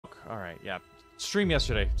Alright, yeah. Stream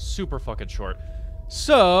yesterday. Super fucking short.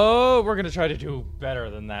 So, we're gonna try to do better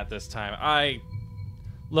than that this time.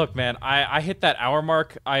 Look, man, I hit that hour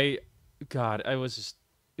mark. God, it was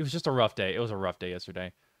just a rough day. It was a rough day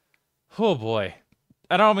yesterday. Oh, boy.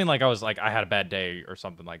 I don't mean like I had a bad day or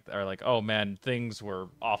something like that. Or like, oh, man, things were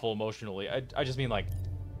awful emotionally. I just mean like,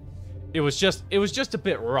 it was just a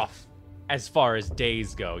bit rough as far as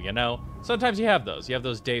days go, you know? Sometimes you have those. You have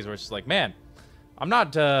those days where it's just like, man, I'm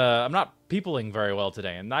not peopling very well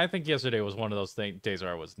today. And I think yesterday was one of those days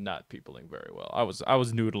where I was not peopling very well. I was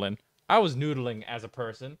noodling. I was noodling as a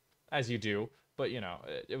person, as you do. But, you know,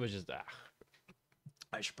 it was just,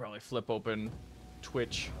 I should probably flip open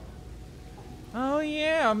Twitch. Oh,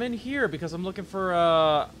 yeah, I'm in here because I'm looking for,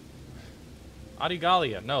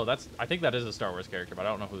 Adigalia. No, I think that is a Star Wars character, but I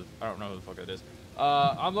don't know who the fuck it is.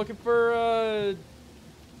 I'm looking for,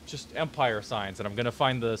 just Empire signs, and I'm gonna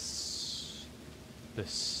find the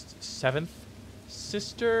seventh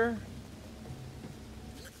sister.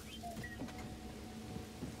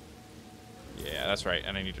 Yeah, that's right,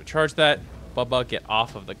 and I need to charge that. Bubba, get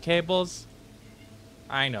off of the cables.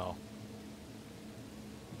 I know.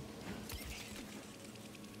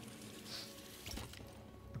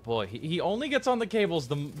 Boy, he only gets on the cables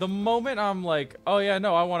the moment I'm like, oh yeah,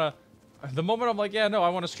 no, I wanna. The moment I'm like, yeah, no, I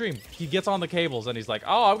wanna stream. He gets on the cables and he's like,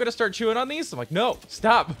 oh, I'm gonna start chewing on these. I'm like, no,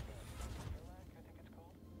 stop.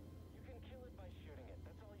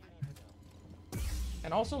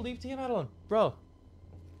 And also leave Tiamat alone, bro.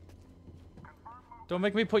 Don't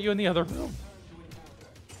make me put you in the other room.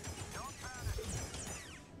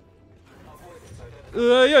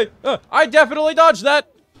 I definitely dodged that.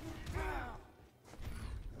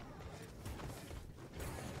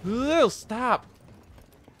 Stop.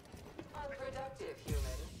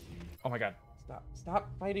 Oh my god. Stop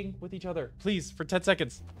fighting with each other. Please, for 10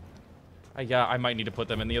 seconds. Yeah, I might need to put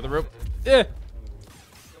them in the other room.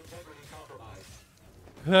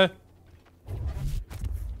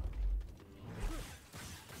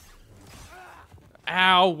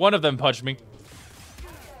 Ow, one of them punched me.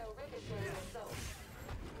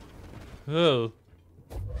 Oh.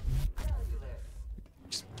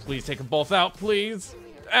 Just please take them both out, please.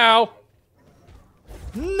 Ow.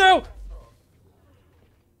 No.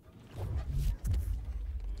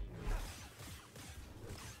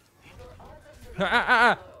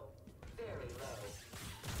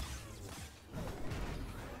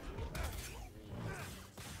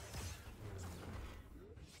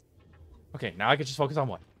 Okay, now I can just focus on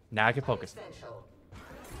one. Now I can focus.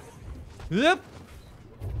 Yep.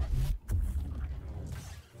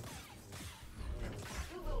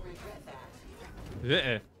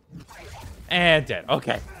 And dead.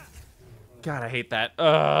 Okay. God, I hate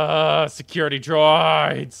that. Security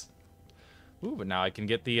droids. Ooh, but now I can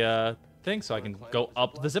get the thing so I can go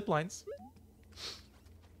up the zip lines.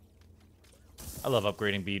 I love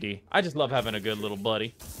upgrading BD. I just love having a good little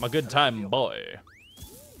buddy. My good time boy.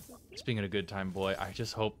 Speaking of good time boy, I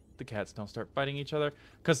just hope the cats don't start fighting each other.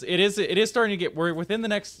 Because it is starting to get, we're within the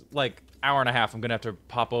next, like, hour and a half, I'm going to have to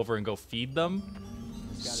pop over and go feed them.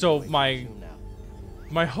 So my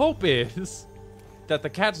hope is that the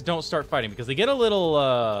cats don't start fighting because they get a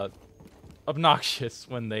little obnoxious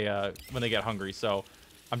when they get hungry. So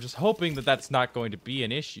I'm just hoping that that's not going to be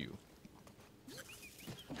an issue.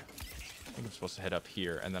 I think I'm supposed to head up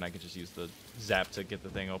here and then I can just use the zap to get the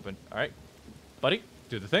thing open. All right, buddy,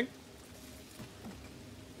 do the thing.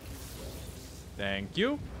 Thank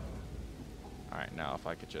you. All right, now if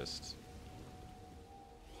I could just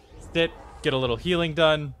sit, get a little healing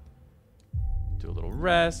done. Do a little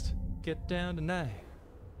rest. Get down tonight.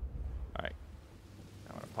 Alright.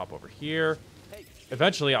 I'm going to pop over here.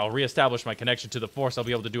 Eventually, I'll reestablish my connection to the Force. I'll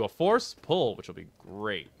be able to do a Force pull, which will be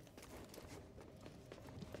great.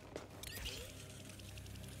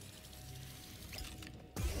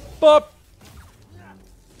 Bop!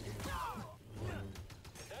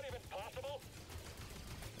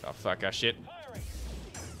 Oh, fuck that shit.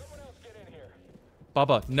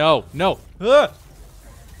 Bubba, no, no. Ugh!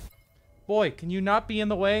 Boy, can you not be in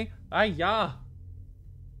the way? Ay-ya.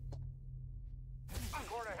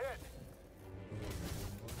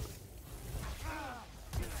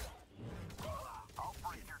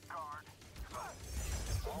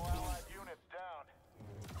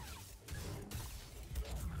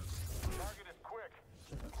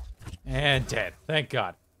 And dead. Thank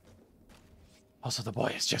God. Also, the boy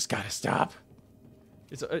has just got to stop.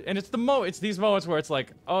 It's these moments where it's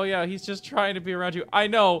like, oh yeah, he's just trying to be around you. I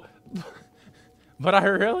know, but I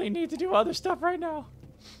really need to do other stuff right now.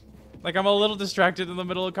 Like, I'm a little distracted in the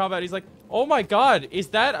middle of combat. He's like, oh my God, is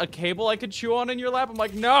that a cable I could chew on in your lap? I'm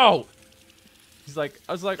like, no. He's like,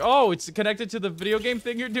 I was like, oh, it's connected to the video game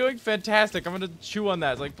thing you're doing? Fantastic. I'm gonna chew on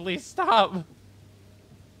that. It's like, please stop.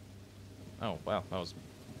 Oh, wow. That was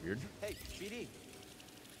weird. Hey, BD.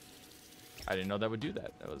 I didn't know that would do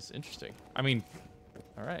that. That was interesting. I mean,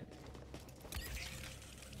 all right.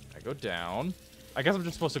 I go down. I guess I'm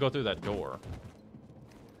just supposed to go through that door.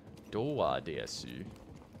 Door desu. Here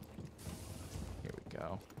we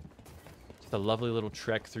go. Just a lovely little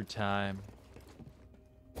trek through time.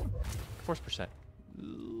 Force push that.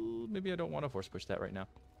 Maybe I don't want to force push that right now.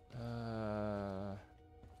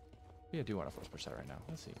 Maybe I do want to force push that right now.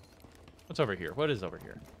 Let's see. What's over here? What is over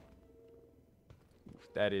here?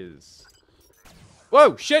 That is...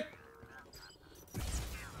 Whoa, shit!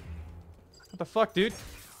 What the fuck, dude?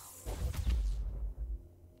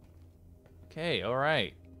 Okay,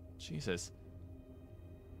 alright. Jesus.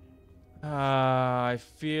 I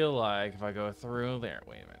feel like if I go through there...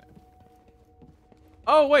 Wait a minute.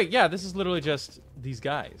 Oh, wait, yeah, this is literally just these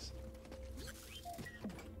guys.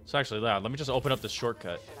 So actually, let me just open up this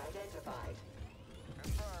shortcut.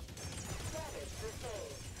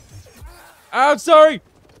 I'm sorry!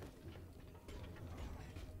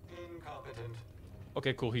 Incompetent.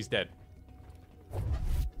 Okay, cool, he's dead.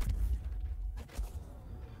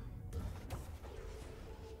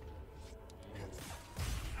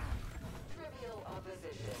 Trivial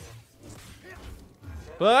opposition.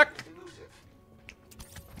 Fuck!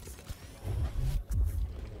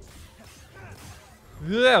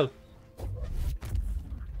 Ugh.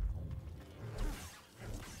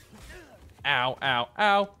 Ow, ow,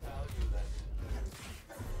 ow.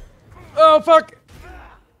 Oh, fuck!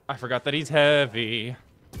 I forgot that he's heavy.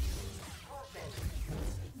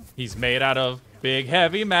 He's made out of big,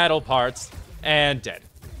 heavy metal parts and dead.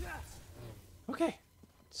 Okay.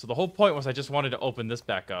 So the whole point was I just wanted to open this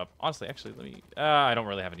back up. Honestly, actually, let me... I don't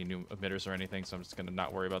really have any new emitters or anything, so I'm just going to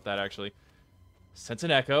not worry about that, actually. Sense an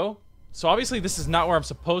echo. So obviously this is not where I'm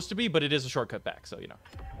supposed to be, but it is a shortcut back, so, you know.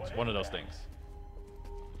 It's one of those things.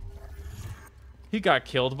 He got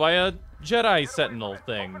killed by a Jedi Sentinel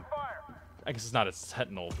thing. I guess it's not a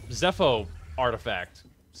Sentinel. Zepho artifact.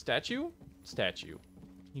 Statue? Statue.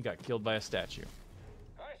 He got killed by a statue.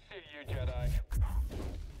 I see you, Jedi.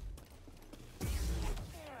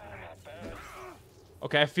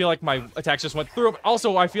 Okay, I feel like my attacks just went through him.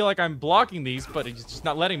 Also, I feel like I'm blocking these, but it's just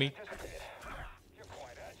not letting me.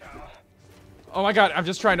 Oh my god, I'm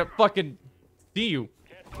just trying to fucking see you.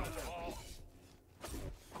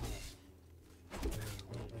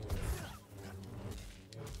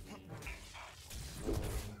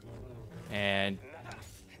 And...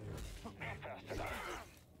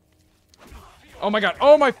 oh my god,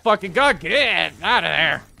 oh my fucking god, get out of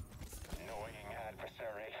there!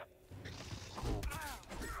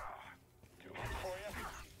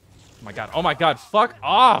 Oh my god, fuck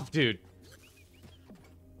off, dude!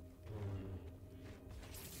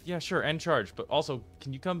 Yeah, sure, end charge, but also,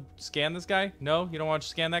 can you come scan this guy? No? You don't want to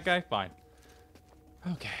scan that guy? Fine.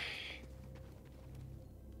 Okay.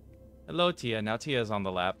 Hello, Tia. Now Tia's on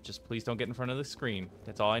the lap. Just please don't get in front of the screen.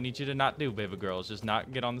 That's all I need you to not do, baby girl, is just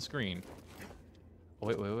not get on the screen. Oh,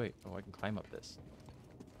 wait, wait, wait. Oh, I can climb up this.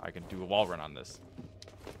 I can do a wall run on this.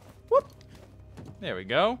 Whoop! There we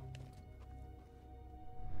go.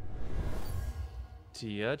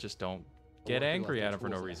 Tia, just don't get angry at him for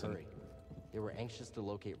no reason. They were anxious to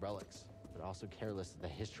locate relics, but also careless of the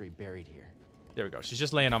history buried here. There we go. She's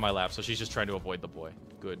just laying on my lap, so she's just trying to avoid the boy.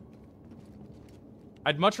 Good.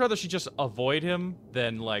 I'd much rather she just avoid him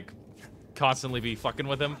than, like, constantly be fucking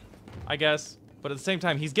with him, I guess. But at the same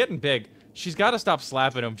time, he's getting big. She's got to stop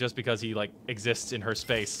slapping him just because he, like, exists in her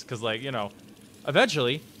space. Because, like, you know,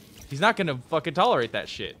 eventually, he's not going to fucking tolerate that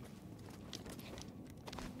shit.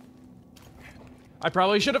 I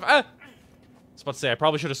probably should have... I was about to say, I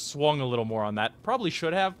probably should have swung a little more on that. Probably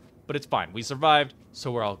should have, but it's fine. We survived,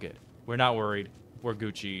 so we're all good. We're not worried. We're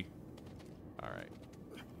Gucci. Alright.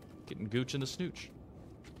 Getting Gooch in the snooch.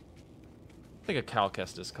 I think a Cal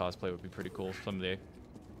Kestis cosplay would be pretty cool someday.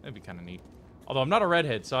 That'd be kind of neat. Although I'm not a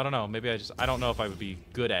redhead, so I don't know. Maybe I don't know if I would be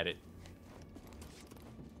good at it.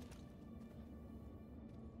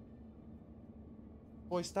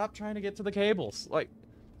 Boy, stop trying to get to the cables. Like,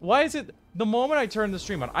 why is it... the moment I turn the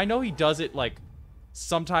stream on, I know he does it, like,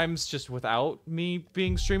 sometimes just without me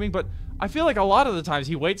being streaming, but I feel like a lot of the times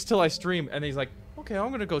he waits till I stream, and he's like, okay,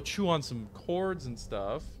 I'm gonna go chew on some cords and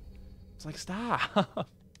stuff. It's like, stop.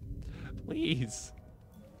 Please.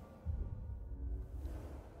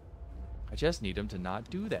 I just need him to not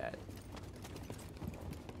do that.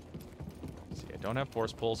 See, I don't have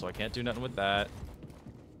force pull, so I can't do nothing with that.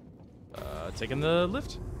 Taking the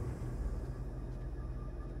lift.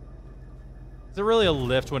 Is it really a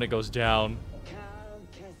lift when it goes down?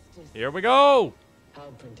 justice. Here we go. How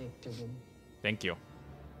predictable. Thank you.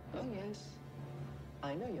 Oh yes,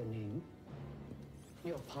 I know your name,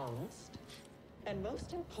 your past, and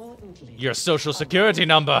most importantly, Your social security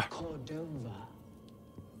number. Cordova.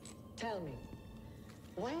 Tell me,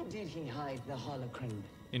 where did he hide the holocron?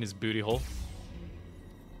 In his booty hole.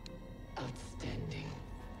 Outstanding.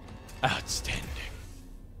 Outstanding.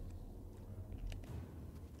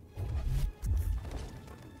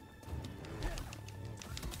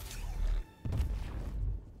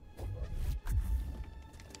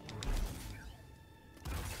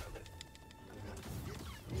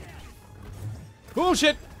 Oh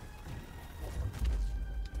shit!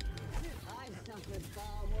 I've suffered far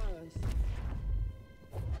worse.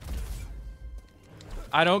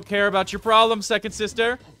 I don't care about your problem, second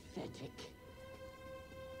sister. Pathetic.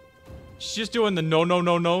 She's just doing the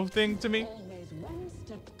no thing to me. Always one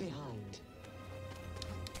step behind.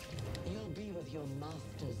 You'll be with your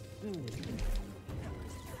masters soon.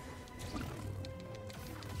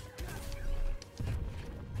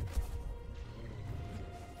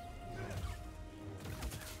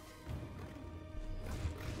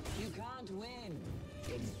 You can't win.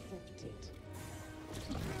 Accept it.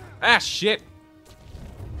 Ah, shit.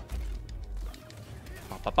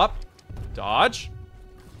 Up, up, up. Dodge.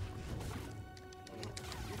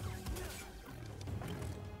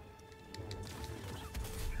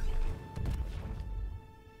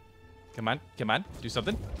 Come on, come on. Do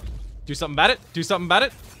something. Do something about it. Do something about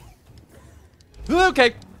it.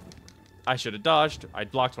 Okay. I should have dodged. I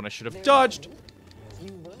blocked when I should have dodged.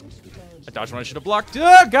 You won't dodge. I dodged when I should have blocked.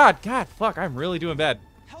 Oh, God. God. Fuck. I'm really doing bad.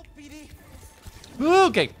 Help, BD.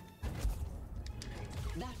 Okay.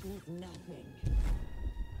 That was nothing.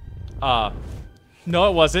 No,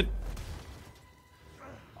 it wasn't.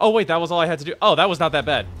 Oh, wait. That was all I had to do. Oh, that was not that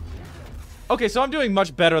bad. Okay, so I'm doing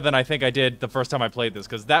much better than I think I did the first time I played this,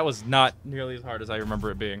 because that was not nearly as hard as I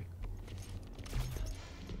remember it being.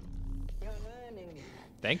 You're learning.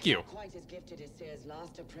 Thank you. Not quite as gifted as Sayre's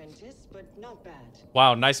last apprentice, but not bad.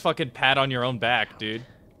 Wow, nice fucking pat on your own back, dude.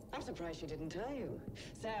 I'm surprised she didn't tell you.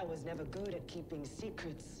 Sayre was never good at keeping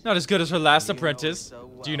secrets. Not as good as her last apprentice. so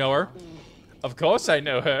well. Do you know her? Of course I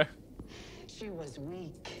know her. She was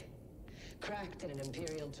weak. Cracked in an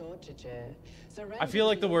imperial torture chair. I feel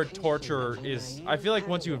like the word torture is... I feel like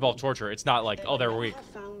once you involve torture, it's not like, oh, they're weak.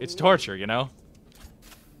 It's torture, you know?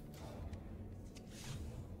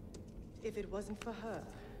 If it wasn't for her,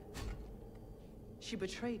 she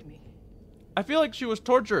betrayed me. I feel like she was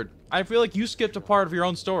tortured. I feel like you skipped a part of your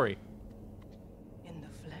own story. In the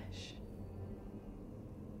flesh.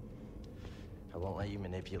 I won't let you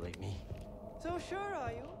manipulate me. So sure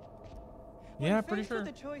are you? Yeah, When pretty faced sure.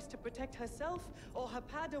 with the choice to protect herself or her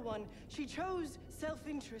Padawan, she chose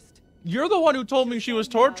self-interest. You're the one who told me she was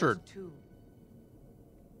tortured. Too.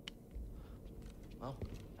 Well,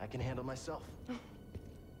 I can handle myself.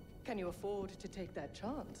 Can you afford to take that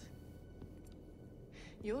chance?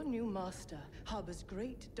 Your new master harbors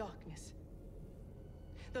great darkness.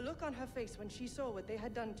 The look on her face when she saw what they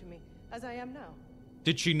had done to me, as I am now.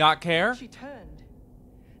 Did she not care? She turned,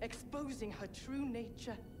 exposing her true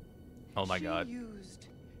nature. Oh my god. She used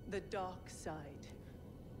the dark side.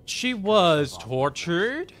 She was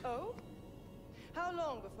tortured? Oh? How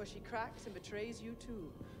long before she cracks and betrays you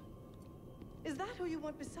too? Is that who you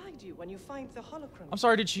want beside you when you find the holocron? I'm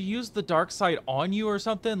sorry, did she use the dark side on you or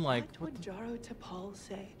something? Like, What would Jaro Tapal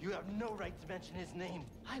say? You have no right to mention his name.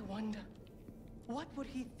 I wonder, what would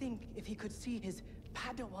he think if he could see his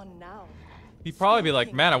Padawan now? he'd probably be like,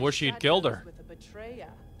 Skulking man, I in wish he'd killed her. shadows with a betrayer,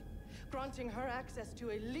 granting her access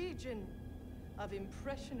to a legion of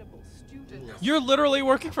impressionable students. You're literally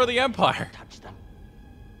working for the Empire. Touch them.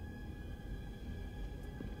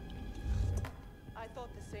 I thought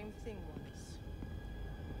the same thing once.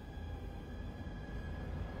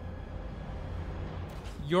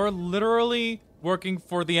 You're literally working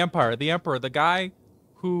for the Empire. The Emperor, the guy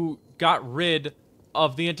who got rid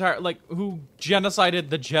of the entire, like, who genocided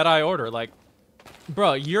the Jedi Order. Like,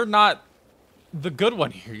 bro, you're not the good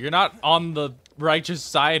one here. You're not on the righteous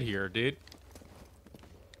side here, dude.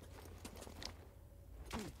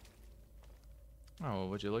 Oh,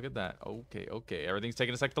 would you look at that? Okay, okay. Everything's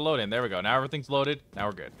taking a sec to load in. There we go. Now everything's loaded. Now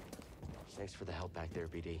we're good. Thanks for the help back there,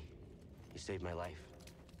 BD. You saved my life.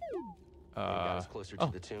 And got us closer to oh.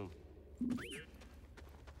 the tomb.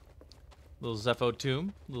 Little Zepho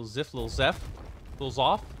tomb. Little Ziff, little Zeph. Little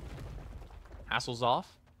Zoff. Assholes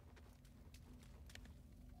off.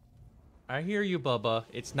 I hear you, Bubba.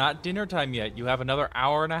 It's not dinner time yet. You have another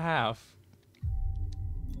hour and a half.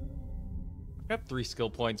 I've got 3 skill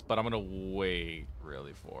points, but I'm gonna wait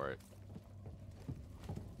really for it.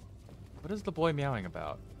 What is the boy meowing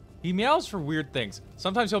about? He meows for weird things.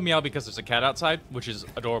 Sometimes he'll meow because there's a cat outside, which is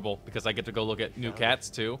adorable because I get to go look at new cats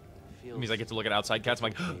too. It means I get to look at outside cats.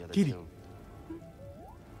 I'm like, kitty.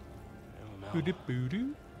 I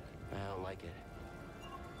don't like it.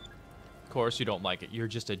 Of course you don't like it. You're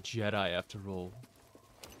just a Jedi after all.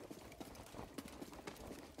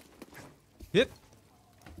 Hit.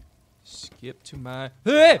 Skip to my.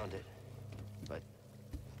 Hey! Found it. But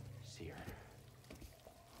Seer,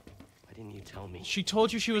 why didn't you tell me? She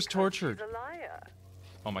told you she was tortured. She's a liar.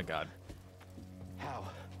 Oh my god. How?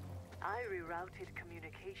 I rerouted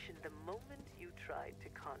communication the moment you tried to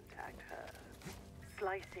contact her.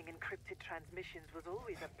 Slicing encrypted transmissions was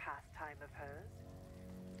always a pastime of hers.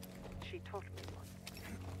 She taught me one.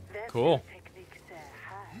 There's Cool. a technique Sarah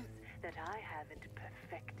has that I haven't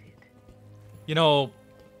perfected. You know,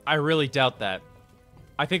 I really doubt that.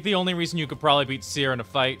 I think the only reason you could probably beat Seer in a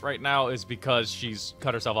fight right now is because she's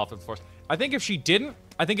cut herself off of the Force. I think if she didn't,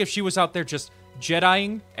 I think if she was out there just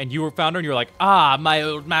Jediing and you were found her and you were like, ah, my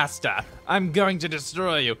old master, I'm going to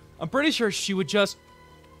destroy you. I'm pretty sure she would just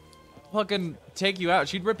fucking take you out.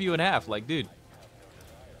 She'd rip you in half, like, dude.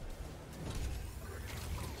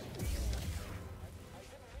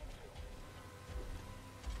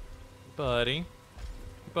 Buddy.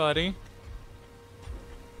 Buddy.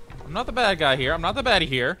 I'm not the bad guy here. I'm not the baddie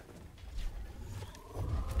here.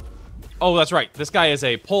 Oh, that's right. This guy is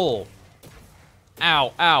a pole.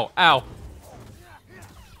 Ow, ow, ow.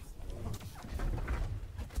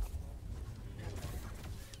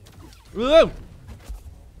 Whoa!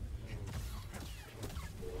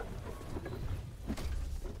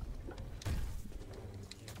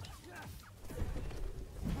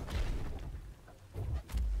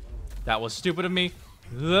 That was stupid of me.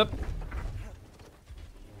 Whoop.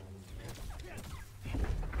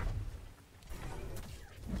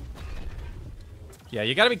 Yeah,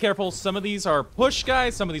 you gotta be careful. Some of these are push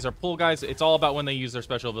guys, some of these are pull guys. It's all about when they use their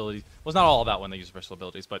special abilities. Well, it's not all about when they use special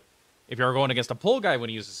abilities, but if you're going against a pull guy when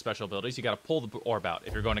he uses special abilities, you gotta pull the orb out.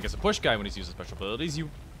 If you're going against a push guy when he's using special abilities, you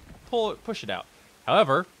push it out.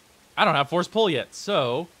 However, I don't have force pull yet,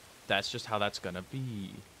 so that's just how that's gonna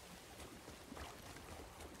be.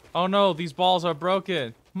 Oh no, these balls are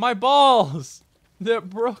broken. My balls! They're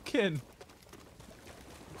broken.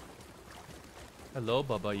 Hello,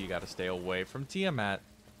 Bubba. You gotta stay away from Tiamat.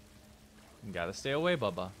 You gotta stay away,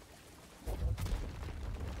 Bubba.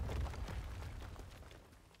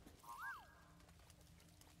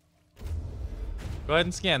 Go ahead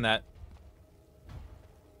and scan that.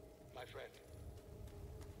 My friend.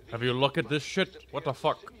 Have you looked at this shit? What the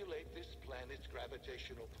fuck? Simulate this planet's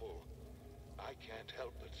gravitational pull. I can't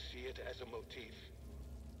help but see it as a motif.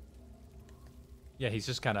 Yeah, he's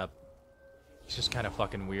just kind of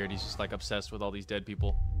fucking weird. He's just like obsessed with all these dead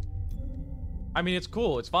people. I mean, it's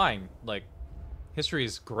cool. It's fine. Like, history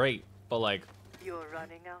is great, but like, You're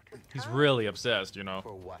running out of time. he's really obsessed, you know?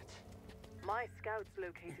 For what? My scouts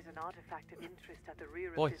located an artifact of interest at the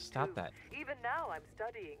rear Boy, of this stop tomb. that. Even now, I'm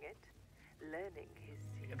studying it, learning his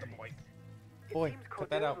secrets. It Boy, seems cut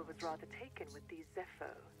that Cordova out. was rather taken with these Zepho.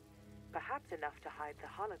 Perhaps enough to hide the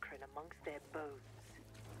holocron amongst their bones.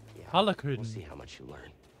 Yeah. Holocron. We'll see how much you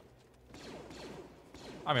learn.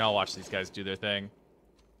 I mean, I'll watch these guys do their thing.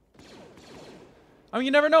 I mean,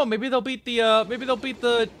 you never know. Maybe they'll beat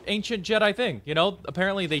the ancient Jedi thing. You know,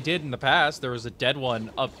 apparently they did in the past. There was a dead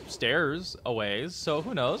one upstairs a ways, so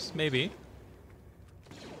who knows? Maybe.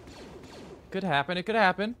 Could happen. It could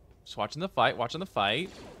happen. Just watching the fight. Watching the fight.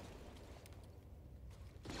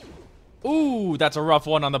 Ooh, that's a rough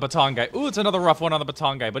one on the baton guy. Ooh, it's another rough one on the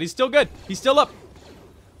baton guy, but he's still good. He's still up.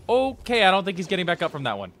 Okay, I don't think he's getting back up from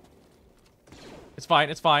that one. It's fine.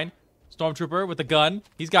 It's fine. Stormtrooper with the gun.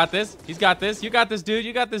 He's got this. He's got this. You got this, dude.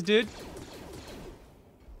 You got this, dude.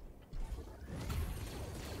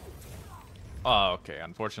 Oh, okay.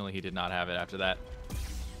 Unfortunately, he did not have it after that.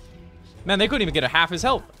 Man, they couldn't even get a half his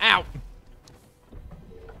health. Ow.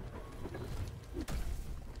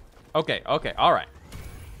 Okay, okay. All right.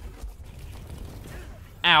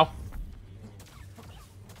 Ow.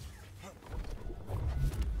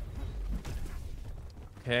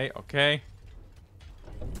 Okay, okay.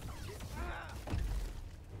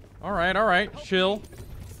 All right, chill.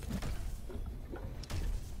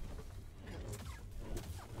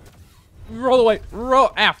 Roll away,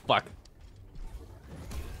 roll. Ah, fuck.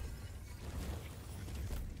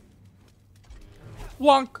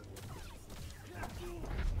 Wonk.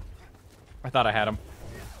 I thought I had him.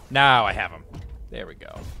 Now I have him. There we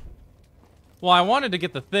go. Well, I wanted to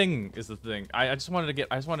get the thing. Is the thing? I just wanted to get.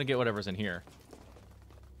 I just wanted to get whatever's in here.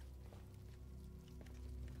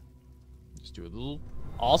 Just do a little.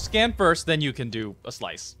 I'll scan first, then you can do a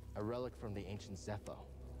slice. A relic from the ancient Zepho.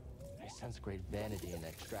 sense great vanity and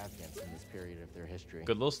extravagance in this period of their history.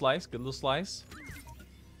 Good little slice. Good little slice.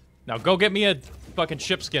 Now go get me a fucking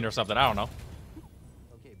ship skin or something. I don't know.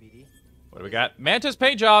 Okay, BD. What do we got? Mantis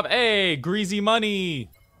paint job. Hey, greasy money.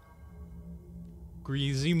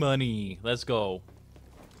 Greasy money. Let's go.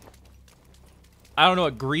 I don't know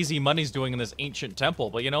what greasy money's doing in this ancient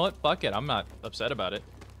temple, but you know what? Fuck it. I'm not upset about it.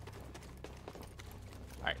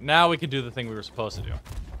 Alright, now we can do the thing we were supposed to do.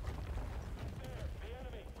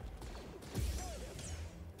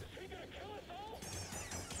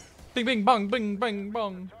 Bing, bing, bong, bing, bing,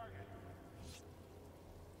 bong.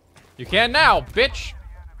 You can now, bitch!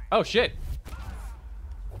 Oh, shit.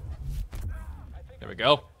 There we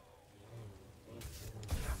go.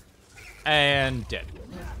 And dead.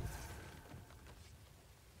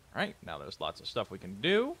 Alright, now there's lots of stuff we can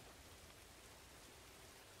do.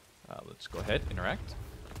 Let's go ahead, interact.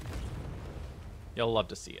 You'll love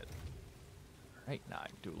to see it. Alright, now I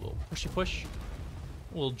can do a little pushy push.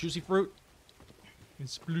 A little juicy fruit. And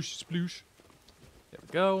sploosh sploosh. There we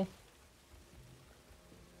go.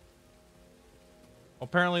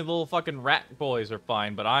 Apparently the little fucking rat boys are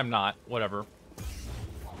fine, but I'm not. Whatever.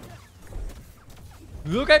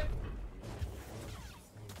 Look at...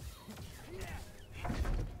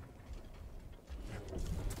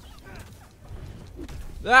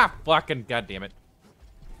 Ah, fucking goddamn it.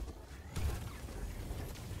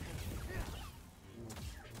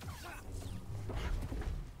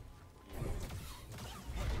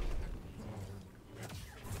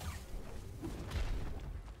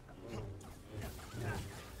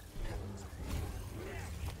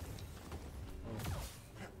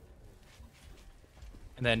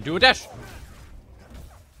 And then do a dash.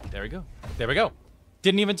 There we go. There we go.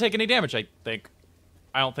 Didn't even take any damage, I think.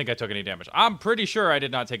 I don't think I took any damage. I'm pretty sure I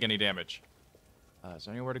did not take any damage. Is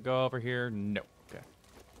there anywhere to go over here? No. Okay.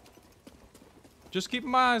 Just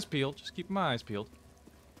keeping my eyes peeled. Just keeping my eyes peeled.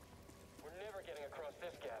 We're never getting across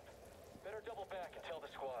this gap. Better double back and tell the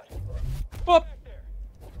squad. Boop.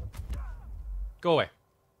 Go away.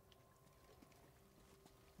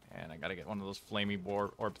 And I gotta get one of those flamey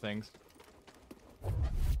orb things.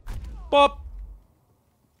 Boop.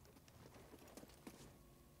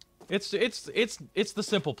 It's the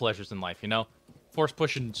simple pleasures in life, you know? Force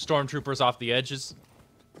pushing stormtroopers off the edges.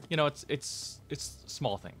 You know, it's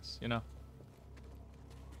small things, you know?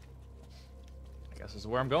 I guess this is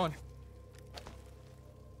where I'm going.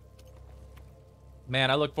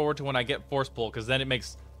 Man, I look forward to when I get force pull, because then it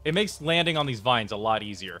makes landing on these vines a lot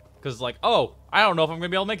easier. Because like, oh, I don't know if I'm gonna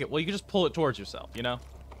be able to make it. Well, you can just pull it towards yourself, you know?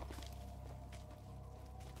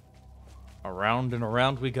 Around and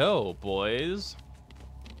around we go, boys.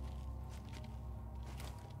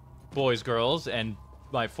 Boys, girls, and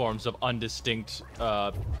my forms of undistinct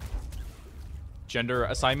gender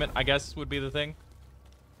assignment, I guess, would be the thing.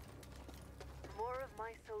 More of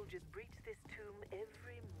my soldiers breach this tomb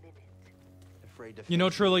every minute. Afraid to You know,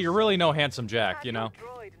 face truly, you're really no handsome Jack, Had you know? your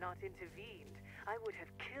droid not intervened, I would have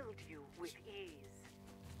killed you with ease.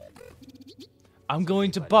 I'm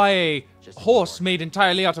going to buy a horse made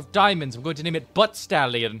entirely out of diamonds. I'm going to name it Butt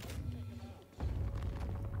Stallion.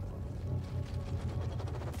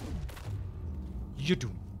 You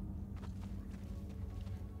doom.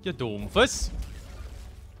 You doomfus.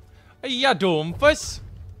 You doomfus.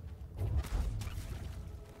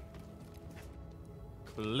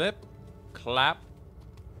 Clip, clap,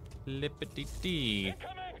 lippity dee.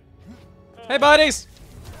 Hey, buddies!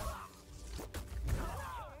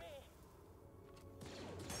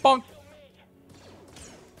 Bonk.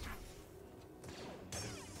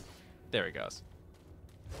 There he goes.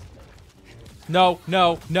 No,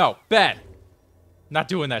 no, no. Bad. Not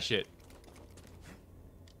doing that shit.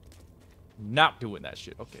 Not doing that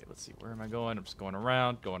shit. Okay, let's see. Where am I going? I'm just going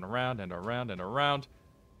around, and around, and around.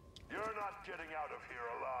 You're not getting out of here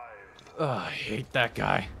alive. Ugh, I hate that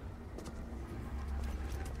guy.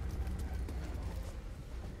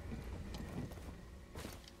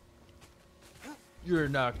 You're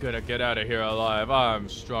not gonna get out of here alive. I'm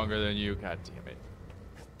stronger than you. God damn it.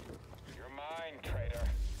 You're mine, traitor.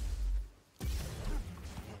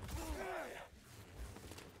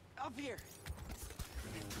 Up here.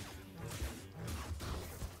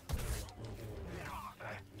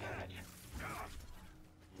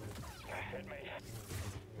 Hit me.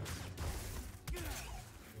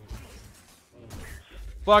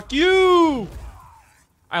 Fuck you!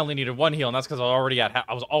 I only needed one heal, and that's because I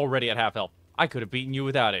was already at half health. I could have beaten you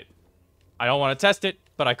without it. I don't want to test it,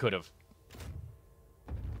 but I could have.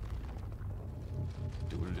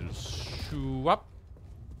 Do a little shoo up.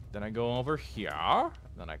 Then I go over here.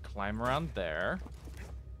 Then I climb around there.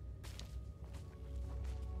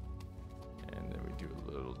 And then we Do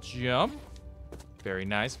a little jump. Very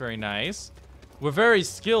nice, very nice. We're very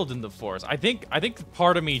skilled in the Force. I think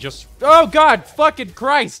part of me just... Oh, God! Fucking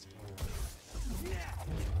Christ!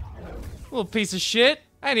 Little piece of shit.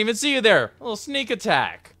 I didn't even see you there. A little sneak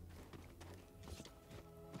attack.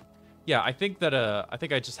 Yeah, I think that, I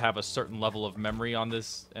think I just have a certain level of memory on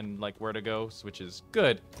this and, like, where to go, which is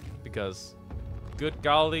good. Because, good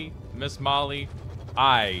golly, Miss Molly,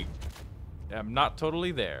 I am not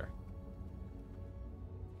totally there.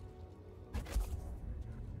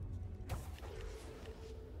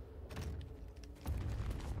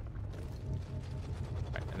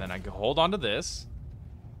 Right, and then I can hold on to this.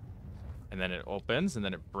 And then it opens, and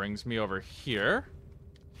then it brings me over here.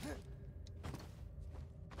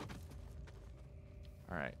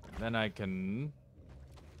 Alright, then I can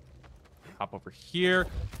hop over here,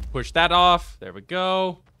 push that off. There we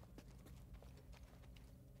go.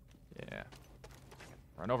 Yeah.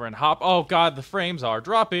 Run over and hop. Oh god, the frames are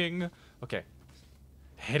dropping. Okay.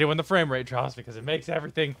 I hate it when the frame rate drops because it makes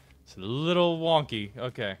everything it's a little wonky.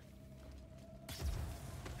 Okay.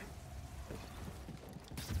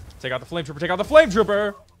 Take out the flame trooper, take out the flame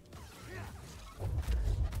trooper!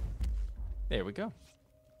 There we go.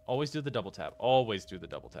 Always do the double tap. Always do the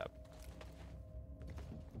double tap.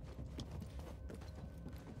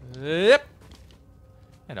 Yep.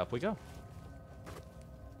 And up we go.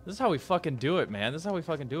 This is how we fucking do it, man. This is how we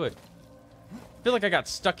fucking do it. I feel like I got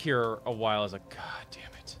stuck here a while. I was like, God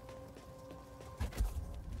damn it.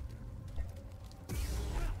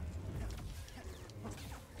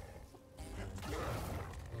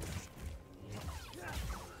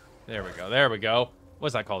 There we go. There we go.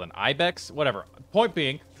 What's that called? An ibex? Whatever. Point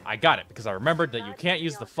being, I got it because I remembered that you can't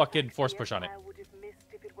use the fucking force push on it. I would have missed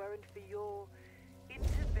if it weren't for your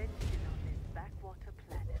intervention on this backwater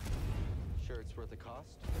planet. Sure it's worth the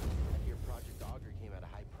cost? Your Project Augur came at a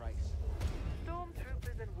high price.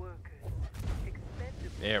 Stormtroopers and workers.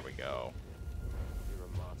 Expendable. There we go. You're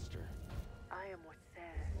a monster. I am what's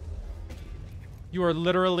there. You are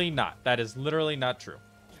literally not. That is literally not true.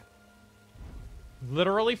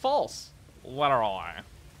 Literally false. Literally.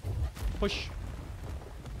 Push.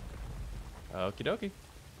 Okie dokie.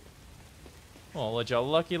 Well, let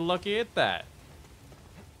you lucky at that.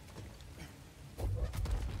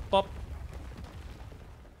 Pop.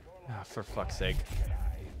 Ah, for fuck's sake.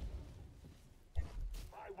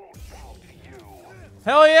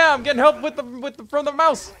 Hell yeah, I'm getting help from the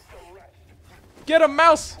mouse. Get him,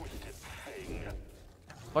 mouse.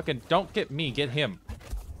 Fucking don't get me, get him.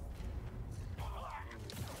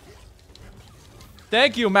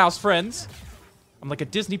 Thank you, mouse friends. I'm like a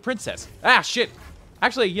Disney princess. Ah, shit.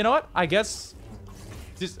 Actually, you know what? I guess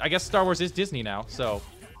Star Wars is Disney now, so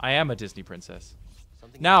I am a Disney princess.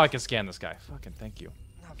 Now I can scan this guy. Fucking thank you.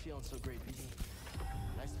 Not feeling so great,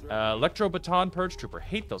 BD. Electro Baton Purge Trooper.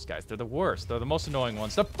 Hate those guys. They're the worst. They're the most annoying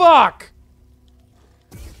ones to fuck.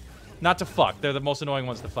 Not to fuck. They're the most annoying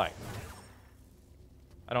ones to fight.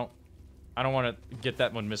 I don't want to get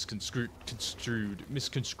that one misconstrued.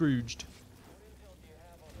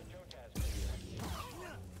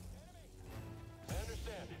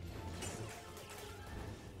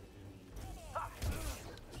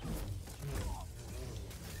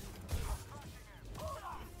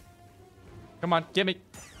 Come on, give me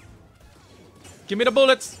the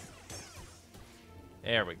bullets.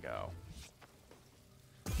 There we go.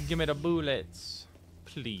 Give me the bullets,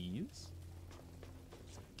 please.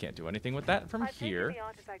 Can't do anything with that from here. I've taken the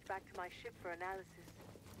artifact back to my ship for analysis.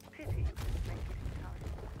 Pity you couldn't make it in time.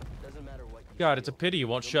 Doesn't matter what you God, say, it's a pity you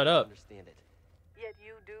won't you'll shut never up. Understand it. Yet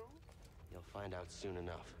you do? You'll find out soon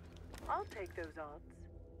enough. I'll take those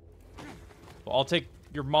odds. Well, I'll take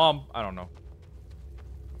your mom. I don't know.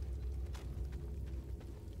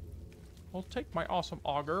 I'll take my awesome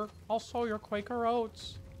auger. I'll sow your Quaker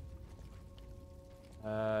oats.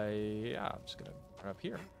 Yeah, I'm just gonna run up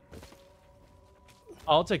here.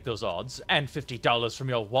 I'll take those odds and $50 from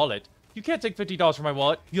your wallet. You can't take $50 from my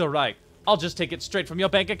wallet. You're right. I'll just take it straight from your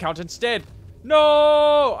bank account instead.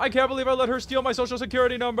 No! I can't believe I let her steal my social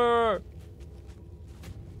security number.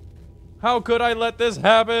 How could I let this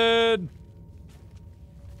happen?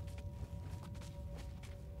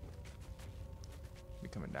 Be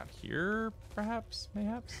coming down here, perhaps,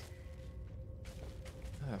 mayhaps.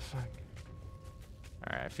 Oh, fuck.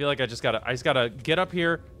 All right, I feel like I just gotta get up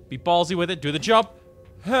here, be ballsy with it, do the jump.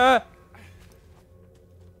 I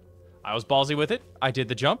was ballsy with it. I did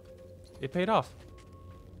the jump. It paid off.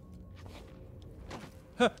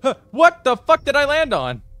 What the fuck did I land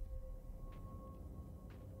on?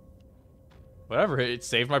 Whatever, it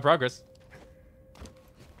saved my progress.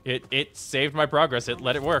 It saved my progress. It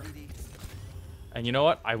let it work. And you know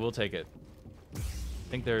what? I will take it.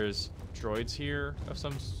 think there's droids here of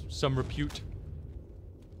some repute.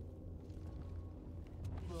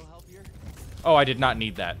 Oh, I did not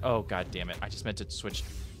need that. Oh, god damn it. I just meant to switch.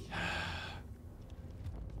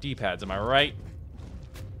 D-pads, am I right?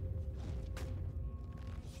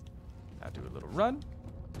 Now do a little run.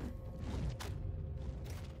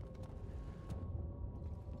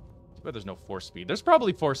 But there's no force speed. There's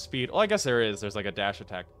probably force speed. Well, I guess there is. There's like a dash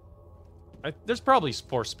attack. There's probably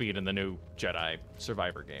force speed in the new Jedi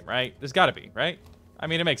Survivor game, right? There's gotta be, right? I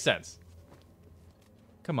mean, it makes sense.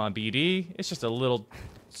 Come on, BD. It's just a little...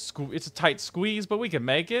 It's a tight squeeze, but we can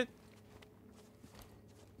make it.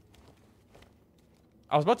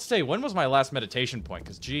 I was about to say, when was my last meditation point?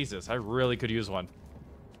 Because, Jesus, I really could use one.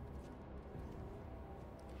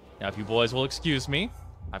 Now, if you boys will excuse me,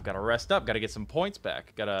 I've got to rest up. Got to get some points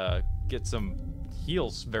back. Got to get some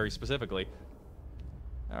heals, very specifically.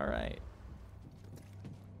 All right.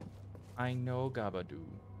 I know Gabadoo.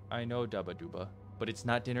 I know Dabaduba. But it's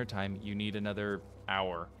not dinner time. You need another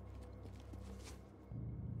hour.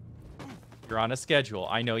 You're on a schedule.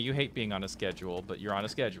 I know you hate being on a schedule, but you're on a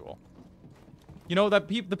schedule. You know, that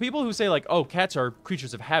the people who say, like, oh, cats are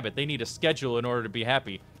creatures of habit. They need a schedule in order to be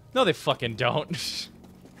happy. No, they fucking don't.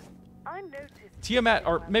 Tiamat,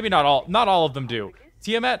 or maybe not all of them do.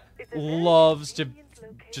 Tiamat loves to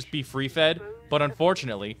just be free-fed, but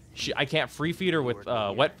unfortunately, I can't free-feed her with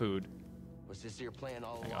wet food. Was this your plan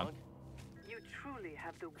all Hang along? on. You truly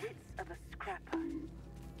have the wits of a scrapper.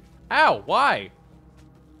 Ow, why?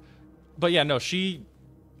 But yeah, no, she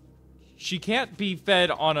can't be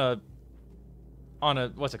fed on a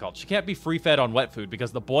what's it called? She can't be free-fed on wet food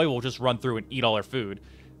because the boy will just run through and eat all her food.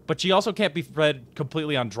 But she also can't be fed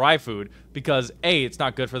completely on dry food because A, it's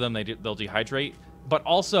not good for them. They'll dehydrate. But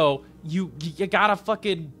also, you gotta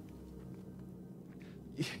fucking...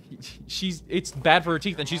 It's bad for her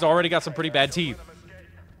teeth, and she's already got some pretty bad teeth.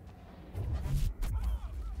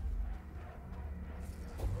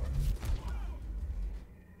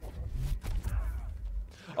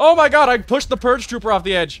 Oh my god, I pushed the Purge Trooper off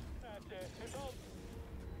the edge.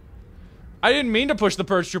 I didn't mean to push the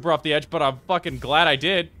Purge Trooper off the edge, but I'm fucking glad I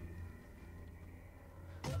did.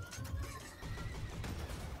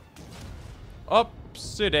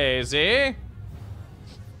 Oopsie daisy.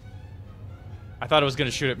 I thought it was gonna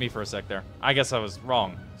shoot at me for a sec there. I guess I was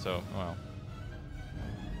wrong, so, well.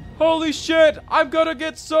 Holy shit! I'm gonna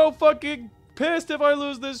get so fucking pissed if I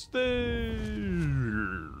lose this thing.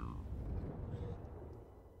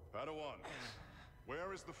 Padawan,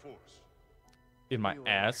 where is the Force? In my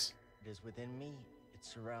ass. It is within me. It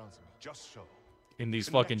surrounds me. Just so. In these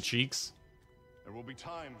fucking cheeks. There will be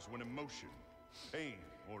times when emotion, pain,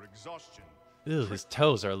 or exhaustion. Ew, his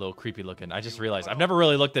toes are a little creepy looking. I just realized. I've never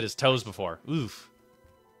really looked at his toes before. Oof.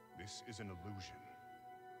 This is an illusion.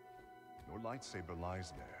 Your lightsaber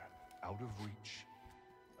lies there, out of reach,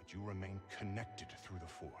 but you remain connected through the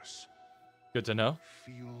Force. Good to know.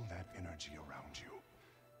 Feel that energy around you,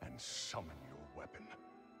 and summon your weapon.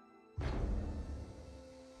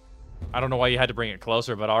 I don't know why you had to bring it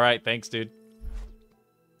closer, but alright, thanks, dude.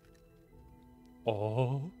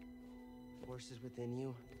 Oh. Force is within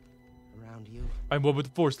you, around you. I'm one with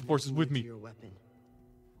the Force. The Force is with me. Your weapon.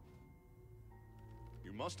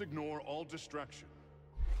 You must ignore all distraction.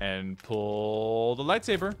 And pull the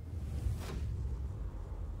lightsaber.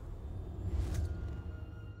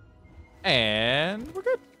 And we're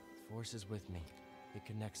good. Force is with me. It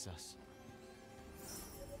connects us.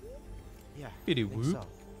 Yeah. Biddy I think whoop. so.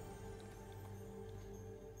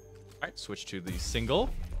 Alright, switch to the single.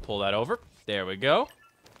 Pull that over. There we go.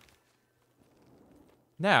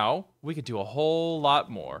 Now, we could do a whole lot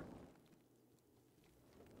more.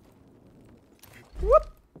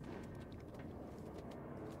 Whoop!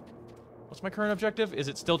 What's my current objective? Is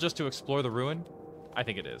it still just to explore the ruin? I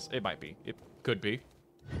think it is. It might be. It could be.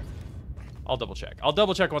 I'll double check. I'll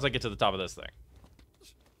double check once I get to the top of this thing.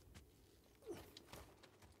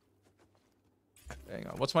 Hang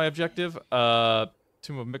on. What's my objective?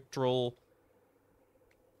 Tomb of Mictril.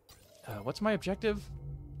 What's my objective?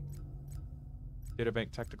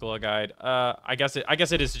 Databank Tactical Guide. I guess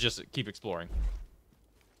it is to just keep exploring.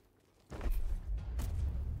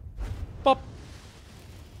 Pop.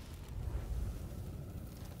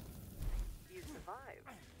 You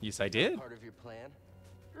survived. Yes, I did. Part of your plan.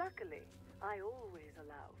 Luckily, I always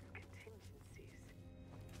allow for contingencies.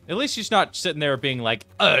 At least she's not sitting there being like,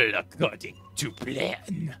 all according to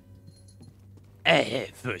plan. I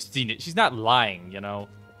have seen it. She's not lying, you know.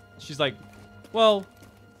 She's like, well,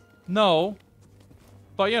 no,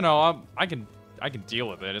 but you know, I can deal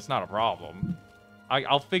with it. It's not a problem.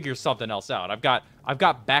 I'll figure something else out. I've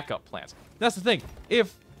got backup plans. That's the thing.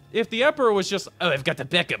 If if the Emperor was just, oh, I've got the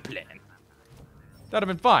backup plan, that'd have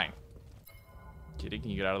been fine. Kitty, can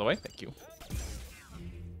you get out of the way? Thank you.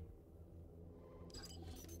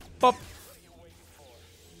 Bop.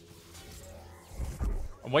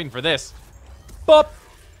 I'm waiting for this. Bop.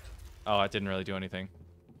 Oh, it didn't really do anything.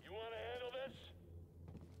 You want to handle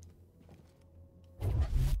this?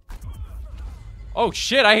 Oh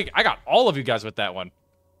shit, I got all of you guys with that one.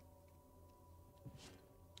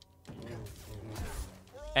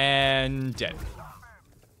 And dead.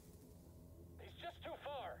 He's just too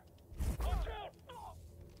far. Watch out!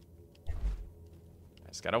 I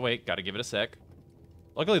just gotta wait, gotta give it a sec.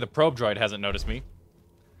 Luckily the probe droid hasn't noticed me.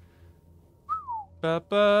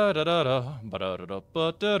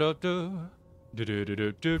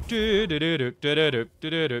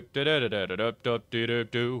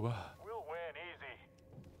 We'll win easy.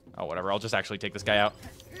 Oh, whatever, I'll just actually take this guy out.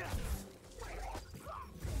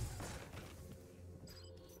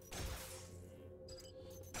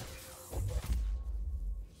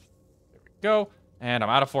 Go, and I'm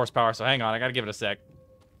out of force power, so hang on, I gotta give it a sec.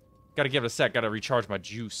 Gotta recharge my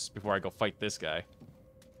juice before I go fight this guy.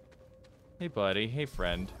 Hey buddy, hey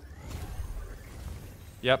friend.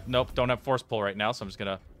 Yep, nope, don't have force pull right now, so I'm just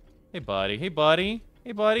gonna... Hey buddy, hey buddy,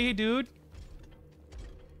 hey buddy, hey dude.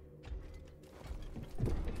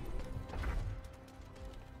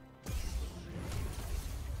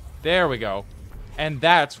 There we go. And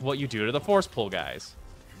that's what you do to the force pull, guys.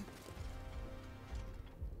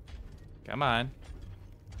 Come on.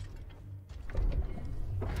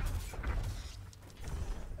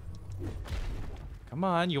 Come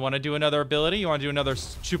on, you want to do another ability? You want to do another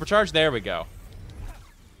supercharge? There we go.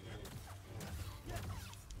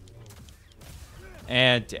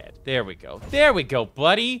 And dead. There we go. There we go,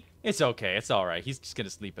 buddy. It's okay. It's all right. He's just going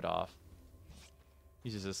to sleep it off.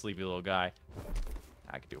 He's just a sleepy little guy.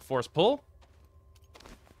 I can do a force pull.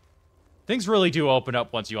 Things really do open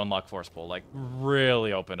up once you unlock force pull. Like,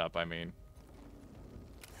 really open up, I mean.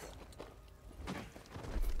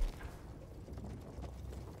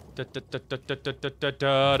 That's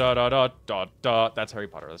Harry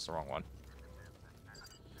Potter. That's the wrong one.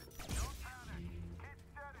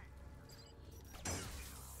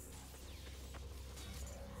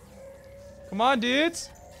 Come on, dudes.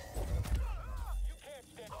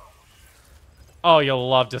 Oh, you'll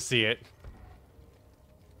love to see it.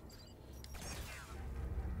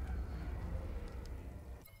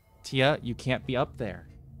 Tia, you can't be up there.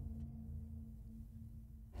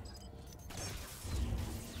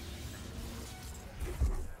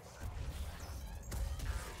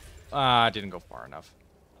 Ah, didn't go far enough.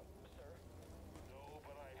 No,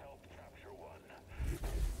 but I helped capture one.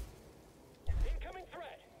 Incoming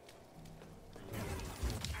threat.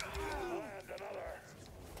 And another.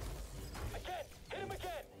 Again, hit him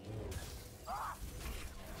again.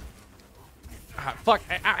 Ah, fuck.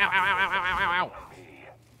 Ow, ow, ow, ow, ow, ow, ow, ow.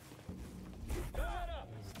 Fill that up.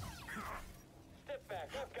 Step back,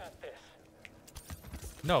 I've got this.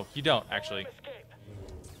 No, you don't, actually. Escape.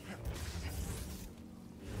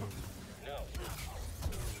 No.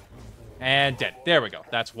 And dead. There we go.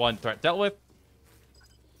 That's one threat dealt with.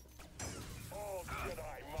 All Jedi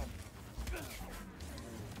must.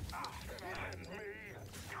 And me.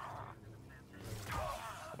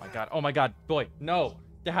 Oh my god. Oh my god. Boy, no.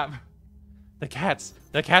 Damn. The cats.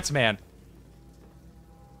 The cats, man.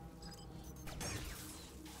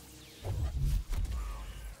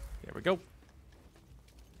 There we go.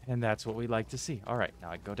 And that's what we like to see. All right,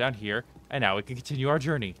 now I go down here, and now we can continue our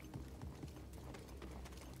journey.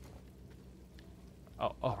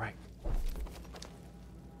 Oh, all right. I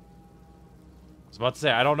was about to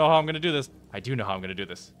say, I don't know how I'm going to do this. I do know how I'm going to do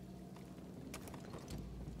this.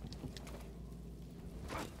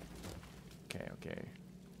 Okay, okay.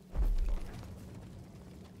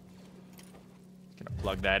 Gonna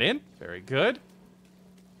plug that in. Very good.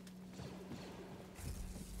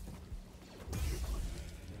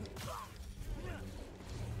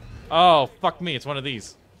 Oh, fuck me, it's one of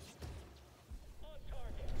these.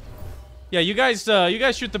 Yeah, you guys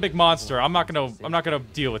shoot the big monster. I'm not gonna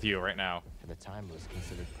deal with you right now. At the time, it was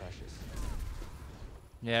considered precious.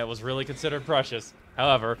 Yeah, it was really considered precious.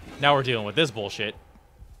 However, now we're dealing with this bullshit.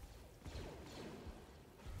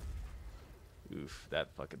 Oof, that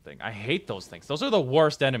fucking thing. I hate those things. Those are the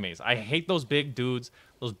worst enemies. I hate those big dudes.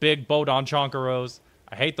 Those big Bodon Chonkaros.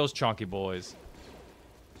 I hate those chonky boys.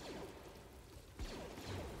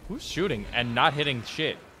 Who's shooting and not hitting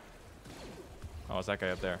shit? Oh, it's that guy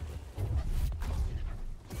up there.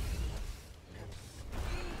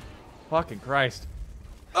 Fucking Christ.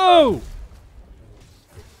 Oh!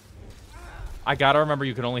 I gotta remember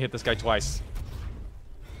you can only hit this guy twice.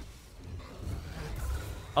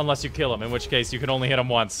 Unless you kill him, in which case you can only hit him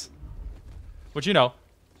once. Which, you know,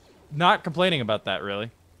 not complaining about that, really.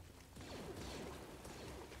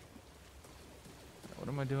 What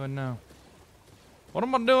am I doing now? What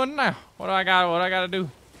am I doing now? What do I gotta do?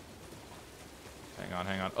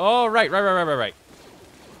 Hang on. Oh, right.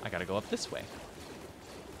 I gotta go up this way.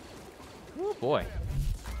 Oh, boy.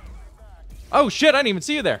 Oh, shit, I didn't even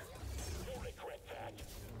see you there.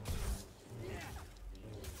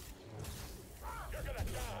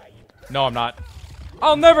 No, I'm not.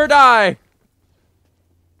 I'll never die!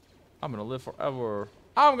 I'm gonna live forever.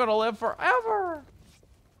 I'm gonna live forever!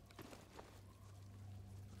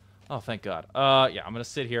 Oh, thank God. Yeah, I'm gonna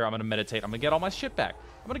sit here. I'm gonna meditate. I'm gonna get all my shit back.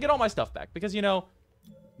 I'm gonna get all my stuff back. Because, you know,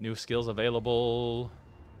 new skills available.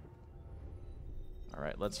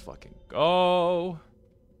 Alright, let's fucking go.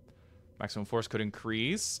 Maximum force could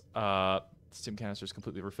increase. Stim canisters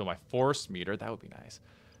completely refill my force meter. That would be nice.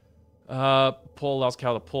 Pull allows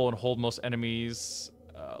Cal to pull and hold most enemies.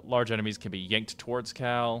 Large enemies can be yanked towards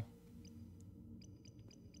Cal.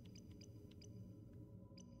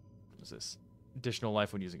 What is this? Additional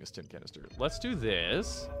life when using a stim canister. Let's do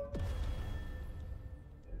this.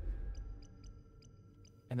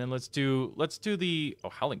 And then let's do the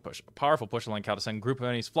howling push. A powerful push allowing Cal to send a group of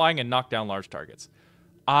enemies flying and knock down large targets.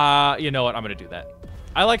 You know what? I'm gonna do that.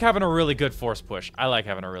 I like having a really good force push.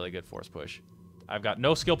 I've got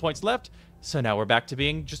no skill points left, so now we're back to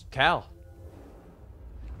being just Cal.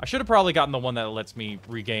 I should have probably gotten the one that lets me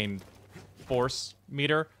regain force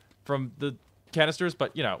meter from the canisters,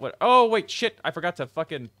 but you know what? Oh wait, shit! I forgot to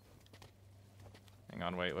fucking. Hang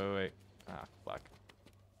on, wait. Ah, fuck.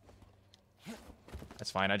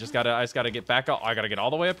 That's fine. I just gotta get back up. I gotta get all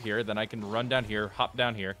the way up here, then I can run down here, hop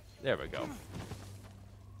down here. There we go.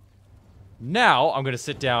 Now I'm gonna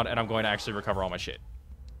sit down and I'm going to actually recover all my shit.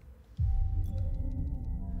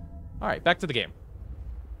 All right, back to the game.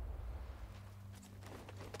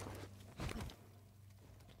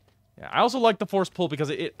 Yeah, I also like the force pull because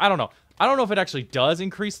I don't know. I don't know if it actually does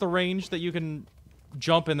increase the range that you can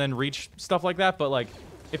jump and then reach stuff like that, but like,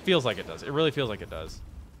 it feels like it does. It really feels like it does.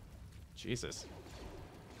 Jesus.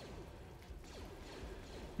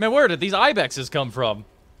 Man, where did these ibexes come from?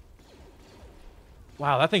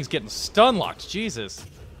 Wow, that thing's getting stun locked. Jesus.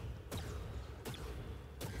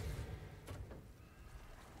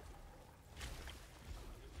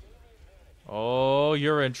 Oh,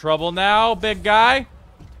 you're in trouble now, big guy.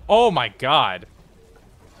 Oh my God.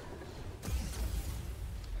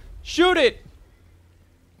 Shoot it!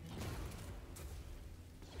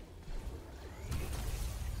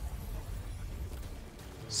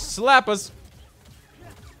 Slap us.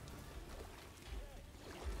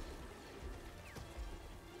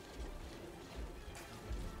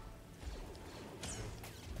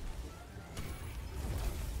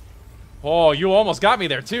 Oh, you almost got me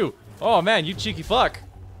there too. Oh man, you cheeky fuck.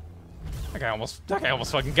 That guy almost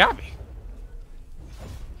fucking got me.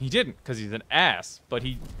 He didn't, because he's an ass, but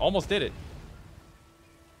he almost did it.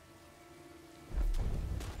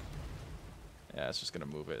 Yeah, it's just gonna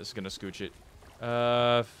move it. It's gonna scooch it.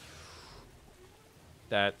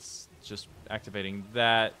 That's just activating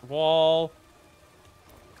that wall.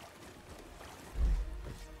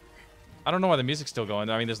 I don't know why the music's still going.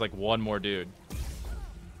 I mean, there's like one more dude.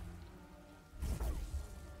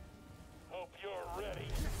 Hope you're ready.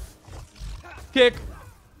 Kick.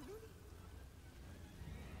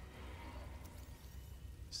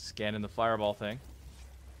 Scanning the fireball thing.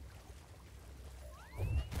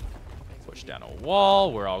 Push down a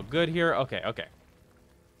wall. We're all good here. Okay, okay.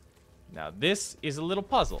 Now this is a little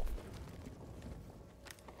puzzle.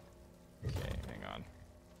 Okay, hang on.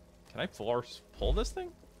 Can I force pull this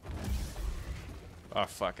thing? Oh,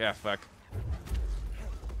 fuck. Ah, fuck.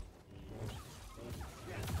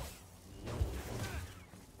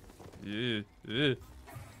 Ugh, ugh.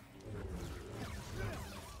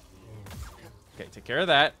 Okay, take care of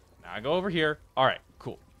that. Now I go over here. All right,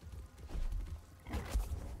 cool.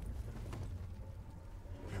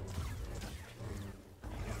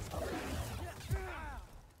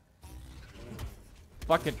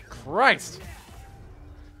 Fucking Christ.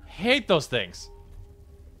 Hate those things.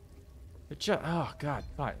 They're just, oh, God.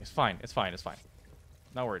 Fine. It's fine. It's fine. It's fine.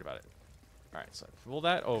 Not worried about it. All right, so I pull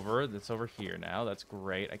that over. That's over here now. That's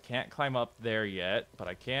great. I can't climb up there yet, but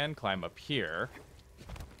I can climb up here.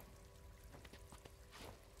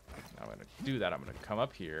 Now I'm going to do that. I'm going to come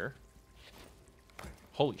up here.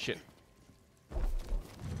 Holy shit. There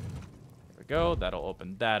we go. That'll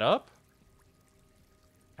open that up.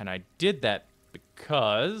 And I did that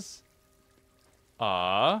because...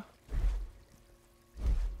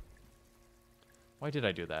 why did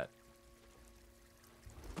I do that?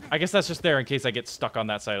 I guess that's just there in case I get stuck on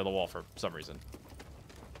that side of the wall for some reason.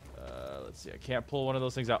 Let's see. I can't pull one of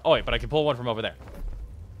those things out. Oh, wait, but I can pull one from over there.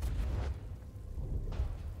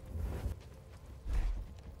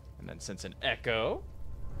 And then sense an echo.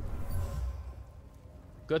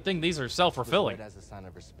 Good thing these are self-fulfilling. As a sign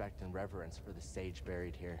of respect and reverence for the sage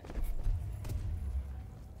buried here.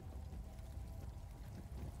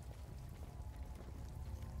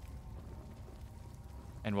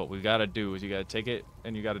 And what we gotta do is you gotta take it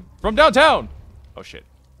and you gotta from downtown. Oh shit.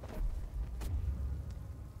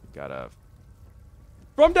 You gotta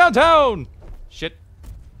from downtown. Shit.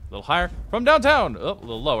 A little higher. From downtown. Oh, a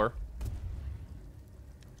little lower.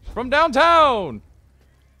 From downtown.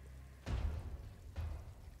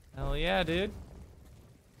 Hell yeah, dude.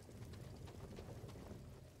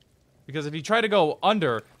 Because if you try to go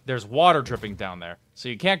under, there's water dripping down there. So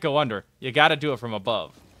you can't go under. You gotta do it from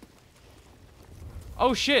above.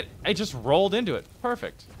 Oh shit, I just rolled into it.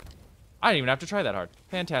 Perfect. I didn't even have to try that hard.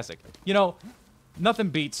 Fantastic. You know, nothing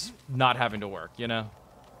beats not having to work, you know?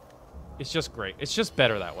 It's just great. It's just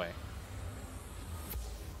better that way.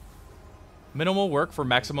 Minimal work for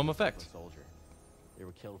maximum effect. Soldier. They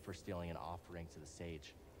were killed for stealing an offering to the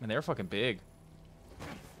sage. Man, they were fucking big.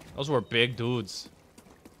 Those were big dudes.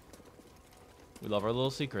 We love our little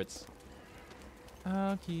secrets.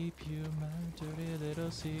 I'll keep you my dirty little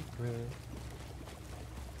secret.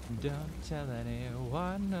 Don't tell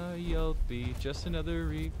anyone or you'll be just another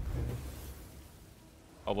regret.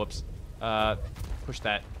 Oh, whoops. Push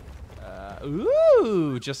that.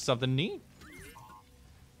 Ooh, just something neat.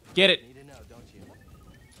 Get it. Need to know, don't you?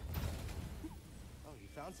 Oh, you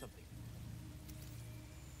found something.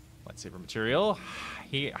 Lightsaber material.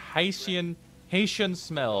 Haitian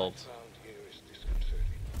smelled. Found here is disconcerting.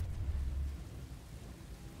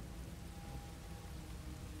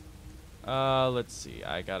 Let's see.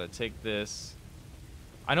 I gotta take this.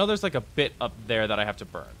 I know there's like a bit up there that I have to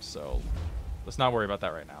burn, so let's not worry about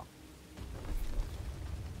that right now.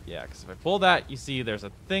 Yeah, because if I pull that, you see there's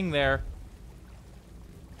a thing there.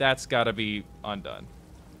 That's gotta be undone.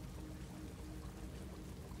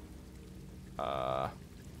 Hang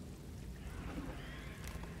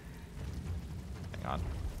on.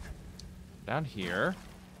 Down here.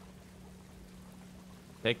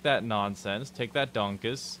 Take that nonsense. Take that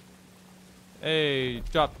donkus. Hey,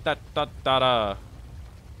 drop that da.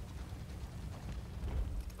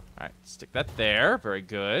 Alright, stick that there. Very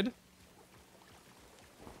good.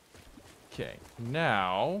 Okay,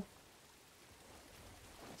 now...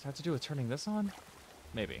 Does it have to do with turning this on?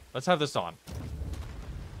 Maybe. Let's have this on.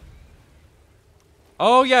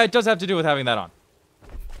 Oh, yeah, it does have to do with having that on.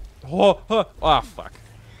 Oh, fuck.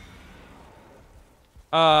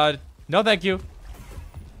 No thank you.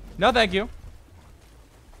 No thank you.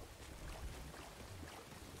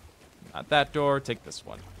 Not that door, take this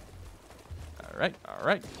one. Alright,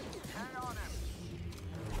 alright.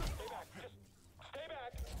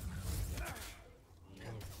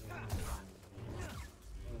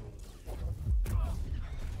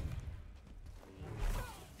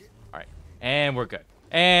 Alright, and we're good.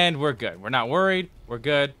 And we're good. We're not worried. We're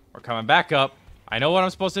good. We're coming back up. I know what I'm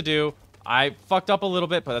supposed to do. I fucked up a little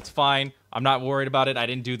bit, but that's fine. I'm not worried about it. I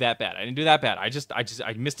didn't do that bad.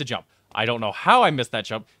 I missed a jump. I don't know how I missed that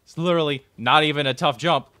jump. It's literally not even a tough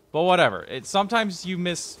jump, but whatever. Sometimes you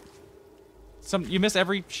miss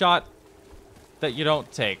every shot that you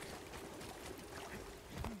don't take.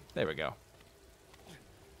 There we go.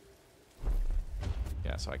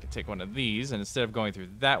 Yeah, so I can take one of these, and instead of going through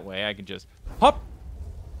that way, I can just hop.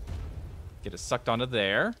 Get it sucked onto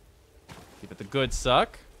there. Keep it the good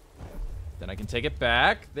suck. Then I can take it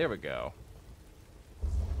back. There we go.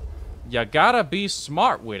 You gotta be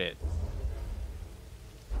smart with it.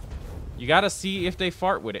 You gotta see if they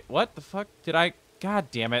fart with it. What the fuck did I... God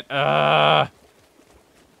damn it.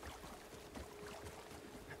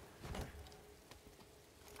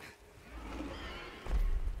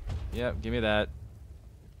 Yep, give me that.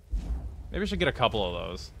 Maybe I should get a couple of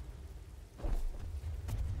those.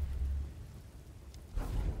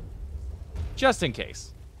 Just in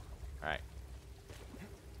case. Alright.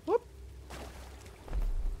 Whoop.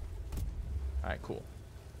 Alright, cool.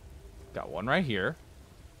 Got one right here.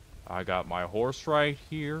 I got my horse right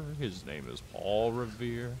here. His name is Paul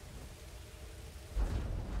Revere.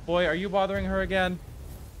 Boy, are you bothering her again?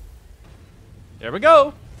 There we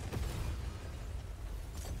go.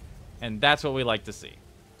 And that's what we like to see.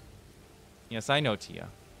 Yes, I know, Tia.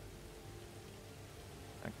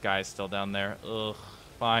 That guy's still down there. Ugh.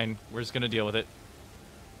 Fine. We're just gonna deal with it.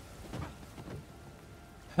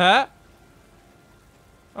 Huh?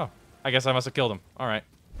 Oh. I guess I must have killed him. Alright.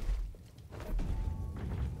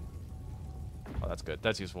 Oh, that's good.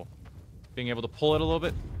 That's useful. Being able to pull it a little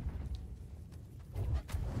bit.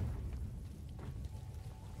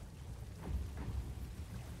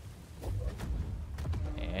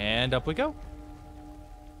 And up we go.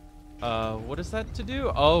 What is that to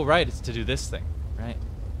do? Oh, right. It's to do this thing. Right.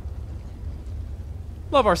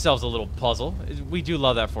 Love ourselves a little puzzle. We do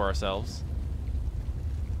love that for ourselves.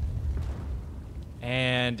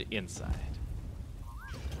 And inside.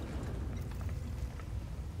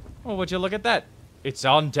 Oh, would you look at that? It's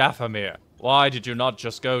on Dathomir. Why did you not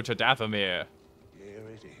just go to Dathomir? Here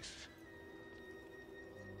it is.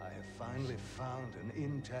 I have finally found an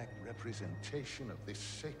intact representation of this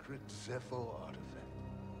sacred Zepho artifact.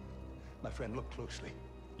 My friend, look closely.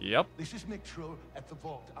 Yep. This is Mictro at the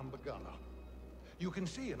vault on Bagana. You can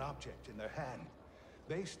see an object in their hand.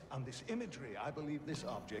 Based on this imagery, I believe this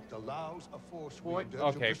object allows a force wielder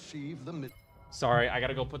to perceive the... Sorry, I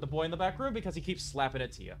gotta go put the boy in the back room because he keeps slapping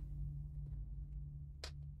at Tia.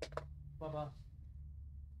 Bubba.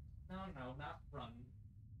 No, not run.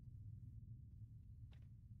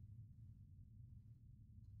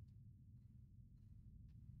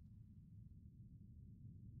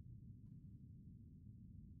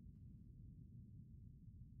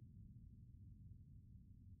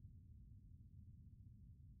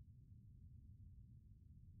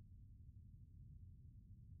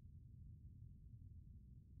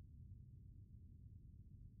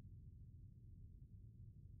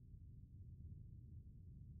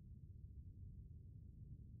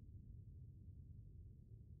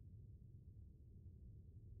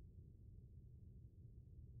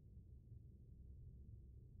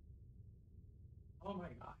 Oh my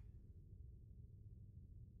god.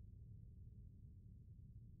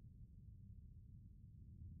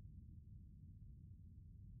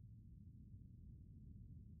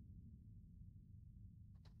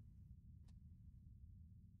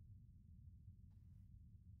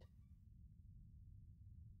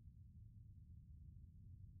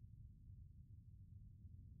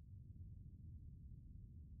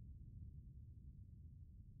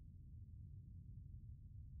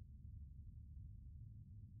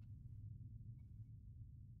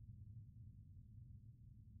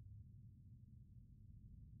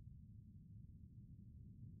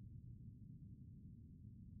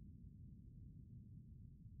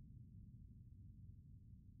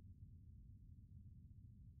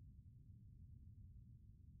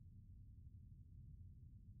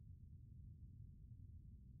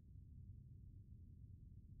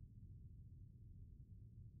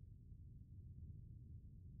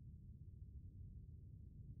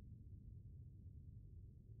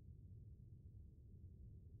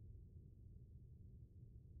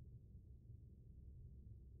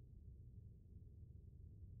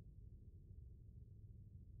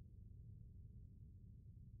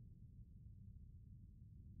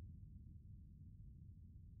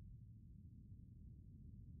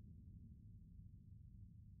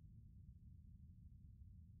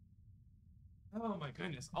 Oh my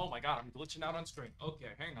goodness. Oh my god, I'm glitching out on screen. Okay,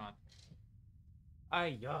 hang on.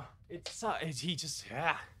 He just,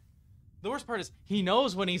 yeah. The worst part is, he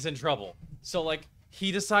knows when he's in trouble. So, like,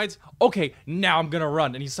 he decides, okay, now I'm gonna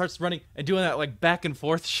run. And he starts running and doing that, like, back and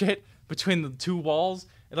forth shit between the two walls.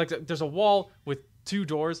 And, like, there's a wall with two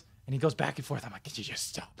doors, and he goes back and forth. I'm like, could you just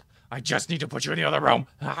stop? I just need to put you in the other room.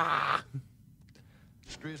 Ah!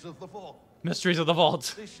 Mysteries of the vault. Mysteries of the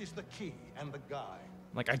vault. This is the key and the guide.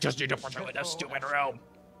 Like, I just need to put you in this stupid room.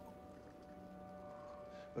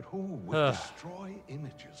 But who would destroy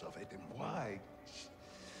images of it and why?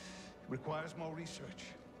 Requires more research.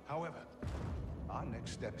 However, our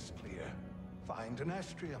next step is clear. Find an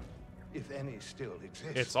astrium, if any still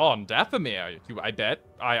exists. It's on Dathomir, I bet.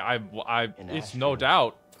 It's no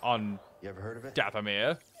doubt on You ever heard of it?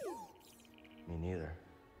 Dathomir. Me neither.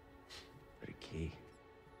 But a key.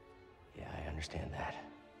 Yeah, I understand that.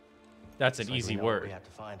 That's an easy What word. we have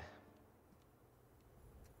to find.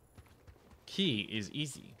 Key is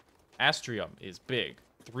easy. Astrium is big.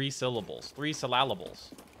 3 syllables. 3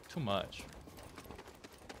 syllables. Too much.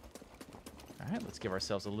 Alright, let's give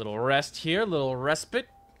ourselves a little rest here. A little respite.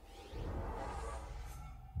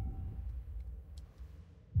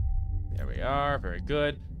 There we are. Very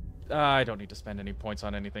good. I don't need to spend any points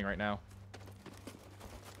on anything right now.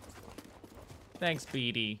 Thanks,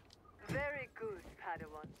 BD. Very good,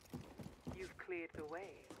 Padawan. You've cleared the way.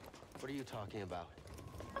 What are you talking about?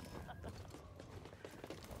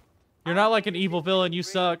 You're not like an evil villain. You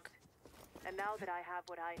suck. And now that I have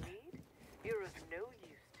what I need, you're of no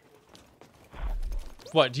use to me.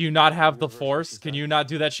 What, do you not have the Force? Can you not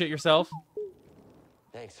do that shit yourself?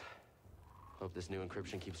 Thanks. Hope this new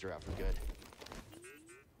encryption keeps her out for good.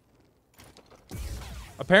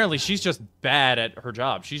 Apparently, she's just bad at her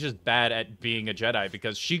job. She's just bad at being a Jedi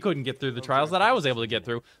because she couldn't get through the trials that I was able to get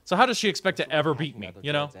through. So how does she expect to ever beat me,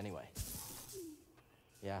 you know? Anyway.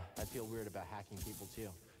 Yeah, I feel weird about hacking people too.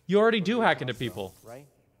 You already do hack into people. Right?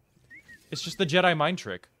 It's just the Jedi mind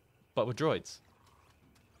trick, but with droids.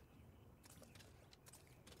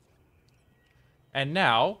 And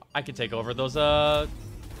now, I can take over those,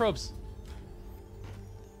 probes.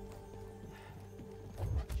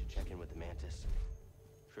 Should check in with the Mantis.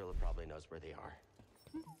 Trilla probably knows where they are.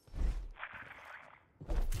 You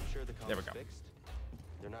sure the There we comms go. fixed?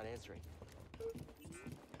 They're not answering.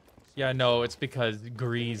 Yeah, no, it's because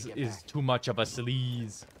Grease is too much of a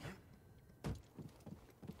sleaze.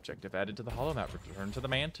 Objective added to the holomap. Return to the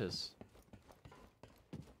Mantis.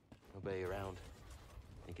 Nobody around.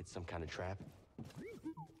 Think it's some kind of trap?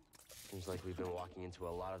 Seems like we've been walking into a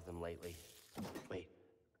lot of them lately. Wait,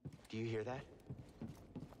 do you hear that?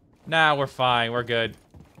 Nah, we're fine. We're good.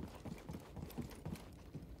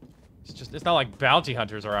 It's not like bounty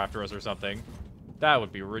hunters are after us or something. That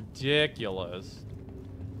would be ridiculous.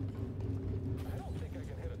 I don't think I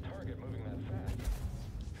can hit a target moving that fast. If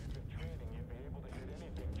you've been training, you'd be able to hit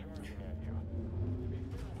anything charging at you. To be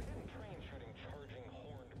fair, we didn't train shooting charging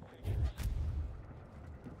horned creatures.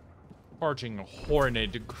 Charging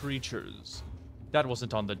horned creatures. That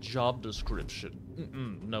wasn't on the job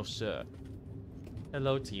description. No, sir.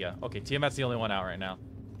 Hello, Tia. Okay, Tiamat's the only one out right now.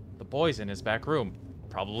 The boy's in his back room.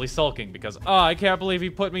 Probably sulking because, oh, I can't believe he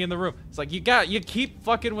put me in the room. It's like, you keep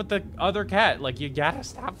fucking with the other cat. Like, you gotta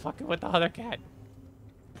stop fucking with the other cat.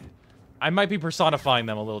 I might be personifying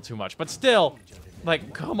them a little too much, but still,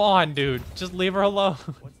 like, come on, dude. Just leave her alone.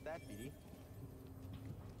 What's that, BD?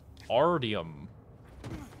 Ardium.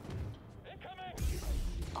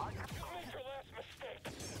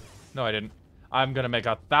 No, I didn't. I'm gonna make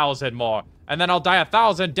 1,000 more. And then I'll die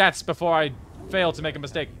 1,000 deaths before I fail to make a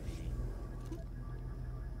mistake.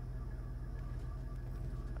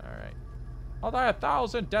 Alright. I'll die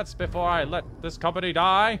 1,000 deaths before I let this company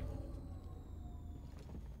die.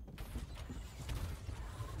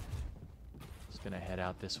 Just gonna head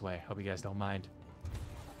out this way. Hope you guys don't mind.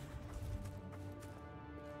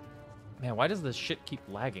 Man, why does this shit keep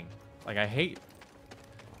lagging? Like, I hate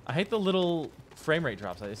the little frame rate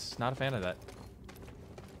drops. I'm just not a fan of that.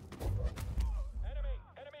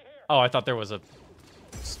 Enemy here. Oh, I thought there was a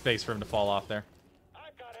space for him to fall off there.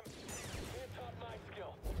 I've got him. Can't top my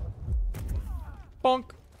skill. Bonk.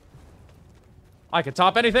 I can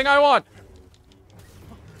top anything I want.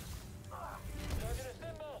 Target is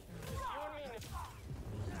simple. You and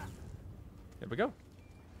me. There we go. All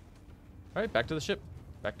right, back to the ship.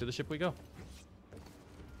 Back to the ship we go.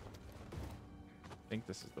 I think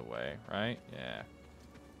this is the way, right? Yeah.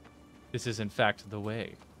 This is, in fact, the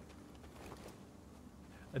way.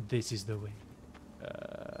 This is the way.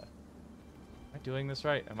 Am I doing this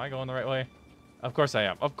right? Am I going the right way? Of course I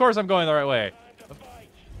am. Of course I'm going the right way.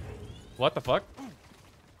 What the fuck?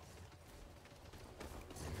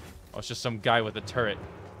 Oh, it's just some guy with a turret.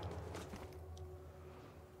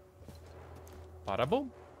 Bada boom.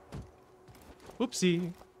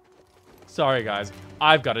 Oopsie. Sorry, guys.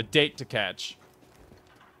 I've got a date to catch.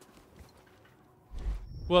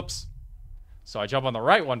 Whoops. So I jump on the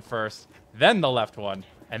right one first, then the left one,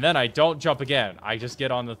 and then I don't jump again. I just get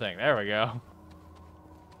on the thing. There we go.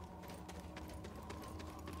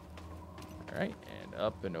 Alright, and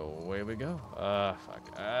up and away we go.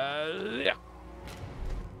 Fuck. Yeah.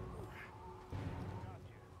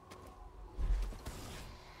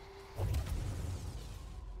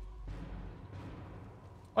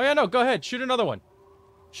 Oh yeah, no, go ahead. Shoot another one.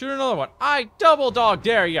 Shoot another one. I double dog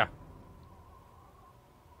dare ya.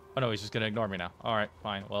 Oh no, he's just gonna ignore me now. All right,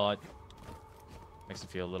 fine. Well, it makes it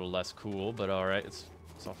feel a little less cool, but all right, it's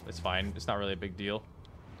fine. It's not really a big deal.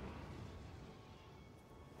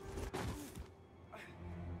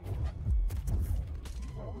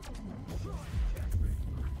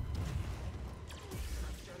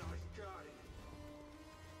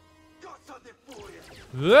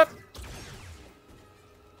 Yep.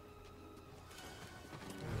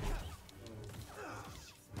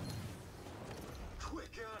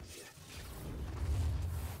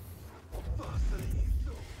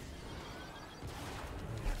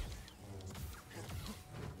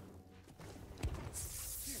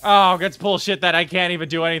 Oh, it's bullshit that I can't even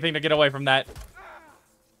do anything to get away from that.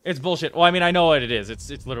 It's bullshit. Well, I mean, I know what it is.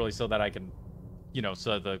 It's literally so that I can, you know,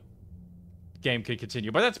 so the game can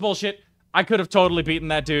continue. But that's bullshit. I could have totally beaten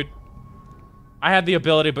that dude. I had the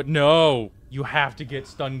ability, but no. You have to get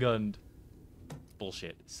stun gunned.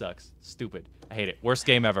 Bullshit. Sucks. Stupid. I hate it. Worst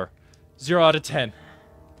game ever. 0 out of 10.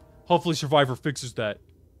 Hopefully Survivor fixes that.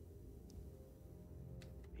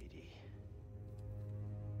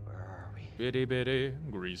 Bitty bitty,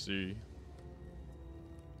 greasy.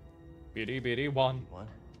 Bitty bitty one. What?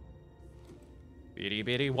 Bitty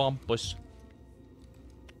bitty wampus.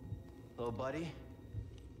 Little buddy?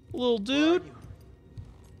 Little Where dude, are you?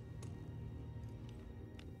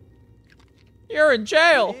 you're in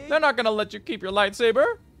jail. Big? They're not gonna let you keep your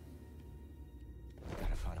lightsaber.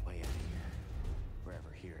 Gotta find a way out of here. Wherever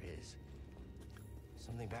here is.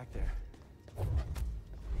 Something back there.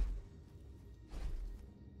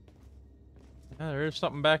 Yeah, there is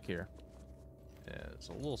something back here. Yeah, it's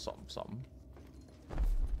a little something, something. All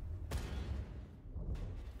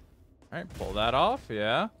right, pull that off.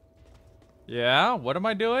 Yeah. Yeah, what am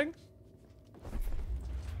I doing?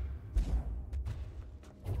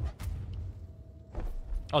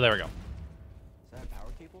 Oh, there we go. Is that a power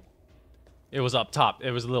cable? It was up top. It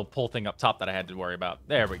was a little pull thing up top that I had to worry about.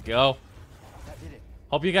 There we go. That did it.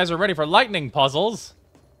 Hope you guys are ready for lightning puzzles.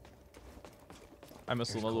 I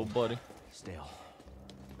miss my little buddy. Stale.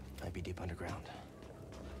 Might be deep underground.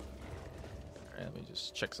 All right, let me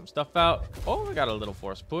just check some stuff out. Oh, I got a little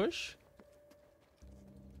force push.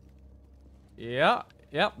 Yeah,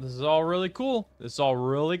 yep, this is all really cool. This is all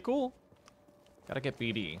really cool. Gotta get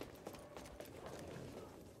BD.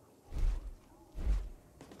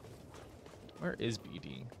 Where is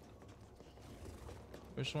BD?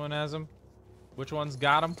 Which one has him? Which one's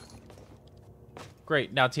got him?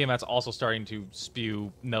 Great, now Tiamat's also starting to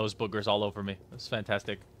spew nose boogers all over me. That's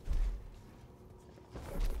fantastic.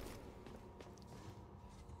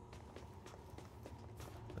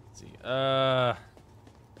 Let's see, Alright,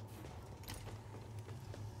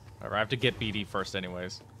 I have to get BD first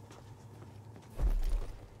anyways.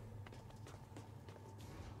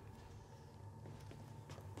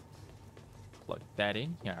 Plug that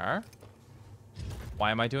in here.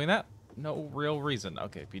 Why am I doing that? No real reason.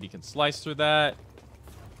 Okay, BD can slice through that.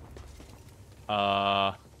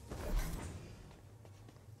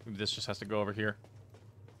 Maybe this just has to go over here.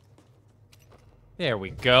 There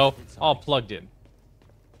we go. All plugged in.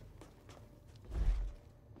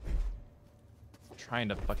 Trying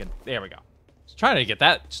to fucking... There we go. Just trying to get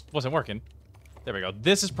that. Just wasn't working. There we go.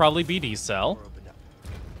 This is probably BD's cell.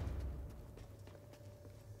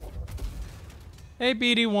 Hey,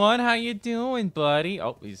 BD1, how you doing, buddy?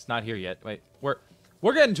 Oh, he's not here yet. Wait, we're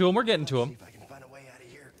getting to him. We're getting to him. See if I can find a way out of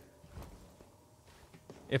here.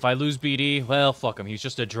 If I lose BD, well, fuck him. He's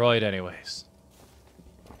just a droid anyways.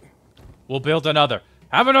 We'll build another.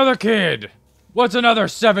 Have another kid. What's another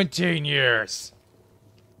 17 years?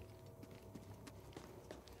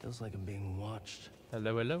 Feels like I'm being watched.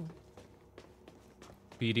 Hello, hello.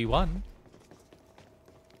 BD1.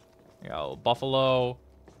 Got a little buffalo.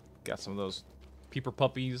 Got some of those peeper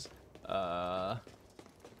puppies.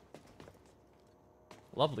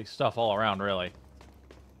 Lovely stuff all around, really.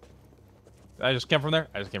 I just came from there?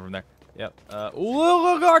 I just came from there. Yep.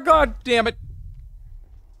 Oh, God damn it.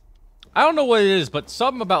 I don't know what it is, but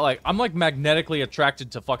something about, like, I'm, like, magnetically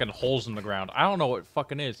attracted to fucking holes in the ground. I don't know what it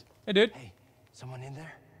fucking is. Hey, dude. Hey, someone in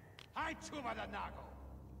there?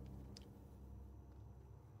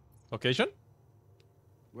 Location?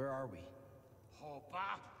 Where are we?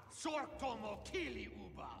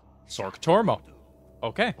 Sork Tormo.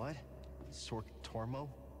 Okay. What? Sork Tormo?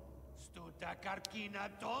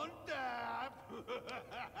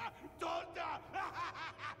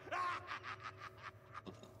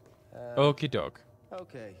 Okie doke.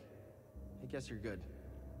 Okay. I guess you're good.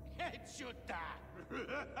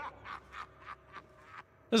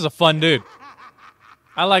 This is a fun dude.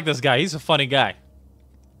 I like this guy. He's a funny guy.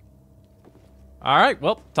 Alright,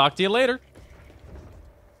 well, talk to you later.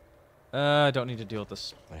 I don't need to deal with the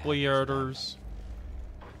spiders.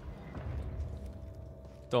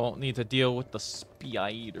 Don't need to deal with the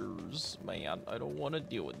spiders. Man, I don't want to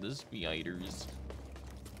deal with the spiders.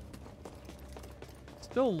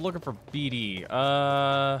 Still looking for BD.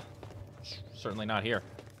 Certainly not here.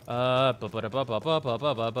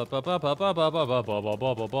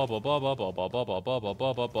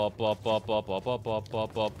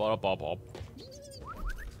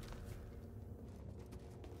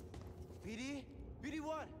 BD?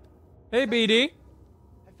 BD1! Hey, BD.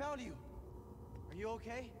 I found you. Are you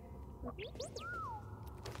okay? Let's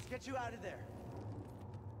get you out of there.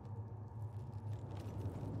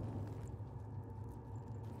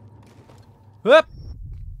 Whoop.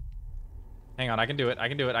 Hang on, I can do it. I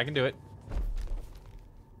can do it. I can do it.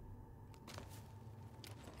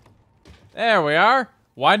 There we are.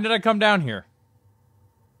 Why did I come down here?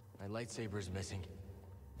 My lightsaber's missing.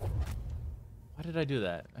 Why did I do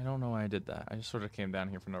that? I don't know why I did that. I just sort of came down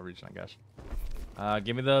here for no reason, I guess.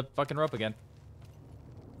 Give me the fucking rope again.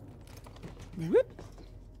 Whoop.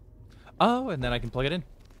 Oh, and then I can plug it in.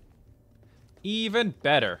 Even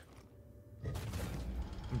better.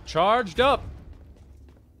 I'm charged up.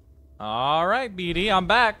 All right, BD, I'm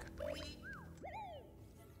back.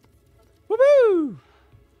 Woo-hoo!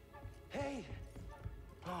 Hey!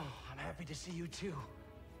 Oh, I'm happy to see you too.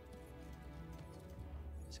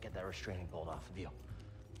 Let's get that restraining bolt off of you.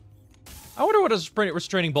 I wonder what a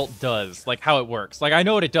restraining bolt does, like how it works. Like, I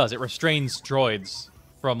know what it does. It restrains droids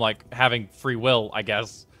from, like, having free will, I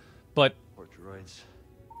guess. But, Poor droids.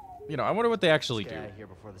 you know, I wonder what they actually Let's do. get out of here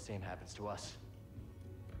before the same happens to us.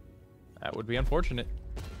 That would be unfortunate.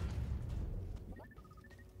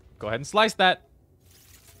 Go ahead and slice that.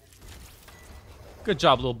 Good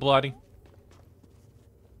job, little bloody.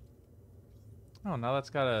 Oh, now that's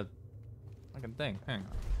got a fucking thing. Hang on.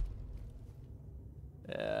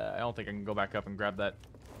 I don't think I can go back up and grab that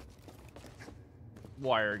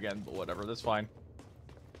wire again, but whatever, that's fine.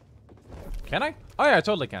 Can I? Oh yeah, I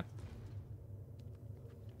totally can.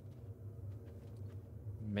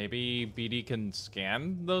 Maybe BD can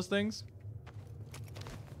scan those things?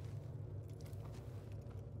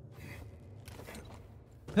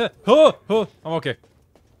 I'm okay.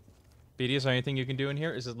 BD, is there anything you can do in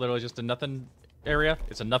here? Is it literally just a nothing area?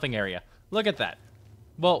 It's a nothing area. Look at that.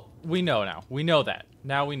 Well, we know now. We know that.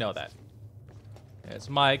 Now we know that. It's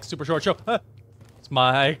Mike, super short show. It's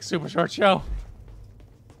Mike, super short show.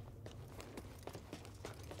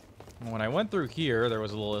 When I went through here, there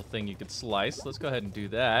was a little thing you could slice. Let's go ahead and do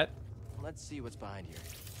that. Let's see what's behind here.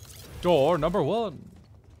 Door number 1.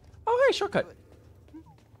 Oh, hey, shortcut.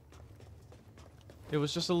 It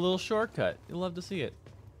was just a little shortcut. You'll love to see it.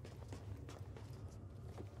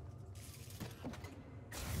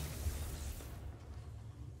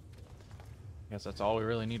 Guess that's all we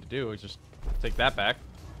really need to do is just take that back.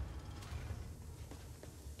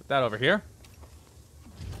 Put that over here.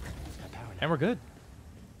 And we're good.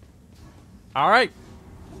 Alright.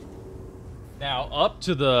 Now up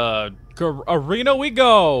to the arena we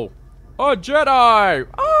go. A Jedi!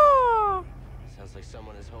 Ah! Sounds like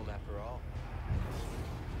someone is home after all.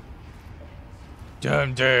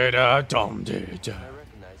 Dum da da dum da da. I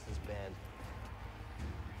recognize this band.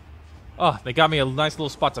 Oh, they got me a nice little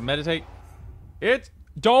spot to meditate.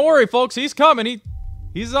 Don't worry, folks. He's coming.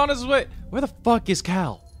 He's on his way. Where the fuck is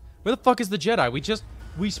Cal? Where the fuck is the Jedi?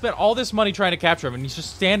 We spent all this money trying to capture him, and he's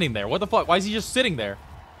just standing there. What the fuck? Why is he just sitting there?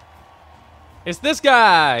 It's this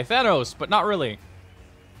guy, Thanos, but not really.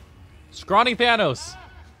 Scrawny Thanos.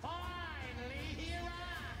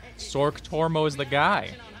 Sork Tormo is the guy.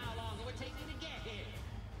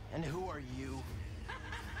 And who are you?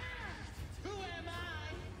 Who am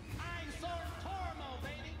I? I'm Sork Tormo,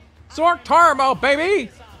 baby. Sork Tormo, baby!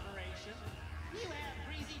 This operation. You have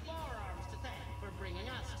greasy forearms to thank for bringing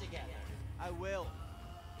us together. I will,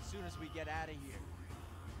 as soon as we get out of here.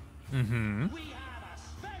 Mm-hmm. We have a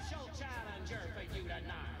special challenger for you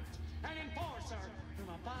tonight. An enforcer from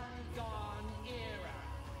a bygone era.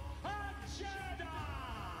 A Jedi!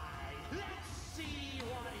 Let's see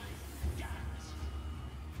what he's got.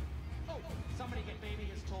 Oh, somebody get baby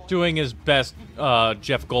his toy. Doing his best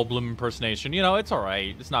Jeff Goldblum impersonation. You know, it's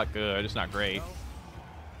alright. It's not good. It's not great.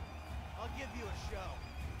 I'll give you a show.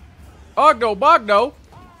 Ogno Bogno!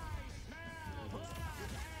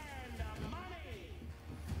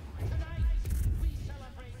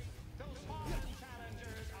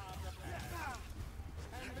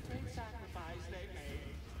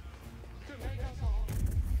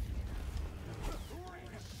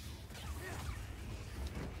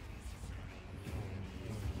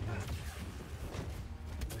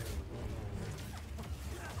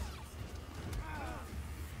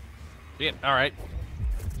 Yeah, alright.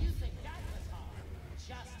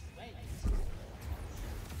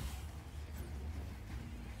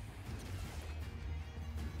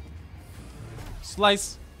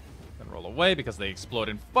 Slice. Then roll away because they explode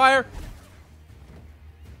in fire.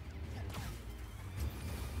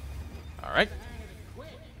 Alright.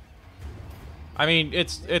 I mean,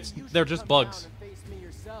 they're just bugs.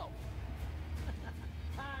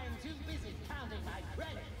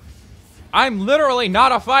 I'm literally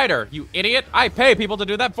not a fighter, you idiot. I pay people to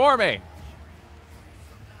do that for me.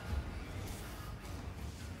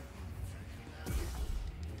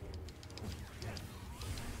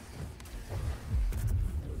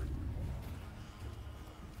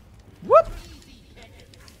 Whoop!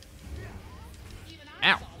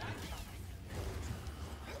 Ow.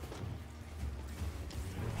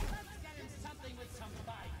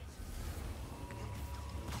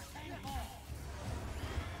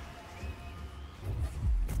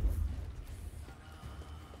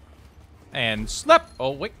 And slap.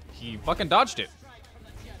 Oh, wait. He fucking dodged it.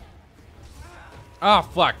 Ah,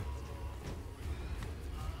 fuck.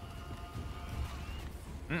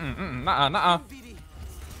 Nuh-uh.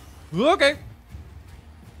 Okay.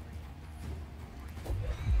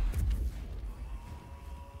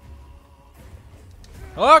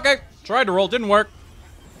 Okay. Tried to roll, didn't work.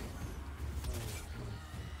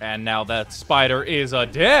 And now that spider is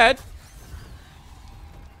dead.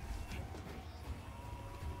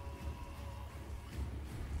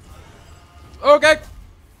 Okay.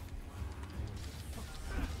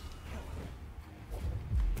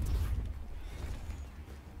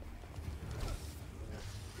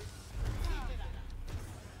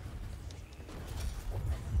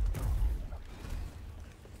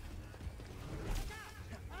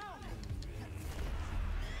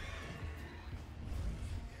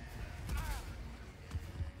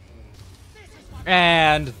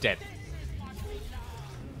 And dead.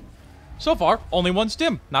 So far, only one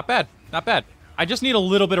stim. Not bad. Not bad. I just need a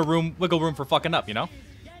little bit of wiggle room for fucking up, you know?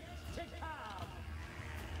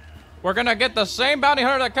 We're gonna get the same bounty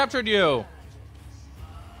hunter that captured you.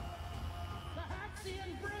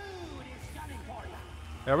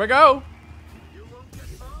 There we go.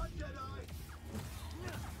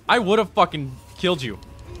 I would have fucking killed you.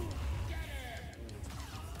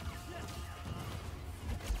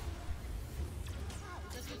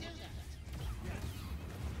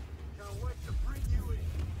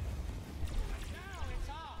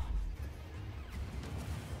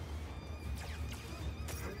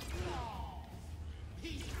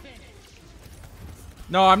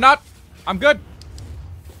 No, I'm not. I'm good.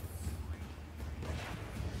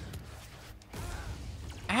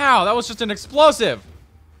 Ow, that was just an explosive.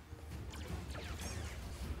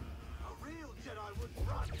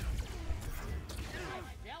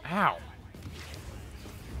 Ow.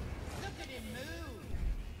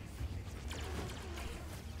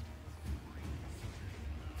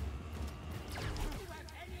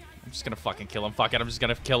 I'm just gonna fucking kill him. Fuck it, I'm just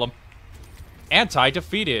gonna kill him.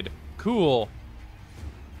 Anti-defeated. Cool.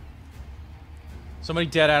 So many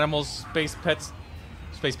dead animals, space pets.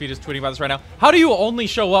 Space Pete is tweeting about this right now. How do you only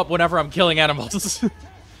show up whenever I'm killing animals?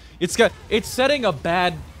 It's setting a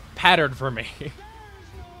bad pattern for me.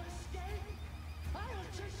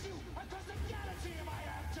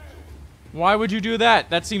 Why would you do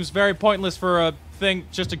that? That seems very pointless for a thing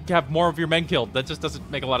just to have more of your men killed. That just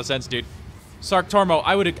doesn't make a lot of sense, dude. Sark Tormo,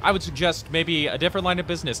 I would suggest maybe a different line of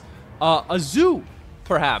business. A zoo,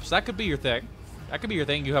 perhaps. That could be your thing. That could be your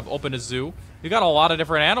thing. You have opened a zoo. You got a lot of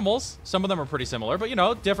different animals. Some of them are pretty similar, but you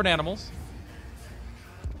know, different animals.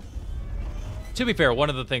 To be fair,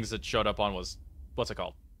 one of the things that showed up on was, what's it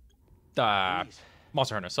called?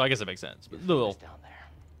 Monster Hunter, so I guess it makes sense. But little. Down there.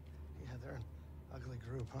 Yeah, they're an ugly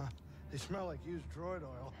group, huh? They smell like used droid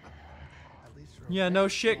oil. At least yeah, no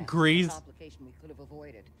shit, grease. Complication we could have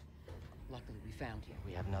avoided. Luckily, we found you.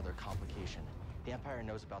 We have another complication. The Empire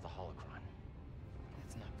knows about the holocron.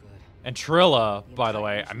 That's not good. And Trilla, by the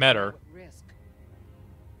way, I met her. Risk.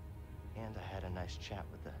 And I had a nice chat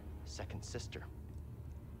with the second sister,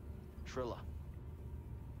 Trilla.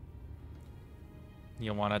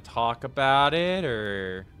 You want to talk about it,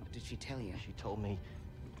 or? What did she tell you? She told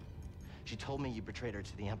me you betrayed her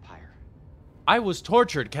to the Empire. I was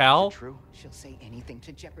tortured, Cal. Is it true? She'll say anything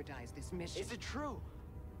to jeopardize this mission. Is it true?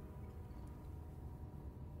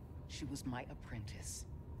 She was my apprentice.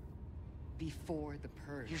 Before the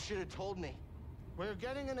purge. You should have told me. We're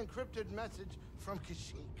getting an encrypted message from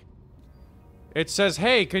Kashyyyk. It says,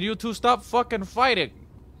 hey, can you two stop fucking fighting?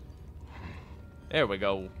 There we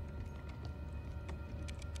go.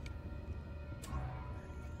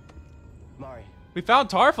 Mari. We found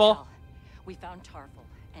Tarful. Cal, we found Tarful,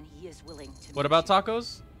 and he is willing to. What about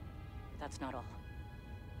tacos? That's not all.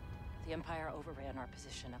 The Empire overran our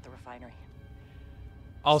position at the refinery.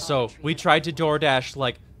 Also, we tried to DoorDash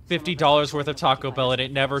like $50 worth of Taco Bell and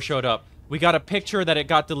it never showed up. We got a picture that it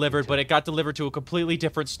got delivered, but it got delivered to a completely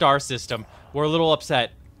different star system. We're a little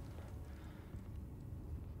upset.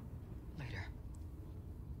 Later.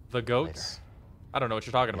 The goats? Later. I don't know what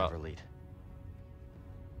you're talking Never about. lead.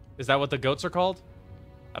 Is that what the goats are called?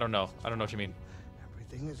 I don't know. I don't know what you mean.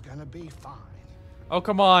 Everything is gonna be fine. Oh,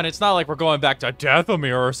 come on. It's not like we're going back to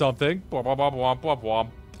Dathomir or something. Bwomp, bwomp, bwomp, bwomp,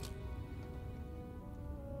 bwomp.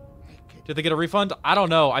 Did they get a refund? I don't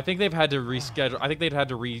know. I think they've had to reschedule. I think they've had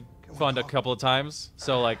to refund a couple of times.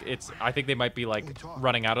 So, like, I think they might be, like,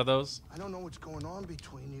 running out of those. I don't know what's going on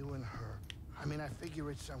between you and her. I mean, I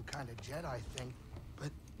figure it's some kind of Jedi thing,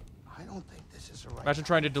 but I don't think this is the right. Imagine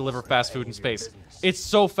trying to deliver fast food in space. It's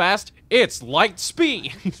so fast, it's light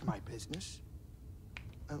speed. It's my business.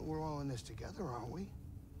 And we're all in this together, aren't we?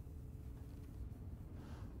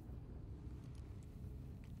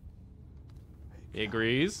 He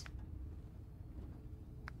agrees.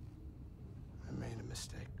 I made a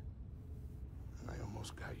mistake. And I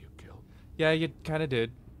almost got you killed. Yeah, you kind of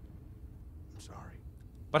did. I'm sorry.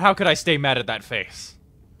 But how could I stay mad at that face?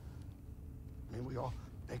 I mean, we all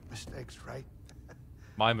make mistakes, right?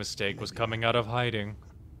 My mistake was coming out of hiding.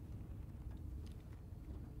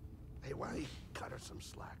 Hey, why don't you cut her some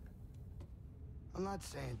slack? I'm not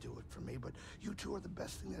saying do it for me, but you two are the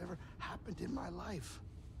best thing that ever happened in my life.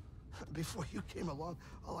 Before you came along,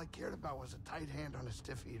 all I cared about was a tight hand on a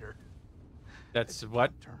stiff heater. That's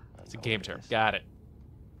what? It's a game term. Got it.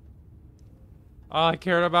 All I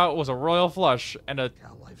cared about was a royal flush and a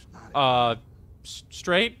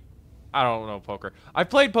straight. I don't know poker. I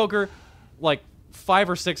played poker like 5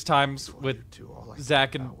 or 6 times with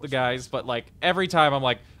Zach and the guys, but like every time I'm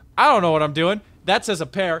like, I don't know what I'm doing. That says a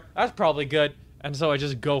pair. That's probably good. And so I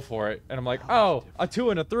just go for it. And I'm like, oh, a 2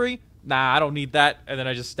 and a 3? Nah, I don't need that. And then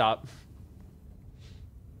I just stop.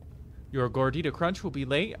 Your Gordita Crunch will be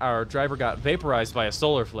late. Our driver got vaporized by a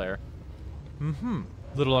solar flare.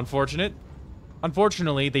 Little unfortunate.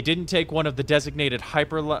 Unfortunately, they didn't take one of the designated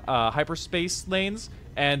hyperspace lanes,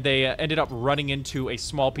 and they ended up running into a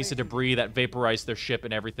small piece of debris that vaporized their ship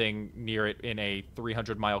and everything near it in a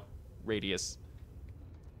 300-mile radius.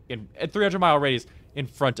 In a 300-mile radius in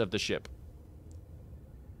front of the ship.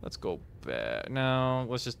 Let's go back. No,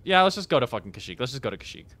 let's just go to fucking Kashyyyk. Let's just go to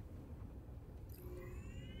Kashyyyk.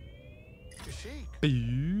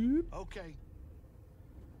 Kashyyyk? Okay.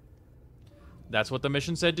 That's what the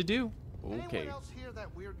mission said to do. Okay. Anyone else hear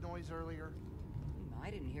that weird noise earlier? I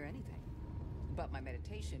didn't hear anything. But my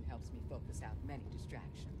meditation helps me focus out many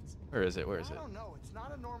distractions. Where is it? Where is it? I don't know. It's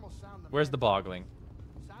not a normal sound. Where's the boggling?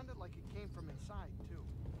 Sounded like it came from inside, too.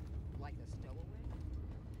 Like a stowaway?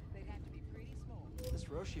 They'd have to be pretty small. This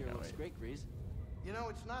roche here looks great, Grease. You know,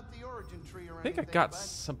 it's not the origin tree or I think anything, I got but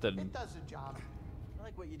something. it does the job. I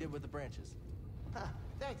like what you did with the branches.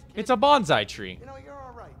 Thanks, kid. It's a bonsai tree. You know, you're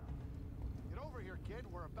all right. Get over here, kid.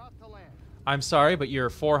 We're about to land. I'm sorry, but your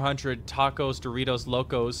 400 tacos, Doritos,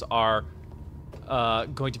 Locos are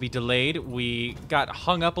going to be delayed. We got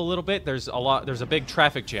hung up a little bit. There's a big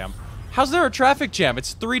traffic jam. How's there a traffic jam?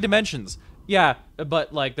 It's 3 dimensions. Yeah,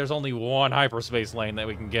 but like there's only one hyperspace lane that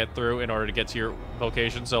we can get through in order to get to your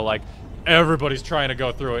location. So like everybody's trying to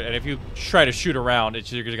go through it, and if you try to shoot around,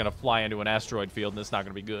 you're just gonna fly into an asteroid field, and it's not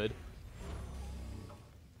gonna be good.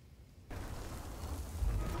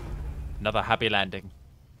 Another happy landing.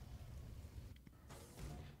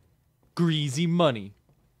 Greasy money.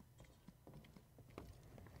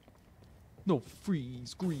 No,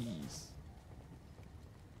 freeze, grease.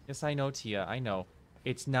 Yes, I know, Tia, I know.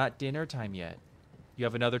 It's not dinner time yet. You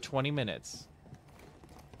have another 20 minutes.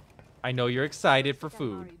 I know you're excited for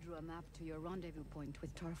food. Drew a map to your rendezvous point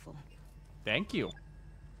with Tarful. Thank you.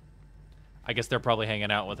 I guess they're probably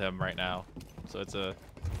hanging out with him right now. So it's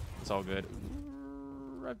all good.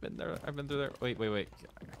 I've been there. I've been through there. Wait.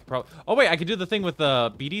 Oh, wait, I could do the thing with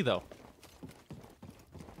the BD, though.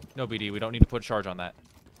 No, BD, we don't need to put charge on that.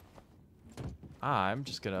 I'm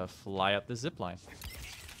just gonna fly up the zip line.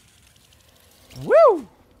 Woo!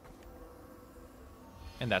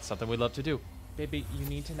 And that's something we love to do. Baby, you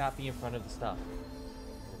need to not be in front of the stuff.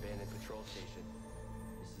 An abandoned patrol station.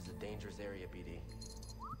 This is a dangerous area, BD.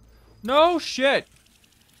 No shit!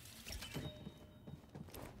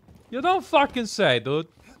 You don't fucking say, dude.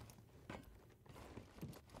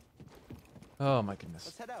 Oh my goodness.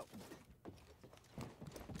 Let's head out.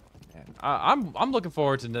 Man, I'm looking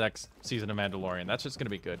forward to the next season of Mandalorian. That's just gonna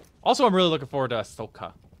be good. Also, I'm really looking forward to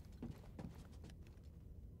Ahsoka.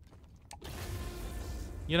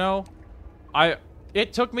 You know,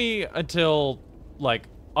 it took me until like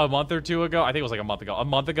a month or two ago. I think it was like a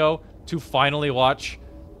month ago to finally watch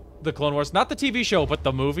the Clone Wars. Not the TV show, but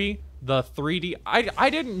the movie, the 3D. I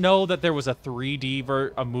didn't know that there was a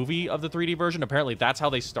 3D a movie of the 3D version. Apparently, that's how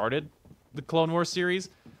they started the Clone Wars series.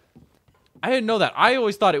 I didn't know that. I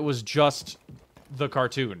always thought it was just the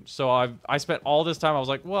cartoon. So I spent all this time. I was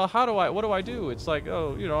like, well, what do I do? It's like,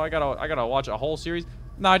 oh, you know, I gotta watch a whole series.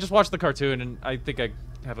 No, I just watched the cartoon, and I think I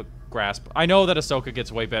have a grasp. I know that Ahsoka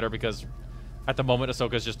gets way better because at the moment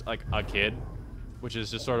Ahsoka's just like a kid, which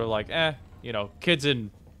is just sort of like, you know, kid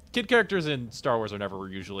characters in Star Wars are never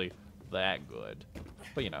usually that good.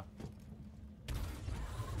 But you know. It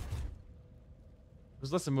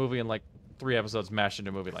was less a movie and like 3 episodes mashed into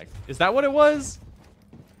a movie. Like, is that what it was?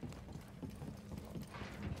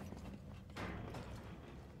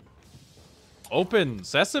 Open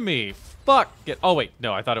sesame. Fuck. Oh wait,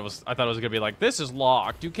 no. I thought it was gonna be like, this is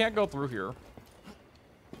locked. You can't go through here.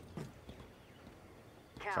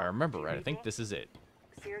 If I remember right, I think this is it.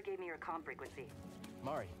 Sierra gave me your comm frequency.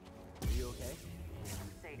 Mari, are you okay?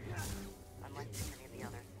 Safe. Unlike too many of the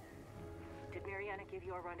others. To Did Mariana give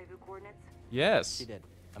you our rendezvous coordinates? Yes. She did.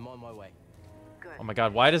 I'm on my way. Good. Oh my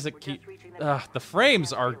god, why does it keep... the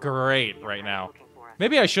frames are great right now.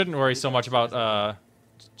 Maybe I shouldn't worry so much about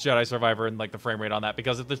Jedi Survivor and like the frame rate on that,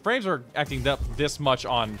 because if the frames are acting up this much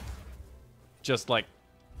on just like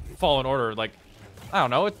Fallen Order, like, I don't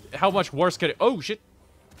know, how much worse could it... Oh, shit.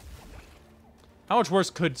 How much worse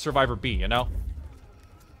could Survivor be, you know?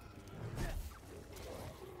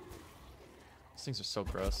 These things are so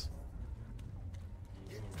gross.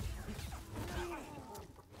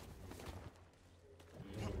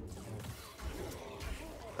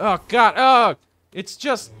 Oh, God. Oh, it's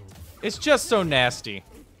just so nasty.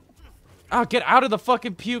 Oh, get out of the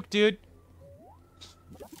fucking puke, dude.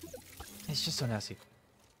 It's just so nasty.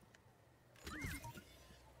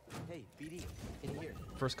 Hey, BD, in here.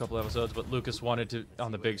 First couple episodes, but Lucas wanted to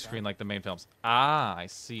on the big screen like the main films. Ah, I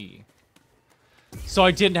see. So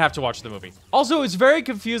I didn't have to watch the movie. Also, it's very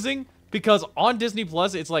confusing because on Disney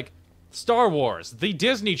Plus, it's like Star Wars, the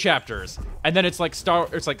Disney chapters, and then it's like Star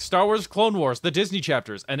Wars Clone Wars, the Disney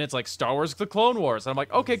chapters, and it's like Star Wars the Clone Wars. And I'm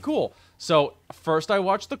like, okay, cool. So first I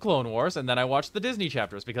watched the Clone Wars, and then I watched the Disney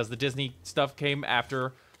chapters because the Disney stuff came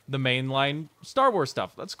after the mainline Star Wars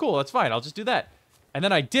stuff. That's cool. That's fine. I'll just do that. And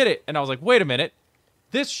then I did it, and I was like, wait a minute,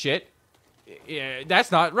 this shit,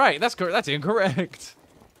 that's not right. That's incorrect.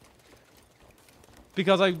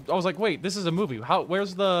 Because I was like, wait, this is a movie.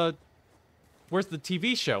 Where's the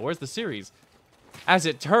TV show? Where's the series? As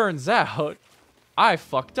it turns out, I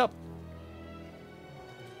fucked up.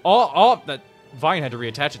 Oh, that vine had to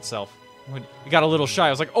reattach itself. When it got a little shy, I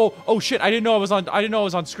was like, oh shit, I didn't know I was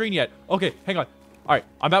on screen yet. Okay, hang on. All right,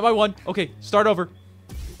 I'm at my 1. Okay, start over.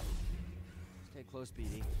 Stay close,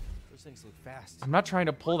 BD. Those things look fast. I'm not trying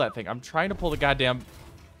to pull that thing. I'm trying to pull the goddamn...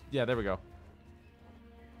 Yeah, there we go.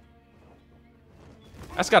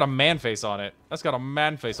 That's got a man face on it. That's got a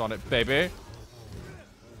man face on it, baby.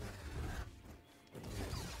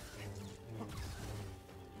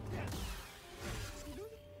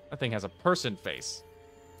 That thing has a person face.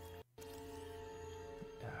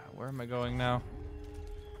 Where am I going now?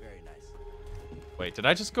 Very nice. Wait, did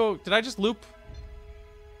I just loop?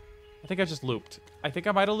 I think I just looped. I think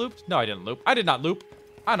I might have looped. No, I didn't loop. I did not loop.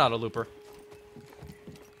 I'm not a looper.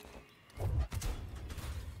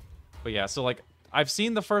 But yeah, so like, I've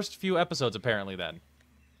seen the first few episodes apparently then.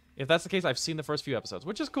 If that's the case, I've seen the first few episodes,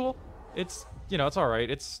 which is cool. It's, you know, it's alright.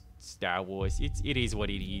 It's Star Wars. It is what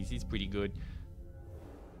it is. It's pretty good.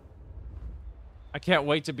 I can't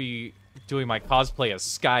wait to be doing my cosplay as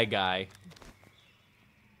Sky Guy.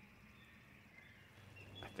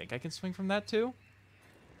 I think I can swing from that too.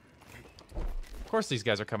 Of course these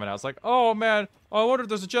guys are coming out. It's like, oh man, oh, I wonder if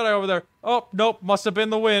there's a Jedi over there. Oh, nope, must have been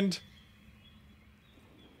the wind.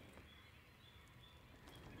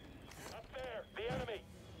 Up there, the enemy.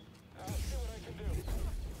 I'll see what I can do.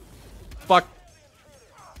 Fuck.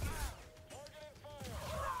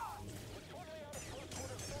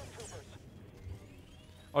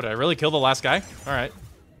 Oh, did I really kill the last guy? Alright.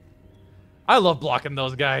 I love blocking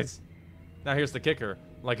those guys. Now here's the kicker.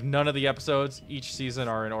 Like, none of the episodes each season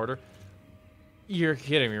are in order. You're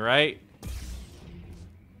kidding me, right?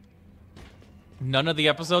 None of the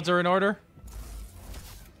episodes are in order?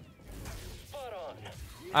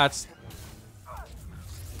 That's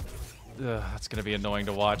gonna be annoying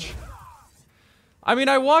to watch. I mean,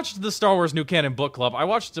 I watched the Star Wars New Canon book club. I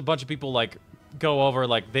watched a bunch of people, like, go over,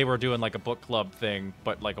 like, they were doing, like, a book club thing,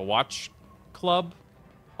 but, like, a watch club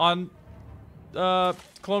on,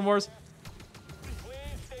 Clone Wars.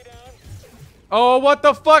 Oh, what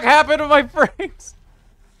the fuck happened to my frames?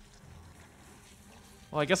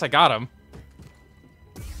 Well, I guess I got him.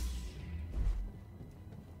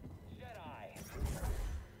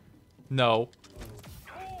 No.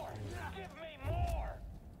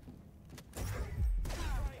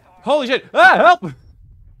 Holy shit! Ah, help!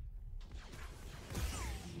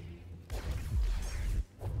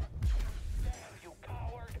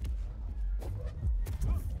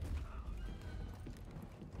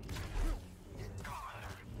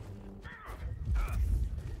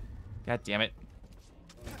 God damn it.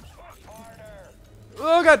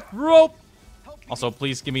 Oh god, rope! Also,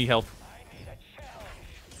 please give me health.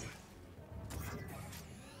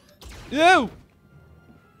 Ew!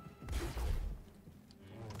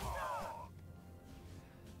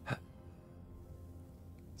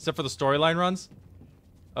 Except for the storyline runs?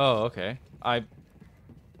 Oh, okay. I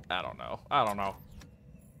don't know. I don't know.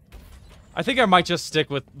 I think I might just stick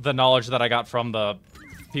with the knowledge that I got from the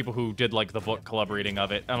people who did, like, the book club reading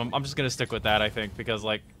of it. I'm just gonna stick with that, I think, because,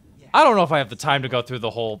 like, I don't know if I have the time to go through the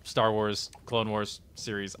whole Star Wars Clone Wars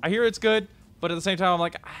series. I hear it's good, but at the same time, I'm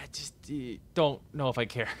like, I just don't know if I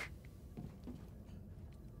care.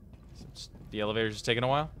 The elevator's just taking a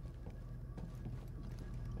while.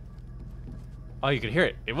 Oh, you can hear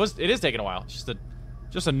it. It is taking a while. It's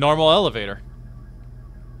just a normal elevator.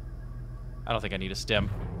 I don't think I need a stim.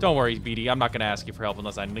 Don't worry, BD. I'm not gonna ask you for help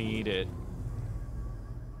unless I need it.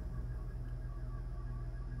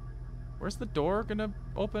 Where's the door gonna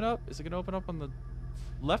open up? Is it gonna open up on the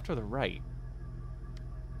left or the right?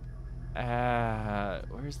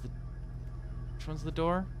 Where's the... Which one's the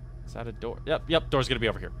door? Is that a door? Yep, door's gonna be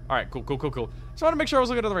over here. Alright, cool. Just wanna make sure I was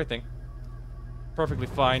looking at the right thing. Perfectly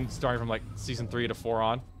fine, starting from like season 3 to 4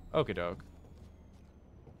 on. Okie doke.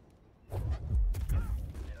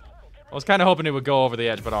 I was kind of hoping it would go over the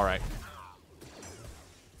edge, but alright.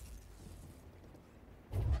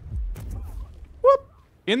 Whoop!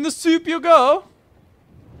 In the soup you go!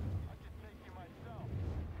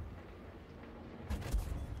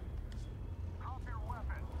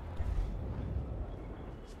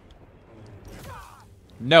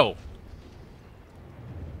 No.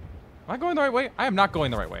 Am I going the right way? I am not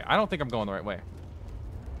going the right way. I don't think I'm going the right way.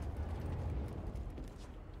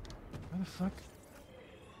 Where the fuck?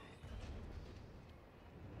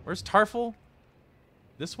 Where's Tarful?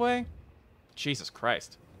 This way? Jesus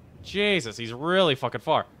Christ. Jesus, he's really fucking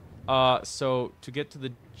far. So to get to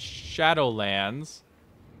the Shadowlands,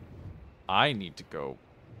 I need to go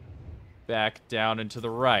back down and to the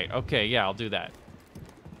right. Okay, yeah, I'll do that.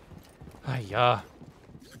 Hiya.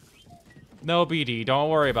 No, BD, don't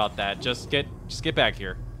worry about that. Just get back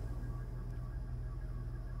here.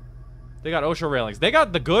 They got OSHA railings. They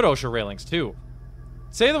got the good OSHA railings, too.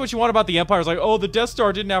 Say that what you want about the Empire is like, oh, the Death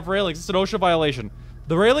Star didn't have railings. It's an OSHA violation.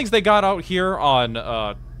 The railings they got out here on,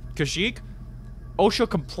 Kashyyyk, OSHA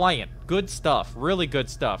compliant. Good stuff. Really good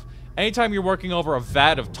stuff. Anytime you're working over a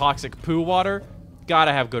vat of toxic poo water,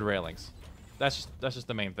 gotta have good railings. That's just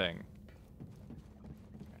the main thing.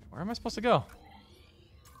 Where am I supposed to go?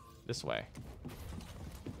 This way.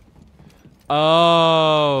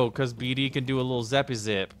 Oh, because BD can do a little zappy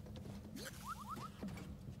zip.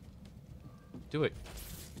 Do it.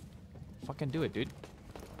 Fucking do it, dude.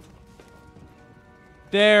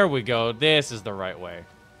 There we go. This is the right way.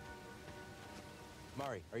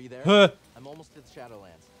 Mari, are you there? Huh. I'm almost to the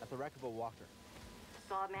Shadowlands, at the wreck of a walker.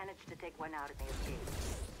 Saw managed to take one out in the escape.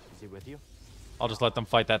 Is he with you? I'll just let them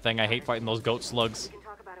fight that thing. I hate fighting those goat slugs. We can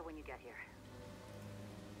talk about it when you get here.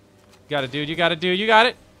 You got it, dude. You got it, dude. You got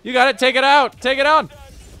it. You got it. Take it out. Take it on.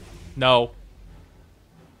 No.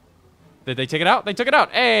 Did they take it out? They took it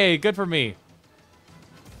out. Hey, good for me.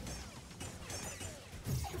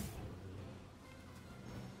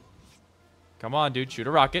 Come on, dude. Shoot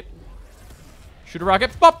a rocket. Shoot a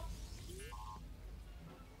rocket. Bop.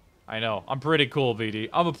 I know. I'm pretty cool, BD.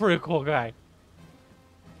 I'm a pretty cool guy.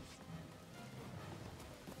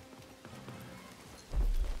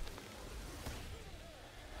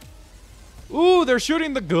 Ooh, they're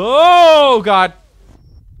shooting the... Oh, God.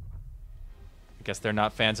 I guess they're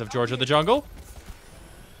not fans of George of the Jungle.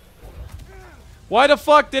 Why the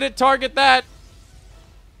fuck did it target that?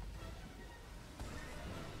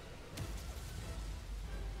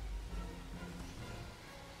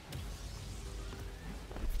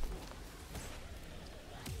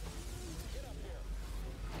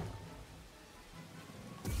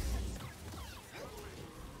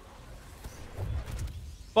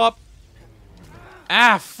 Bop.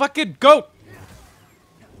 Ah, fucking goat.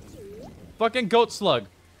 Fucking goat slug.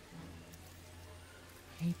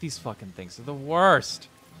 I hate these fucking things. They're the worst.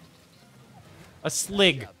 A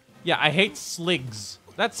slig. Yeah, I hate sligs.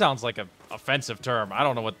 That sounds like an offensive term. I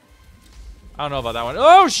don't know about that one.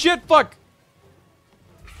 Oh, shit, fuck.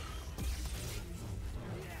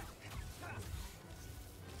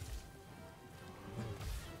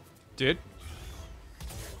 Dude.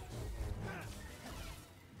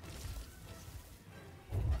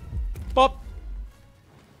 Bop.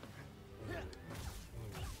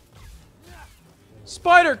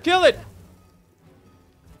 Spider, kill it.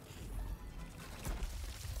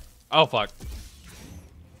 Oh, fuck.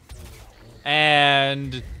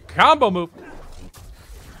 And combo move.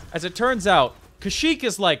 As it turns out, Kashyyyk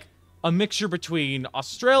is like a mixture between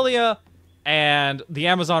Australia and the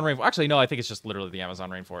Amazon rainforest. Actually, no, I think it's just literally the Amazon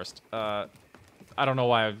rainforest. I don't know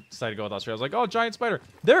why I decided to go with Australia. I was like, oh, giant spider.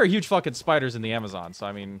 There are huge fucking spiders in the Amazon, so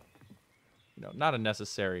I mean... You know, not a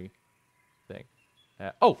necessary thing.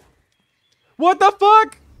 Oh! What the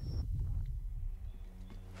fuck?!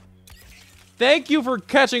 Thank you for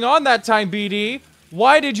catching on that time, BD!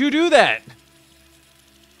 Why did you do that?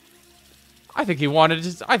 I think he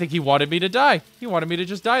wanted me to die. He wanted me to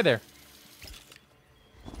just die there.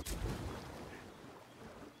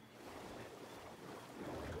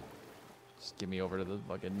 Just get me over to the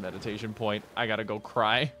fucking meditation point. I gotta go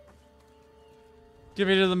cry. Give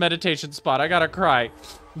me to the meditation spot. I gotta cry.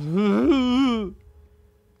 The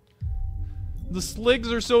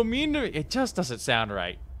sligs are so mean to me. It just doesn't sound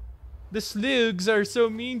right. The slugs are so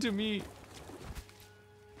mean to me.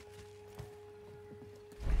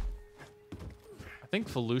 I think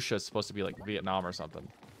Felucia is supposed to be like Vietnam or something.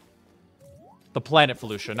 The planet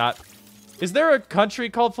Felucia, not... Is there a country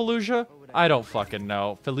called Felucia? I don't fucking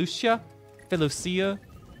know. Felucia? Felucia?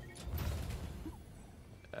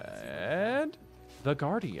 And... The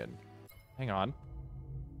Guardian. Hang on.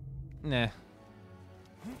 Nah.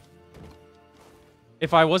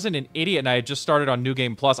 If I wasn't an idiot and I had just started on New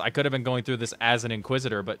Game Plus, I could have been going through this as an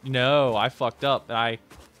Inquisitor, but no, I fucked up. I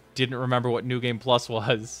didn't remember what New Game Plus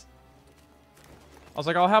was. I was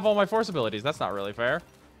like, I'll have all my Force abilities. That's not really fair.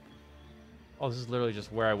 Oh, this is literally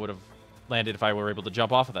just where I would have landed if I were able to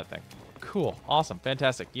jump off of that thing. Cool. Awesome.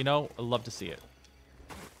 Fantastic. You know, I love to see it.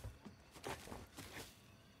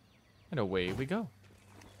 And away we go.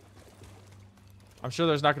 I'm sure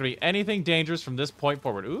there's not going to be anything dangerous from this point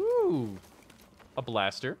forward. Ooh. A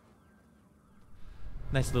blaster.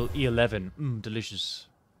 Nice little E11. Mmm, delicious.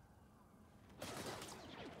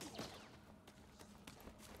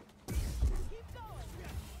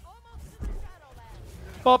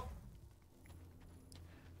 Pop.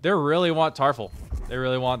 They really want Tarful. They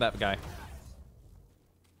really want that guy.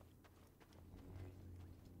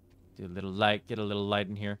 Do a little light. Get a little light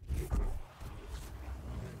in here.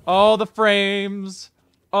 Oh, the frames.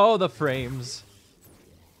 Oh, the frames.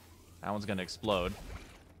 That one's gonna explode.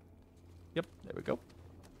 Yep, there we go.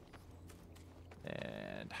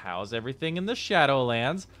 And how's everything in the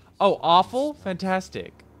Shadowlands? Oh, awful?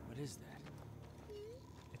 Fantastic. What is that?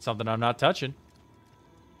 It's something I'm not touching.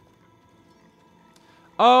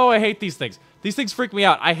 Oh, I hate these things. These things freak me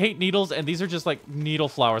out. I hate needles, and these are just like needle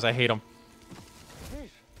flowers. I hate them. This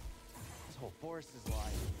whole forest is lying.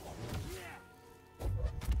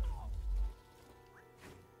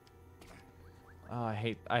 Oh, I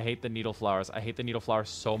hate the needle flowers. I hate the needle flowers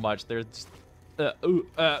so much. They're just, They're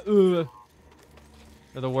the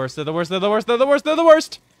worst. They're the worst. They're the worst. They're the worst. They're the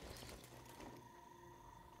worst.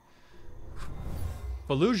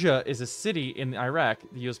 Fallujah is a city in Iraq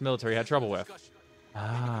the U.S. military had trouble with.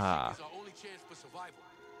 Ah.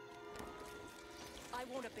 I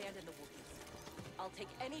won't abandon the Wookiees. I'll take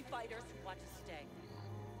any fighters who want to stay.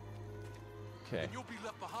 Okay.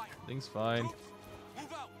 Everything's fine.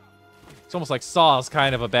 It's almost like Saw's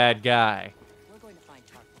kind of a bad guy. We're going to find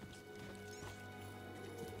Tarful.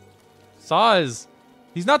 Saw is...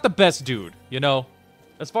 He's not the best dude, you know?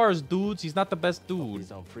 As far as dudes, he's not the best dude. Please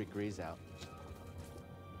don't freak Reese out.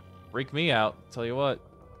 Freak me out, tell you what.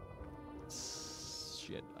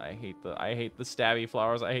 Shit, I hate the stabby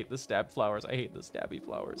flowers. I hate the stab flowers. I hate the stabby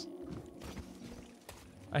flowers.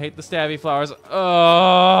 I hate the stabby flowers.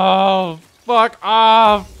 Oh, fuck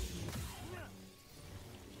off.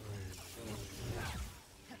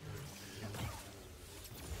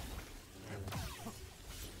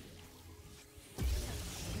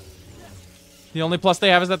 The only plus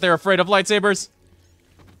they have is that they're afraid of lightsabers.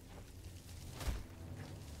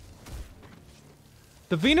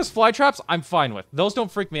 The Venus flytraps, I'm fine with. Those don't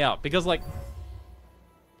freak me out because, like,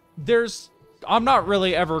 I'm not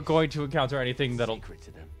really ever going to encounter anything that'll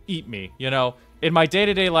eat me, you know? In my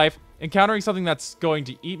day-to-day life, encountering something that's going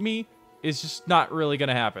to eat me is just not really going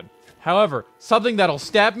to happen. However, something that'll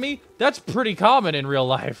stab me, that's pretty common in real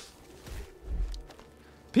life.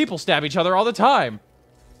 People stab each other all the time.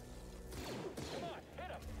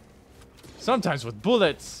 Sometimes with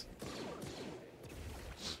bullets.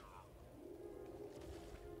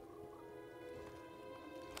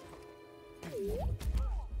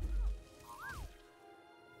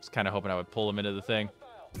 Just kind of hoping I would pull him into the thing.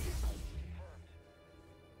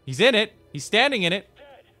 He's in it. He's standing in it.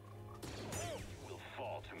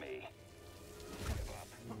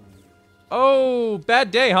 Oh, bad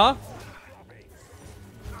day, huh?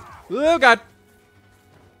 Oh, God.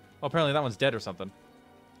 Oh, apparently that one's dead or something.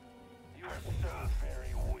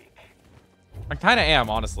 I kind of am,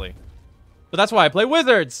 honestly. But that's why I play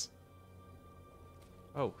wizards.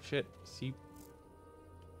 Oh, shit. Is he...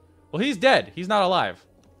 Well, he's dead. He's not alive.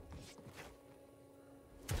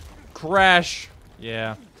 Crash.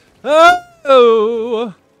 Yeah.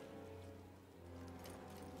 Oh!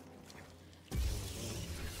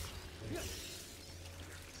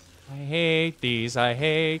 I hate these. I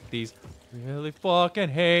hate these. Really fucking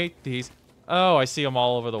hate these. Oh, I see them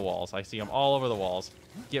all over the walls. I see them all over the walls.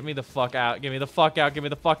 Get me the fuck out. Get me the fuck out. Get me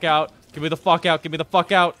the fuck out. Get me the fuck out. Get me the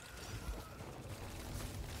fuck out.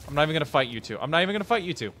 I'm not even gonna fight you two. I'm not even gonna fight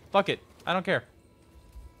you two. Fuck it. I don't care.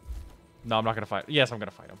 No, I'm not gonna fight. Yes, I'm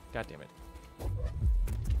gonna fight him. God damn it.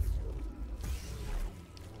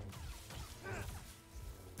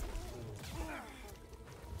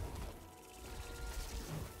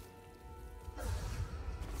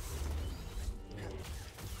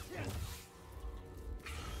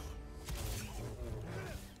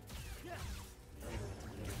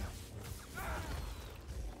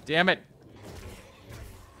 Damn it.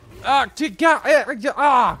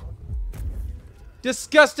 Ah!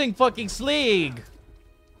 Disgusting fucking Sleeg!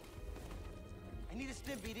 I need a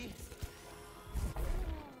stim, BD.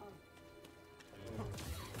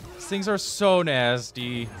 These things are so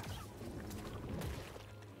nasty.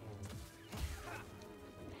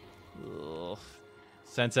 Ugh.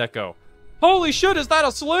 Sense Echo. Holy shit, is that a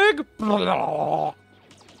Sleeg?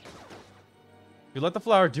 You let the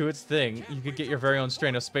flower do its thing, you could get your very own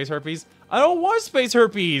strain of space herpes. I don't want space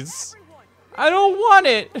herpes! I don't want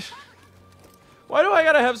it! Why do I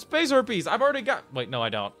gotta have space herpes? I've already got... Wait, no, I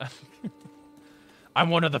don't. I'm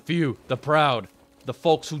one of the few, the proud, the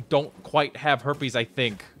folks who don't quite have herpes, I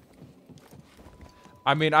think.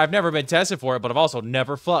 I mean, I've never been tested for it, but I've also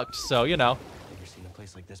never fucked, so, you know. Ever seen a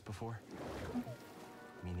place like this before?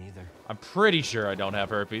 Me neither. I'm pretty sure I don't have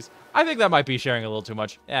herpes. I think that might be sharing a little too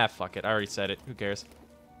much. Ah, fuck it. I already said it. Who cares?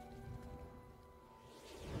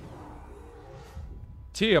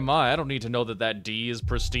 TMI, I don't need to know that that D is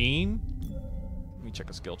pristine. Let me check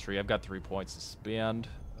a skill tree. I've got 3 points to spend.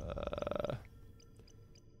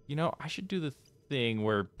 You know, I should do the thing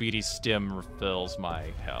where BD Stim refills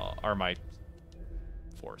my hell, or my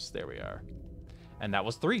force. There we are. And that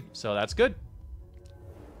was 3, so that's good.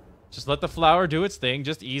 Just let the flower do its thing.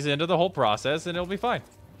 Just ease into the whole process, and it'll be fine.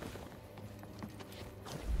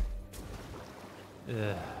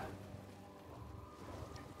 Ugh.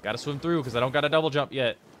 Gotta swim through, because I don't got a double jump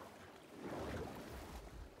yet.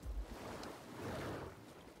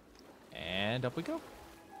 And up we go.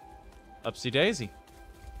 Upsy daisy.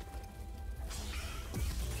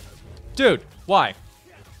 Dude, why?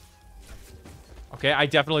 Okay, I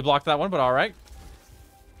definitely blocked that one, but alright.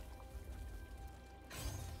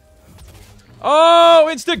 Oh,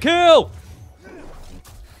 instant kill!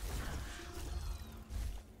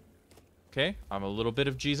 Okay, I'm a little bit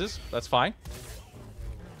of Jesus. That's fine.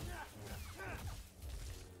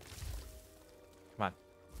 Come on.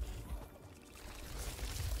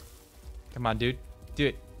 Come on, dude. Do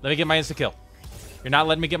it. Let me get my insta-kill. You're not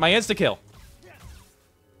letting me get my insta-kill.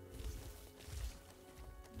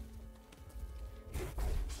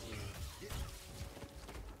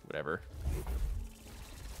 Whatever.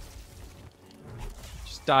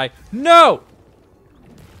 Just die. No!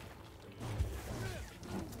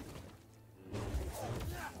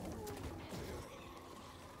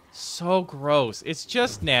 So gross. It's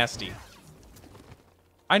just nasty.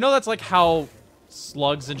 I know that's like how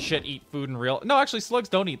slugs and shit eat food in real... No, actually, slugs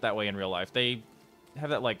don't eat that way in real life. They have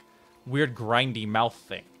that, like, weird grindy mouth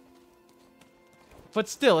thing. But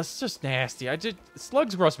still, it's just nasty.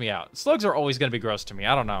 Slugs gross me out. Slugs are always going to be gross to me.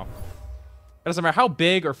 I don't know. It doesn't matter how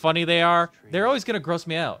big or funny they are. They're always going to gross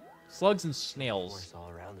me out. Slugs and snails. All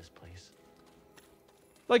around this place.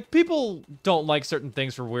 Like, people don't like certain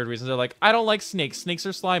things for weird reasons. They're like, I don't like snakes. Snakes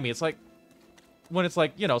are slimy. It's like, when it's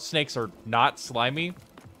like, you know, snakes are not slimy,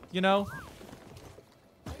 you know?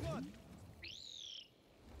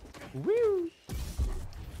 Woo!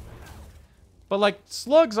 But, like,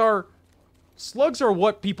 slugs are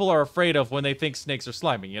what people are afraid of when they think snakes are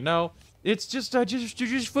slimy, you know? It's just, they're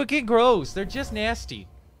just fucking gross. They're just nasty.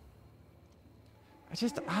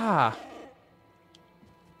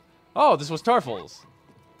 Oh, this was Tarful's.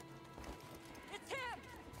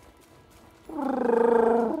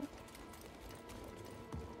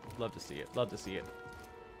 Love to see it. Love to see it.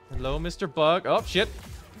 Hello, Mr. Bug. Oh, shit.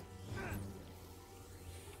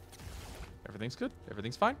 Everything's good.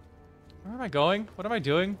 Everything's fine. Where am I going? What am I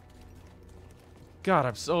doing? God,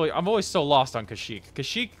 I'm always so lost on Kashyyyk.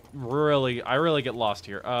 Kashyyyk I really get lost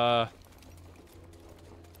here.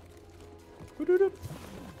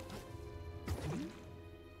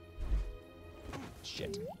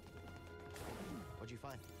 Shit. What'd you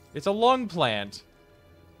find? It's a lung plant.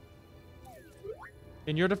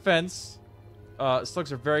 In your defense,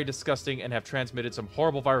 slugs are very disgusting and have transmitted some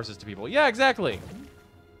horrible viruses to people. Yeah, exactly.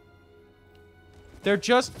 They're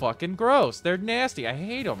just fucking gross. They're nasty. I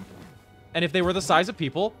hate them. And if they were the size of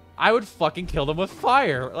people, I would fucking kill them with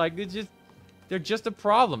fire. Like, they're just a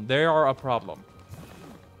problem. They are a problem.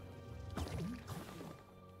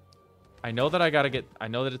 I know that I gotta get there.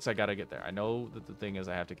 I know that the thing is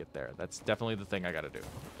I have to get there. That's definitely the thing I gotta do.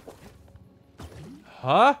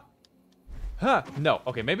 Huh? Huh? No.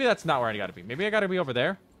 Okay, maybe that's not where I gotta be. Maybe I gotta be over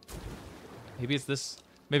there. Maybe it's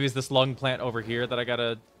this lung plant over here that I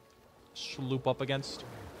gotta shaloop up against.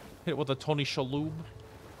 Hit it with a Tony Shalhoub.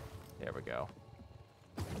 There we go.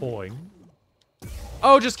 Boing.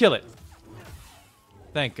 Oh, just kill it.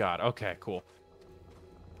 Thank God. Okay, cool.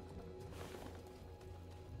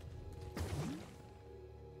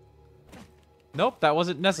 Nope, that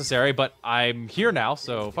wasn't necessary, but I'm here now,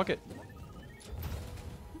 so fuck it.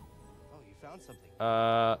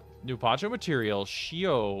 something. New poncho material,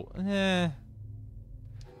 Shio.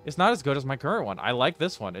 It's not as good as my current one. I like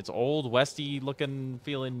this one. It's old, westy looking,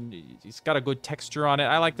 feeling. It's got a good texture on it.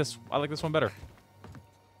 I like this one better.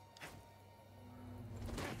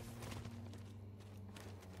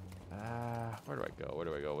 Where do I go? Where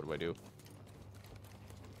do I go? What do I do?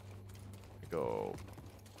 I go.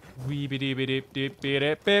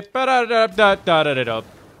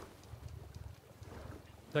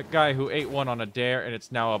 That guy who ate one on a dare and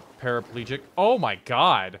it's now a paraplegic. Oh my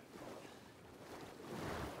god.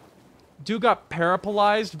 Dude got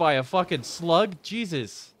paralyzed by a fucking slug?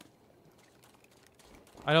 Jesus.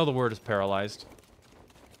 I know the word is paralyzed.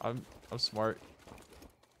 I'm smart.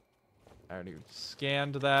 I already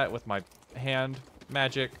scanned that with my hand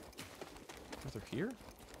magic. Go through here?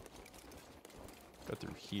 Go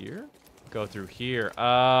through here? Go through here.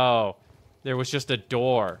 Oh. There was just a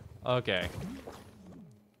door. Okay.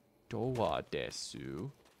 Dowa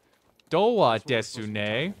desu. Dowa desu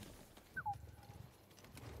ne.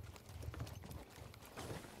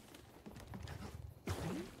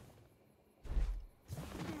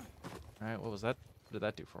 Alright, what was that? What did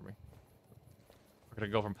that do for me? We're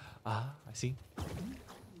gonna go from... I see.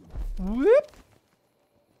 Whoop!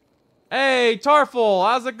 Hey, Tarful!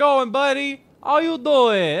 How's it going, buddy? How you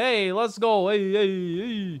doing? Hey, let's go.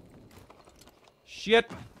 Hey. Shit.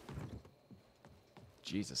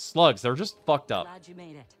 Jesus, slugs. They're just fucked up. Glad you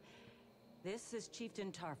made it. This is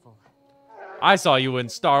Chieftain Tarful. I saw you in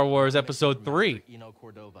Star Wars Episode 3.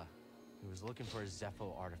 Cordova. He was looking for a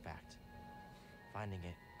Zepho artifact. Finding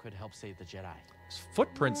it could help save the Jedi. There's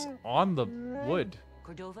footprints on the wood.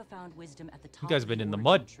 Cordova found wisdom at the top. You guys have been of in the origin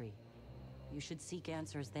mud. Tree. You should seek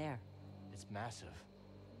answers there. It's massive.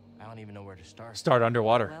 I don't even know where to start. Start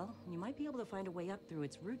underwater. Well, you might be able to find a way up through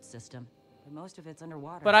its root system, but most of it's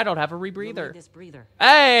underwater. But I don't have a You'll rebreather. need this breather.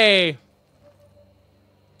 Hey!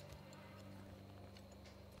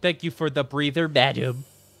 Thank you for the breather, madam.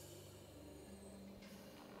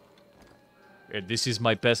 And this is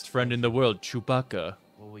my best friend in the world, Chewbacca.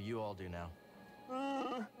 What will you all do now?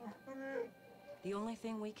 The only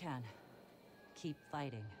thing we can. Keep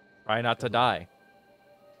fighting. Try not to die.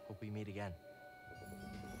 Hope we meet again.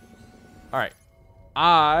 Alright.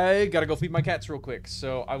 I gotta go feed my cats real quick,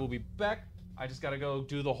 so I will be back. I just gotta go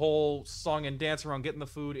do the whole song and dance around getting the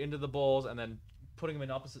food into the bowls and then putting them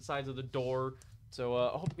in opposite sides of the door. So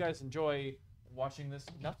I hope you guys enjoy watching this.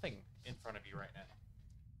 Nothing in front of you right now.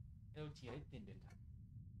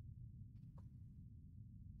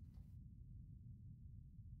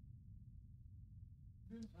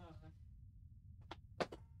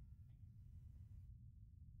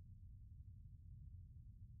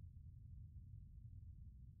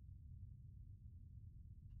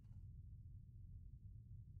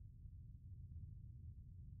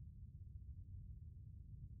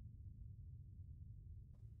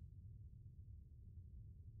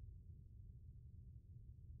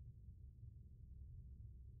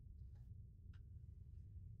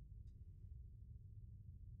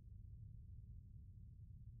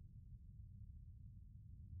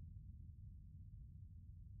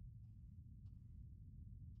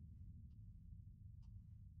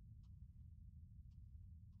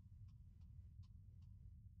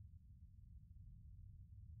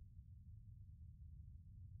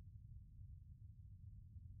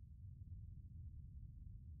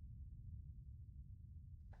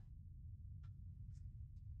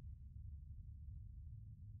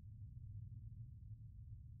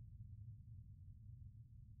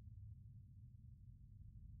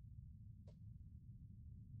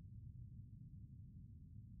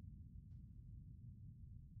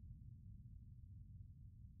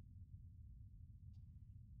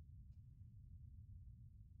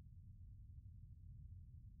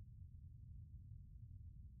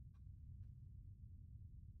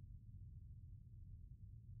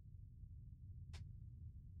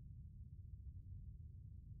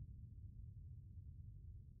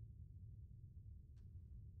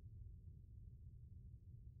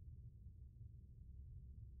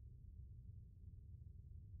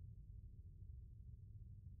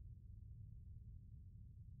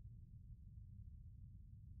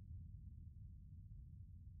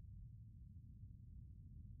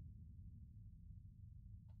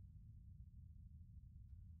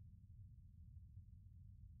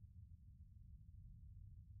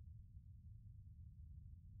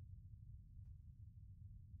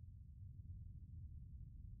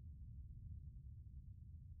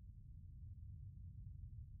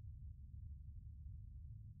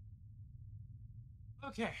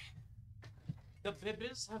 Okay. The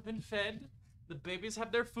babies have been fed. The babies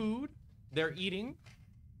have their food. They're eating.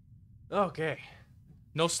 Okay.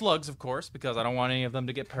 No slugs, of course, because I don't want any of them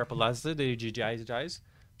to get paraplegized.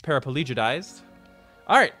 Paraplegized.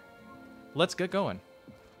 Alright. Let's get going.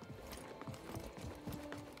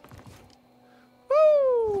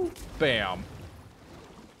 Woo! Bam.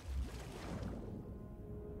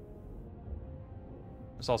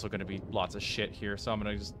 There's also going to be lots of shit here, so I'm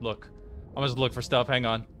going to just look. I'm going to just look for stuff. Hang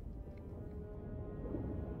on.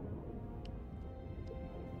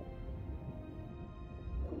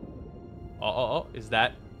 Oh, is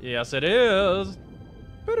that? Yes, it is.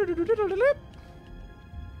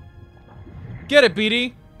 Get it,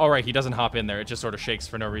 BD. All right, he doesn't hop in there. It just sort of shakes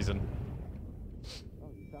for no reason.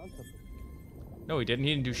 No, he didn't.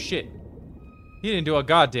 He didn't do shit. He didn't do a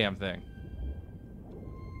goddamn thing.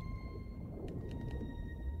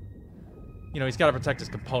 You know, he's got to protect his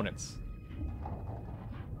components.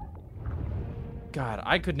 God,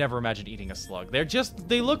 I could never imagine eating a slug.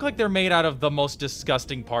 They look like they're made out of the most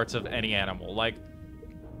disgusting parts of any animal. Like,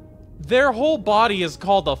 their whole body is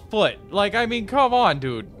called a foot. Like, I mean, come on,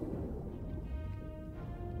 dude.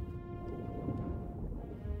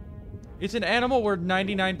 It's an animal where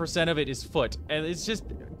 99% of it is foot. And it's just,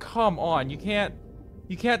 come on. You can't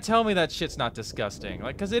tell me that shit's not disgusting.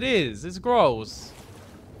 Like, because it is. It's gross.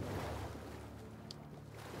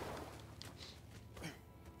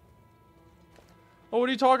 Oh, what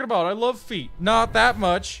are you talking about? I love feet. Not that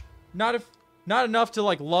much. Not enough to,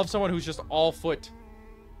 like, love someone who's just all foot.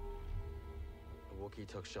 The Wookiee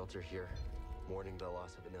took shelter here, mourning the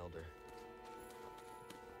loss of an elder.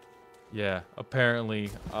 Yeah, apparently,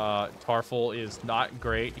 Tarful is not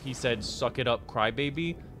great. He said, suck it up,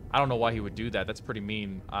 crybaby. I don't know why he would do that. That's pretty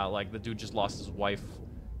mean. Like, the dude just lost his wife.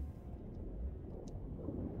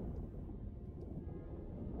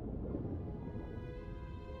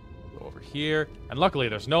 Over here. And luckily,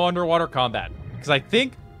 there's no underwater combat. Because I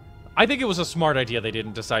think it was a smart idea they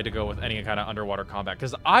didn't decide to go with any kind of underwater combat.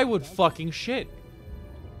 Because I would fucking shit.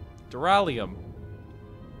 Duralium.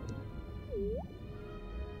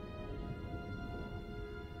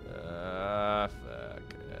 Fuck.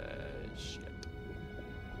 Shit.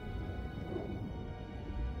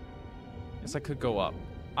 Guess I could go up.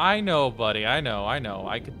 I know, buddy. I know.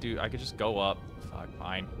 I could just go up. Fuck,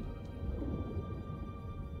 fine.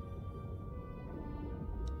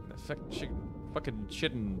 Fucking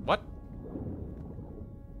shitting. What?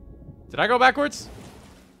 Did I go backwards?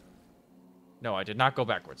 No, I did not go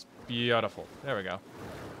backwards. Beautiful. There we go.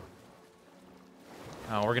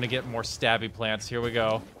 Oh, we're gonna get more stabby plants. Here we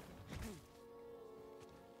go.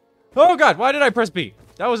 Oh god, why did I press B?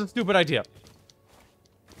 That was a stupid idea.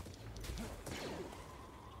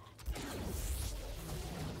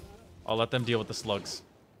 I'll let them deal with the slugs.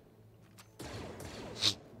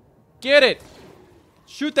 Get it!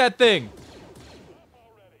 Shoot that thing!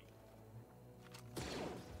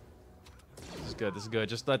 This is good, this is good.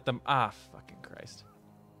 Just let them... Ah, fucking Christ.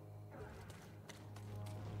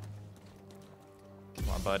 Come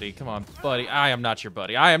on, buddy. Come on, buddy. I am not your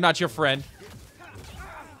buddy. I am not your friend.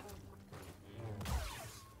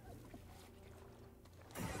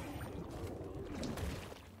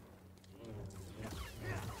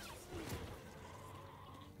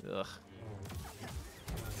 Ugh.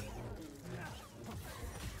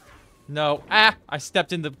 No. Ah! I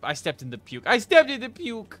stepped in the puke. I stepped in the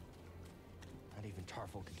puke. Not even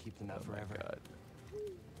Tarful can keep them out forever. God.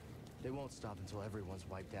 They won't stop until everyone's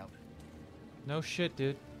wiped out. No shit,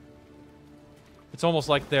 dude. It's almost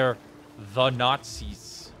like they're the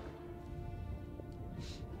Nazis.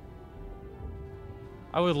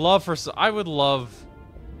 I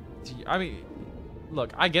mean,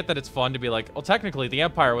 look, I get that it's fun to be like, well, technically, the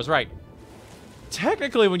Empire was right.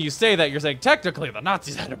 Technically, when you say that, you're saying, technically, the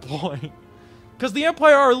Nazis had a point. Because the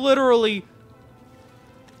Empire are literally...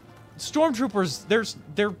 Stormtroopers,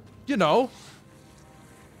 they're, you know...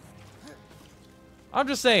 I'm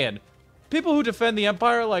just saying. People who defend the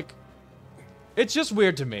Empire, like... It's just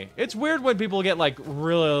weird to me. It's weird when people get, like,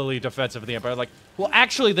 really defensive of the Empire. Like, well,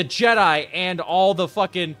 actually, the Jedi and all the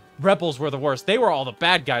fucking rebels were the worst. They were all the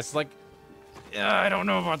bad guys. It's like... I don't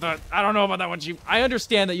know about that. I don't know about that one, Chief. I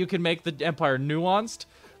understand that you can make the Empire nuanced,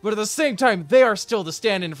 but at the same time, they are still the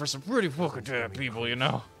stand-in for some pretty fucking bad people, you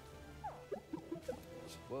know?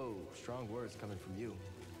 Whoa, strong words coming from you.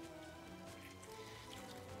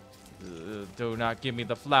 Do not give me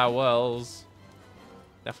the flowers.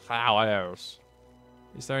 The flowers.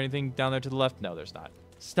 Is there anything down there to the left? No, there's not.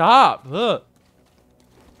 Stop! Ugh.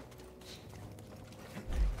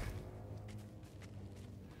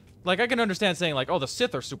 Like, I can understand saying, like, oh, the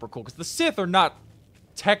Sith are super cool, because the Sith are not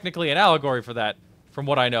technically an allegory for that, from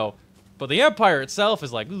what I know. But the Empire itself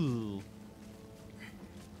is like, ooh.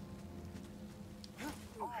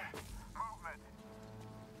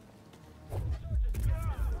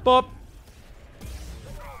 Bop.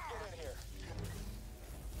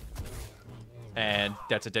 And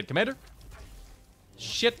that's a dead commander.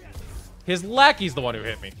 Shit. His lackey's the one who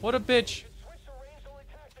hit me. What a bitch.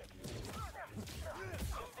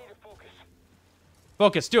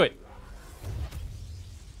 Focus, do it.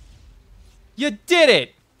 You did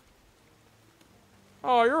it!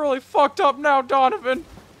 Oh, you're really fucked up now, Donovan.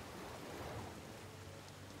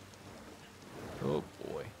 Oh,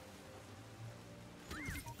 boy.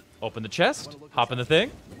 Open the chest. Hop in the thing.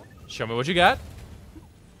 Show me what you got.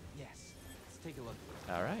 Yes. Let's take a look.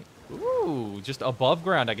 All right. Ooh, just above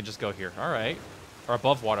ground, I can just go here. All right. Or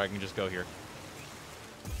above water, I can just go here.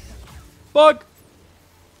 Bug!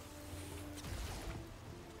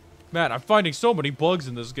 Man, I'm finding so many bugs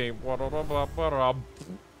in this game. I've got a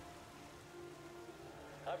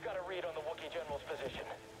read on the Wookiee General's position.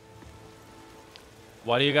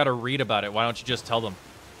 Why do you gotta read about it? Why don't you just tell them?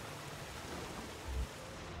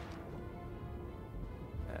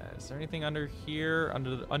 Is there anything under here?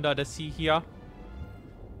 Under the sea here?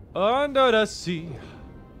 Under the sea.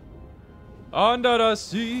 Under the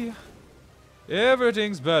sea.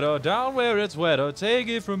 Everything's better down where it's wetter. Take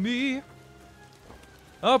it from me.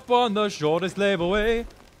 Up on the shore they slave away.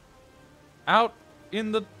 Out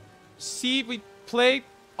in the sea we play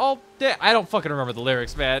all day. I don't fucking remember the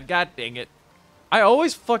lyrics, man. God dang it. I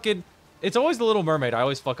always fucking... It's always The Little Mermaid. I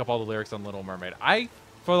always fuck up all the lyrics on Little Mermaid. I,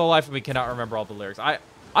 for the life of me, cannot remember all the lyrics.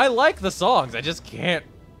 I like the songs. I just can't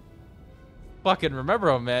fucking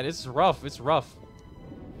remember them, man. It's rough. It's rough.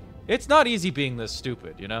 It's not easy being this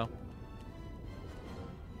stupid, you know?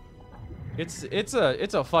 It's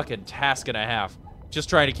a fucking task and a half. Just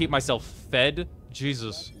trying to keep myself fed.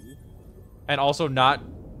 Jesus. And also not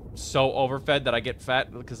so overfed that I get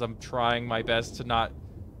fat because I'm trying my best to not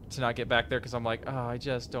get back there because I'm like, oh, I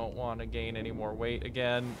just don't want to gain any more weight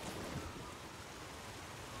again.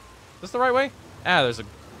 Is this the right way? Ah, there's a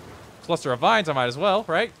cluster of vines. I might as well,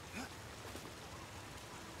 right?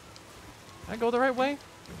 Can I go the right way?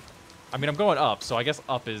 I mean, I'm going up, so I guess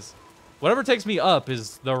up is... Whatever takes me up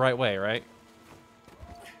is the right way, right?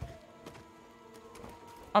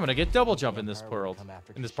 I'm gonna get double jump in this world,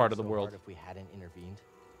 in this part of the world. If we hadn't intervened.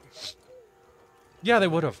 Yeah, they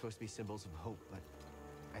would have. Supposed to be symbols of hope, but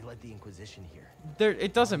I led the Inquisition here.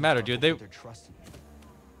 It doesn't matter, dude. They're trusting me.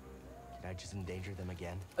 Did I just endanger them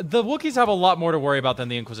again? The Wookiees have a lot more to worry about than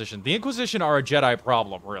the Inquisition. The Inquisition are a Jedi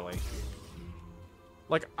problem, really.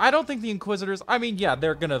 Like, I don't think the Inquisitors... I mean, yeah,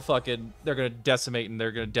 they're gonna decimate and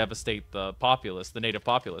they're gonna devastate the populace, the native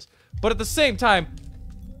populace. But at the same time,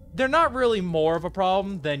 they're not really more of a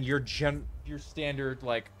problem than your standard,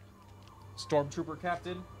 like, stormtrooper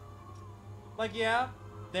captain. Like, yeah,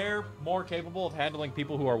 they're more capable of handling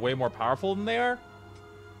people who are way more powerful than they are.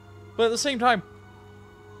 But at the same time,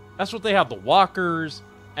 that's what they have the walkers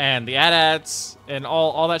and the AT-ATs and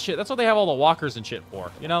all that shit. That's what they have all the walkers and shit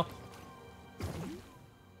for, you know?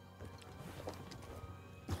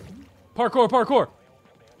 Parkour, parkour!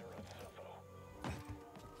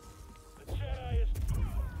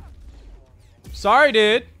 Sorry,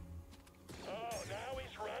 dude.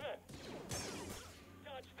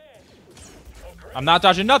 I'm not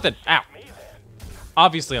dodging nothing. Ow.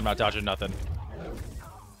 Obviously, I'm not dodging nothing.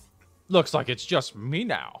 Looks like it's just me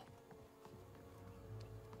now.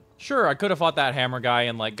 Sure, I could have fought that hammer guy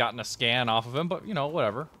and, like, gotten a scan off of him, but, you know,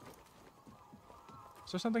 whatever.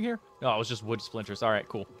 Is there something here? No, it was just wood splinters. All right,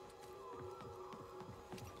 cool.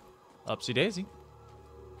 Upsy daisy.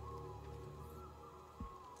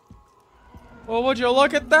 Well, would you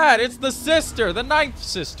look at that? It's the sister, the 9th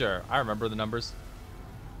sister. I remember the numbers.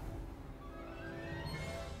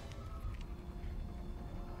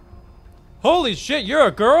 Holy shit, you're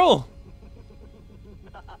a girl?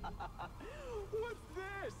 What's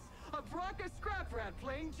this? A Bracca scrap rat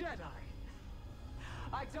playing Jedi.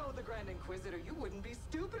 I told the Grand Inquisitor you wouldn't be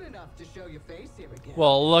stupid enough to show your face here again.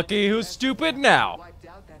 Well, looky who's stupid now. Wiped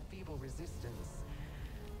out that feeble resistance.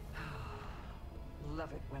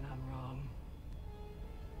 Love it when I'm wrong.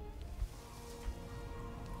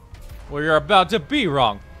 Well, you're about to be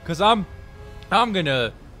wrong, cause I'm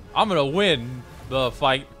gonna win the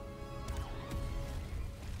fight.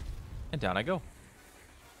 And down I go.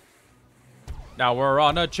 Now we're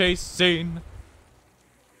on a chase scene.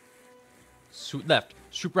 Shoot left,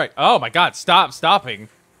 shoot right. Oh my god, stopping.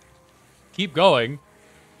 Keep going.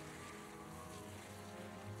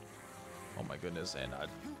 Oh my goodness, and a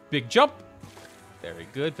big jump. Very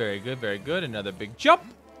good, very good, very good. Another big jump.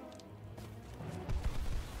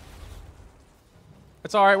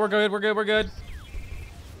 It's alright, we're good, we're good, we're good.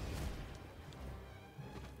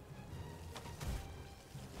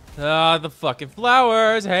 Ah, the fucking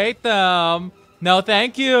flowers, hate them. No,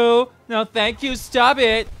 thank you. No, thank you. Stop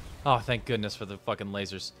it. Oh, thank goodness for the fucking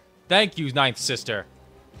lasers. Thank you, Ninth Sister.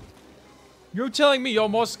 You're telling me you're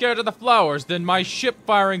more scared of the flowers than my ship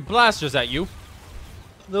firing blasters at you?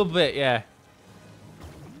 A little bit, yeah.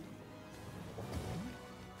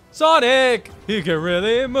 Sonic! He can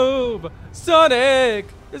really move! Sonic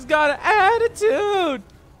has got an attitude!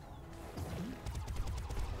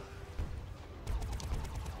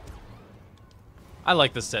 I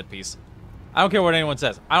like this set piece. I don't care what anyone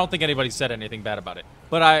says. I don't think anybody said anything bad about it.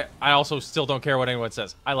 But I also still don't care what anyone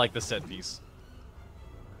says. I like this set piece.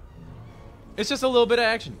 It's just a little bit of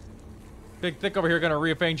action. Big Thick over here gonna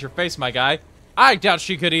rearrange your face, my guy. I doubt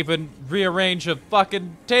she could even rearrange a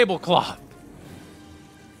fucking tablecloth.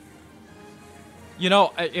 You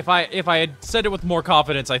know, if I had said it with more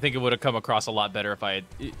confidence, I think it would have come across a lot better if I had...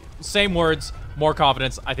 Same words, more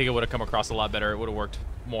confidence, I think it would have come across a lot better. It would have worked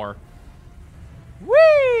more.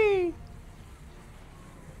 Whee!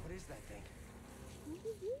 What is that thing?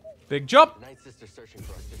 Big jump! The Ninth Sister's searching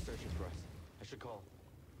for us. They're searching for us. I should call.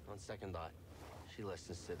 On second thought, she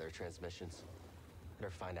listens to their transmissions. Let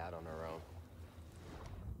her find out on her own.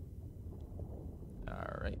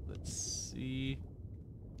 Alright, let's see.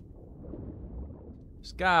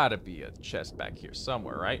 There's gotta be a chest back here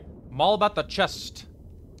somewhere, right? I'm all about the chest.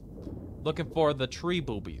 Looking for the tree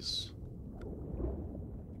boobies.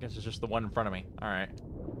 I guess it's just the one in front of me. Alright.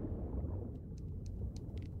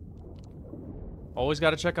 Always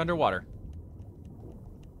gotta check underwater.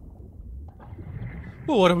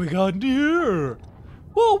 Well, what do we got in here?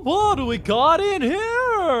 Well, what do we got in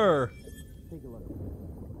here? Take a look.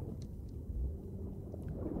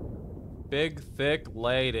 Big, thick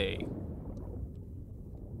lady.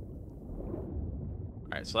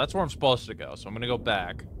 Alright, so that's where I'm supposed to go. So I'm gonna go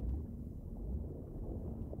back.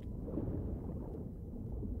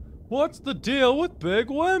 What's the deal with big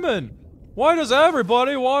women? Why does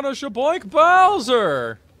everybody want a shaboink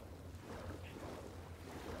Bowser?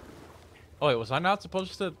 Oh wait, was I not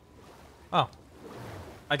supposed to? Oh.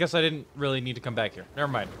 I guess I didn't really need to come back here. Never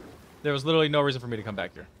mind. There was literally no reason for me to come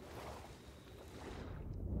back here.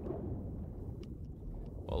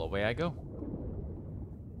 Well, away I go.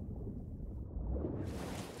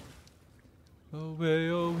 Away,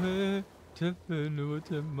 away, to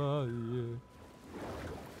my ear.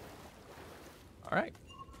 Alright.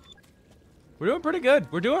 We're doing pretty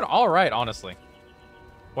good. We're doing alright, honestly.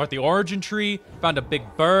 We're at the origin tree, found a big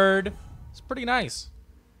bird. It's pretty nice.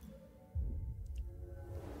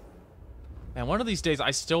 And one of these days,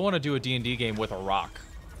 I still want to do a D&D game with a rock.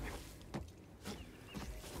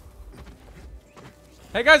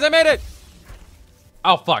 Hey guys, I made it!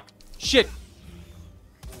 Oh, fuck. Shit.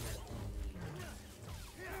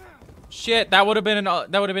 Shit, that would have been an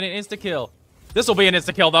insta-kill. This will be an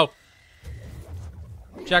insta-kill, though.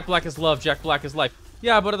 Jack Black is love, Jack Black is life.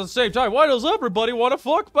 Yeah, but at the same time, why does everybody want to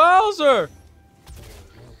fuck Bowser?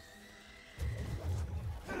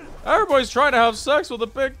 Everybody's trying to have sex with a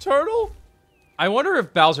big turtle? I wonder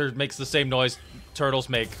if Bowser makes the same noise turtles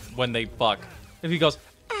make when they fuck. If he goes,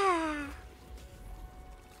 ah.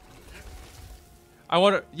 I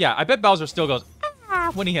wonder, yeah, I bet Bowser still goes,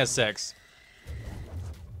 ah, when he has sex.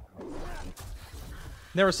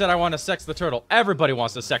 Never said I want to sex the turtle. Everybody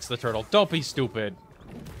wants to sex the turtle. Don't be stupid.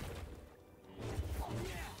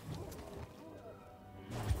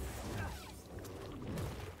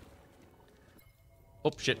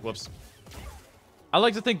 Oh, shit. Whoops. I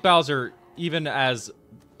like to think Bowser, even as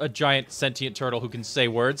a giant sentient turtle who can say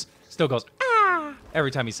words, still goes, ah, every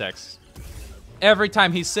time he sex. Every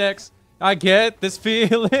time he sex, I get this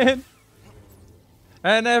feeling.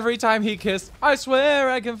 And every time he kiss, I swear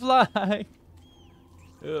I can fly.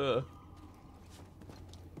 Ugh.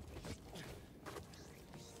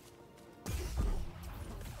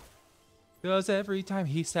 Cause every time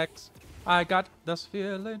he sex, I got this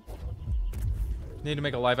feeling. Need to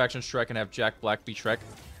make a live-action Shrek and have Jack Black be Shrek.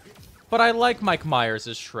 But I like Mike Myers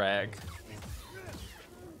as Shrek.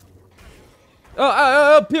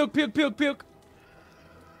 Puke, puke, puke, puke.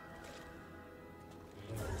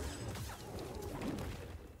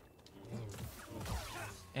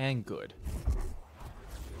 And good.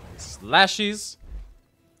 Slashies.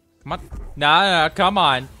 Come on. Nah, come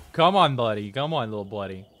on. Come on, buddy. Come on, little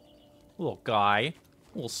buddy. Little guy.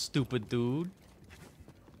 Little stupid dude.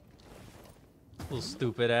 Little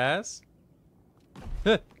stupid ass.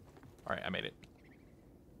 Huh. Alright, I made it.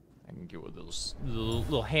 I can give it a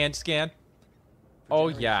little hand scan. Oh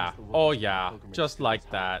yeah. Oh yeah. Just like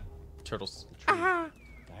that. Turtles. Ah.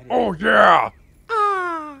 Oh yeah.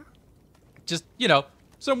 Ah. Just, you know,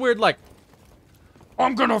 some weird like,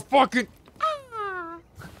 I'm gonna fucking. Ah.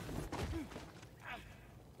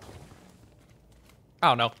 I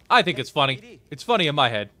don't know. I think it's funny. It's funny in my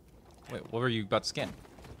head. Wait, what were you about to scan?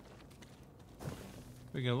 What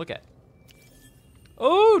are you gonna look at?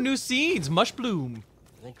 Oh, new seeds, mush bloom.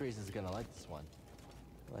 I think Grease is gonna like this one.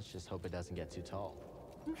 Let's just hope it doesn't get too tall.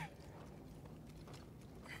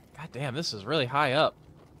 God damn, this is really high up.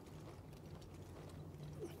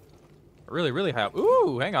 Really, really high up.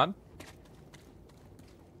 Ooh, hang on.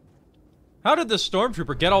 How did the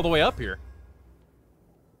stormtrooper get all the way up here?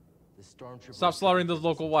 Stop slaughtering the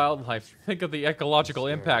local wildlife. Think of the ecological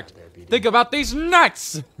impact. Think about these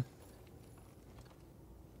nuts!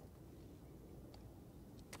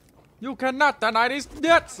 You cannot deny these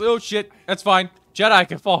nuts! Oh shit, that's fine. Jedi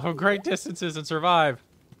can fall from great distances and survive.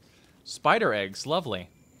 Spider eggs, lovely.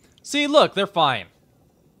 See, look, they're fine.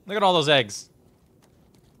 Look at all those eggs.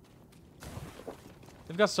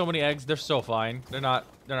 They've got so many eggs, they're so fine. They're not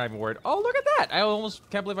even worried. Oh, look at that! I almost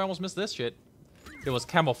can't believe I almost missed this shit. It was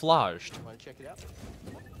camouflaged. Want to check it out?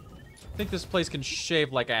 I think this place can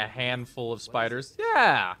shave like a handful of spiders.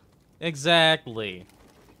 Yeah, exactly.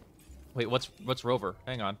 Wait, what's Rover?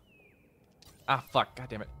 Hang on. Ah, fuck. God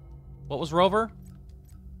damn it. What was Rover?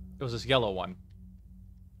 It was this yellow one.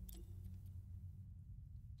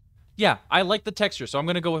 Yeah, I like the texture, so I'm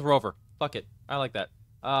gonna go with Rover. Fuck it. I like that.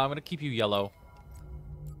 I'm gonna keep you yellow.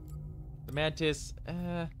 The Mantis.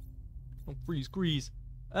 Oh, grease.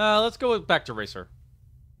 Let's go back to Racer.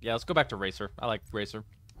 Yeah, let's go back to Racer. I like Racer.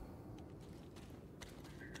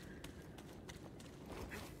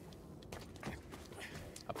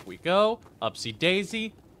 Up we go. Upsy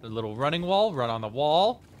daisy. The little running wall. Run on the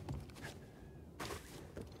wall.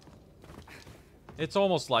 It's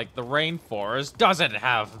almost like the rainforest doesn't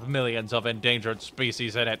have millions of endangered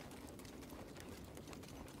species in it.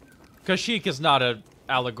 Kashyyyk is not an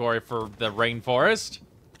allegory for the rainforest.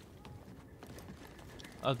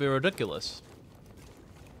 That'd be ridiculous.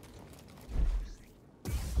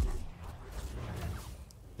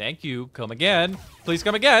 Thank you. Come again. Please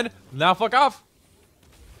come again. Now fuck off.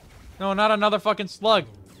 No, not another fucking slug.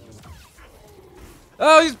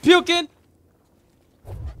 Oh, he's puking.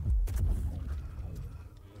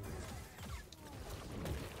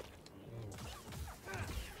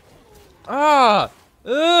 Ah.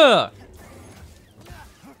 Ugh.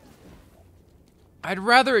 I'd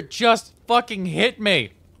rather it just fucking hit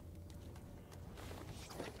me.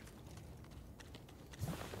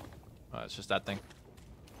 Oh, it's just that thing.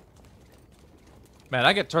 Man,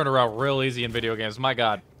 I get turned around real easy in video games. My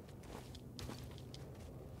God.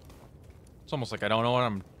 It's almost like I don't know what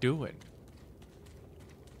I'm doing.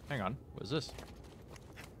 Hang on. What is this?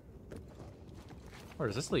 Where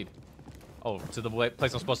does this lead? Oh, to the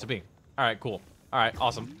place I'm supposed to be. All right, cool. All right,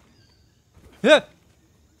 awesome. Yeah.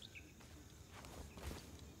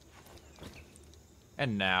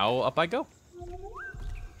 And now, up I go.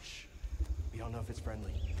 Shh. We don't know if it's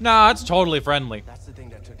friendly. Nah, it's totally friendly. That's the thing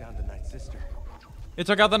that took down the Ninth Sister. It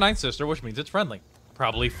took out the Ninth Sister, which means it's friendly.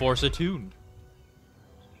 Probably Force attuned.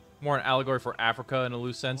 More an allegory for Africa in a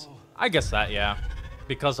loose sense. I guess that, yeah.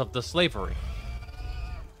 Because of the slavery.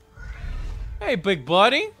 Hey, big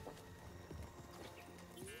buddy.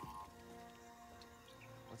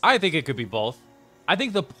 I think it could be both. I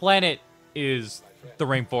think the planet is the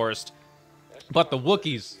rainforest. But the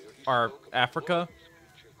Wookiees are Africa,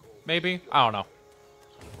 maybe? I don't know.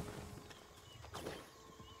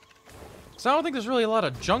 So I don't think there's really a lot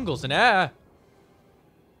of jungles in I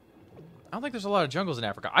don't think there's a lot of jungles in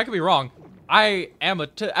Africa. I could be wrong. I am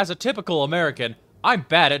as a typical American, I'm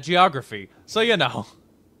bad at geography. So you know.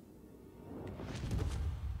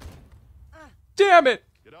 Damn it!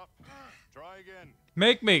 Get up. Try again.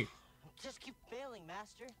 Make me. Just keep failing,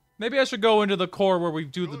 Master. Maybe I should go into the core where we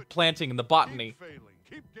do the planting and the botany.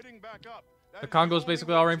 Keep getting back up. The Congo is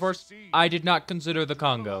basically all rainforest? I did not consider the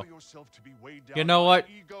Congo. You know what?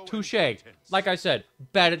 Touché. Like I said,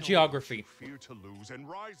 bad at geography. Fear to lose and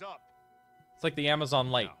rise up. It's like the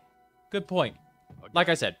Amazon Light. Good point. Like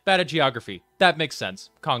I said, bad at geography. That makes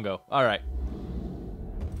sense. Congo. Alright.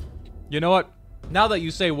 You know what? Now that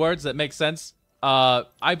you say words that make sense,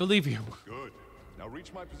 I believe you. Good. Now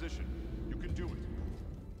reach my position. You can do it.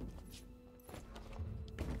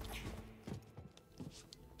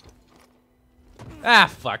 Ah,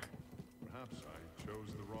 fuck. Perhaps I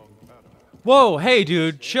chose the wrong pattern. Whoa, hey,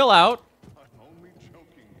 dude. Chill out. I'm only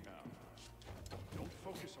joking now. Don't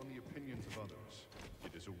focus on the opinions of others.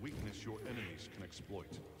 It is a weakness your enemies can exploit.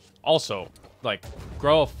 Also, like,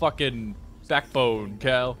 grow a fucking backbone,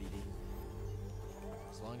 Cal.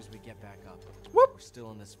 As long as we get back up, Whoop. we're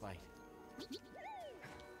still in this fight.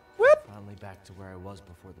 Whoop. Finally back to where I was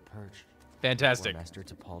before the purge. Fantastic. Before Master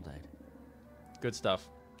T'Pol died. Good stuff.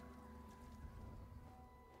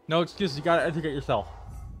 No excuses. You gotta educate yourself.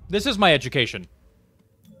 This is my education.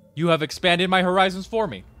 You have expanded my horizons for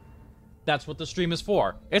me. That's what the stream is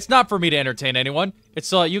for. It's not for me to entertain anyone. It's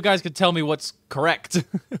so you guys can tell me what's correct.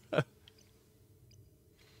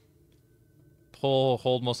 Pull,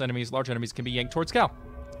 hold most enemies. Large enemies can be yanked towards Cal.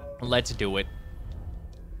 Let's do it.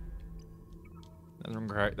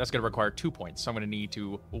 That's going to require 2 points, so I'm going to need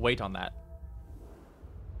to wait on that.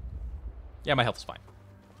 Yeah, my health is fine.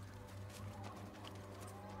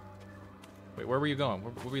 Wait, where were you going?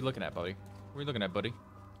 What were you looking at, buddy? What were you looking at, buddy?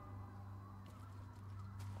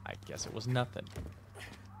 I guess it was nothing.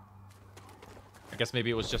 I guess maybe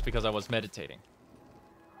it was just because I was meditating.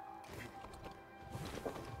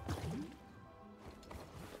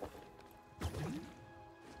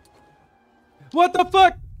 What the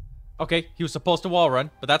fuck? Okay, he was supposed to wall run,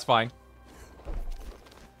 but that's fine.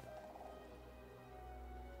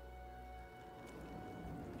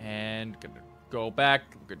 And gonna go back.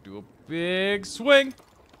 I'm gonna do a big swing.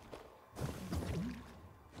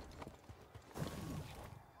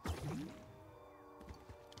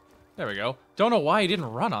 There we go. Don't know why he didn't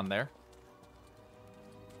run on there.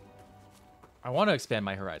 I want to expand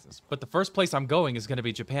my horizons, but the first place I'm going is going to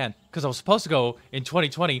be Japan, because I was supposed to go in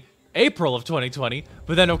 2020, April of 2020,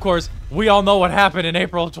 but then, of course, we all know what happened in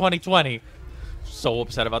April of 2020. So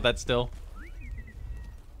upset about that still.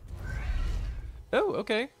 Oh,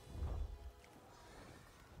 okay.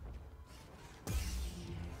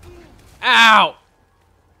 Ow!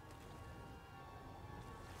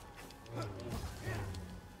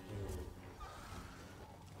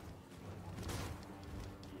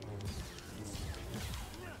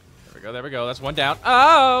 There we go. That's one down.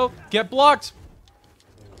 Oh! Get blocked!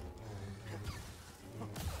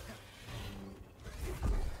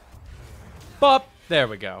 Bop! There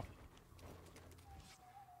we go.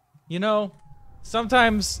 You know,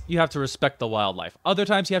 sometimes you have to respect the wildlife. Other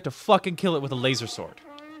times you have to fucking kill it with a laser sword.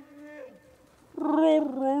 I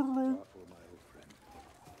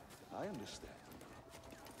understand.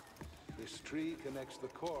 This tree connects the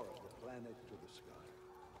core of the planet to the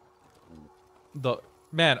sky.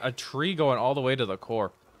 Man, a tree going all the way to the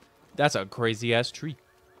core. That's a crazy-ass tree.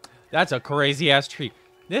 That's a crazy-ass tree.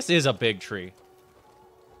 This is a big tree.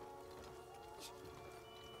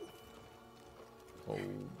 Oh,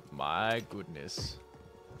 my goodness.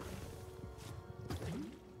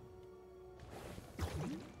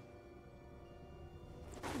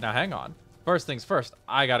 Now, hang on. First things first,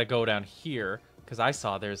 I gotta go down here, because I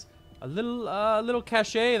saw there's a little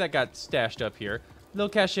cache that got stashed up here. Little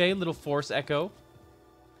cache, little force echo.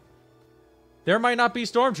 There might not be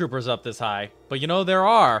stormtroopers up this high, but you know there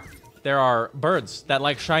are. There are birds that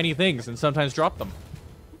like shiny things and sometimes drop them.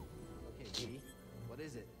 Okay, G, what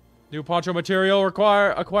is it? New poncho material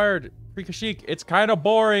acquired. Freak-a-chic. It's kind of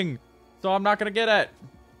boring, so I'm not gonna get it.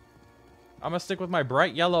 I'm gonna stick with my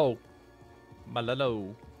bright yellow.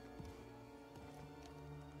 Malolo.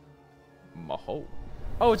 Maho.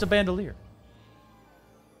 Oh, it's a bandolier.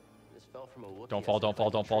 This fell from a Wookiee. Don't fall, don't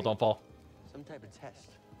fall, don't fall, don't fall. Some type of test.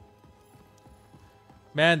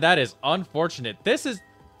 Man, that is unfortunate. This is...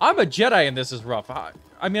 I'm a Jedi and this is rough. I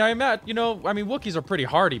mean, Wookiees are pretty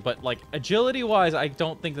hardy, but, like, agility-wise, I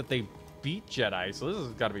don't think that they beat Jedi, so this has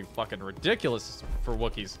got to be fucking ridiculous for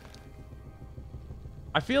Wookiees.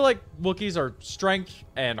 I feel like Wookiees are strength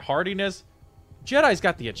and hardiness. Jedi's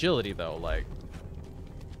got the agility, though, like...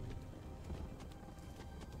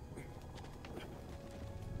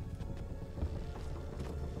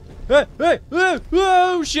 Hey!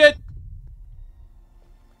 Oh, shit!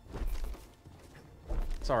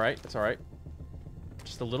 It's alright, it's alright.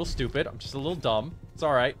 Just a little stupid. I'm just a little dumb. It's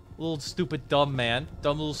alright. Little stupid dumb man.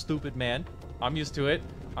 Dumb little stupid man. I'm used to it.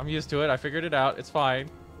 I'm used to it. I figured it out. It's fine.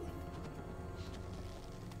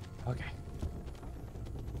 Okay.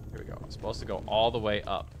 Here we go. I'm supposed to go all the way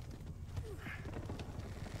up.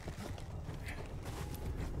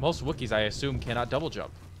 Most Wookiees, I assume, cannot double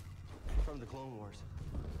jump. From the Clone Wars.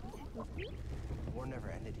 The war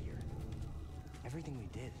never ended here. Everything we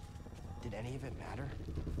did any of it matter?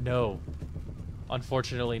 No.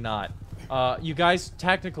 Unfortunately not. You guys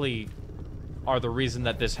technically are the reason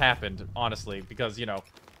that this happened, honestly, because, you know,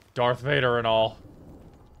 Darth Vader and all.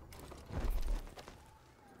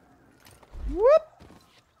 Whoop!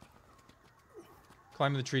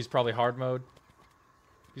 Climbing the tree is probably hard mode.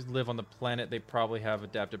 If you live on the planet, they probably have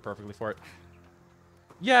adapted perfectly for it.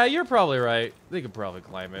 Yeah, you're probably right. They could probably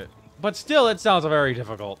climb it. But still, it sounds very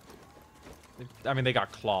difficult. I mean, they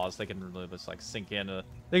got claws. They can really just, like, sink into...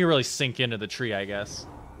 They can really sink into the tree, I guess.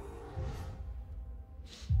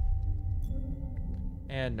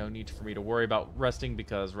 And no need for me to worry about resting,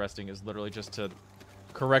 because resting is literally just to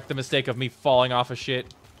correct the mistake of me falling off of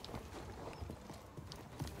shit.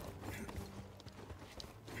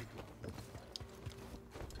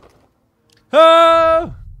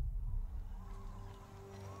 Oh!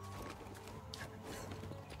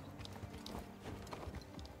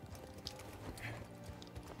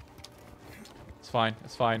 It's fine.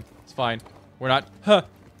 It's fine. It's fine. We're not... Huh.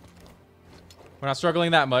 We're not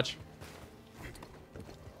struggling that much.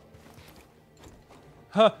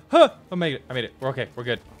 Huh. Huh. I made it. I made it. We're okay. We're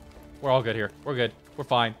good. We're all good here. We're good. We're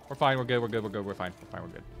fine. We're fine. We're good. We're good. We're good. We're fine. We're fine. We're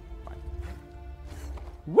good. Fine.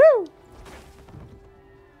 Woo!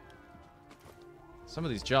 Some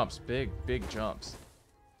of these jumps. Big, big jumps.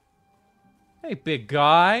 Hey, big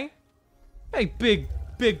guy. Hey, big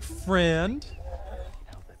friend.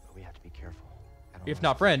 Help it, but we have to be careful. If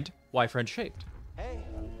not friend, why friend-shaped? Hey,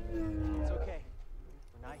 it's okay.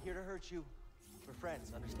 We're not here to hurt you. We're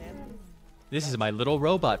friends, understand? This is my little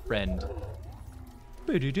robot friend.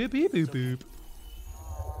 Boop-boop-boop-boop.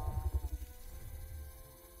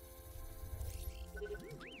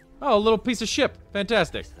 Oh, a little piece of ship.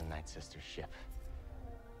 Fantastic. It's the Night Sister's ship.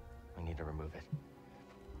 We need to remove it.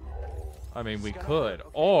 I mean, we could.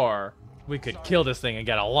 Or we could kill this thing and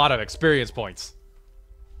get a lot of experience points.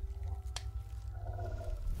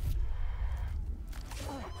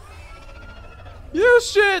 You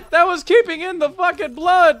shit! That was keeping in the fucking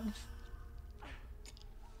blood!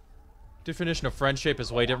 Definition of friend-shape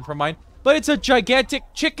is way different from mine. But it's a gigantic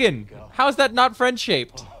chicken! How is that not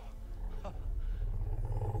friend-shaped?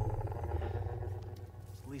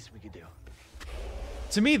 It's the least we could do.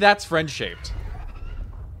 To me, that's friend-shaped.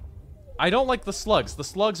 I don't like the slugs. The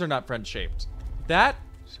slugs are not friend-shaped. That,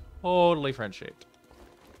 totally friend-shaped.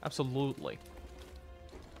 Absolutely.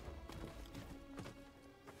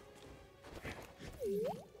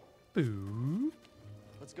 Boo.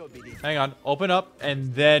 Let's go, BD. Hang on. Open up,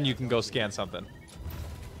 and then you can go scan something.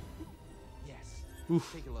 Yes. Oof.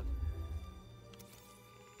 Take a look.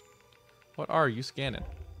 What are you scanning?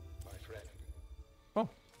 My friend. Oh.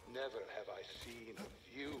 Never have I seen a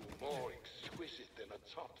view more exquisite than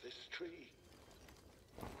atop this tree.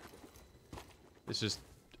 It's just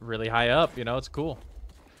really high up, you know? It's cool.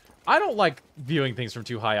 I don't like viewing things from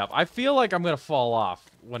too high up. I feel like I'm gonna fall off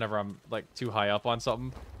whenever I'm, like, too high up on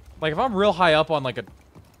something. Like, if I'm real high up on, like, a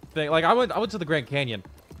thing... Like, I went to the Grand Canyon,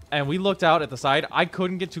 and we looked out at the side. I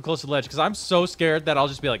couldn't get too close to the ledge, because I'm so scared that I'll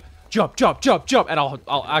just be like, jump, jump, jump, jump, and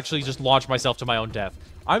I'll actually just launch myself to my own death.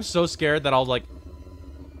 I'm so scared that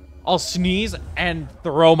I'll sneeze and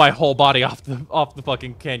throw my whole body off the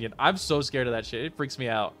fucking canyon. I'm so scared of that shit. It freaks me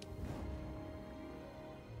out.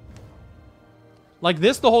 Like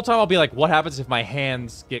this, the whole time I'll be like, what happens if my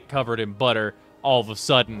hands get covered in butter all of a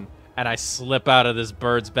sudden and I slip out of this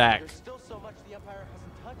bird's back? There's still so much the Empire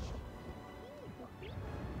hasn't touched.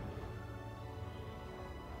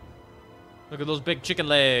 Look at those big chicken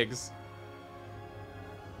legs.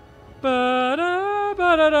 Ba-da,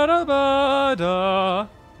 ba-da-da-da, ba-da.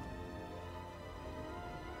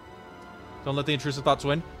 Don't let the intrusive thoughts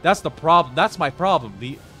win. That's the problem. That's my problem.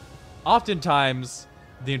 Oftentimes,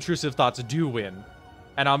 the intrusive thoughts do win.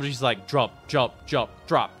 And I'm just like, jump, jump, jump,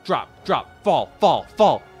 drop, drop, drop, fall, fall,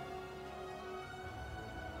 fall.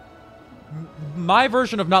 My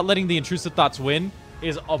version of not letting the intrusive thoughts win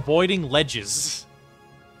is avoiding ledges.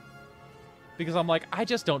 Because I'm like, I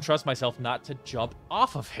just don't trust myself not to jump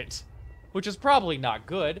off of it. Which is probably not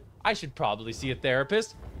good. I should probably see a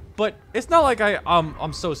therapist. But it's not like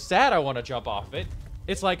I'm so sad I want to jump off it.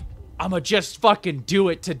 It's like, I'ma just fucking do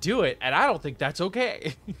it to do it. And I don't think that's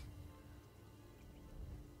okay.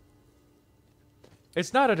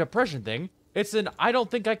 It's not a depression thing. It's an I don't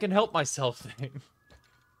think I can help myself thing.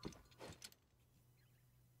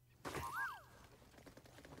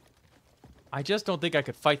 I just don't think I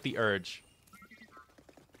could fight the urge.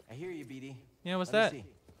 I hear you, BD. Yeah, what's Let that? me see.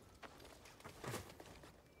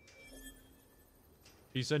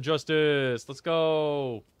 Peace and justice. Let's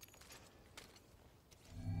go.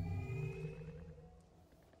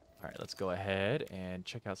 All right, let's go ahead and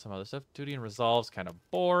check out some other stuff. Duty and resolve's kind of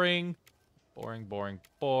boring. Boring, boring,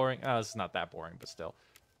 boring. Oh, it's not that boring, but still.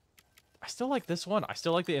 I still like this one. I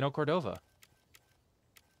still like the Inno Cordova.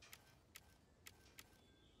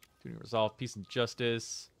 Duty and resolve, peace and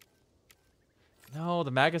justice. No,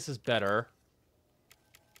 the Magus is better.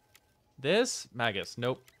 This? Magus.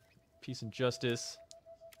 Nope. Peace and justice.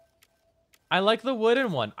 I like the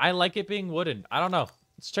wooden one. I like it being wooden. I don't know.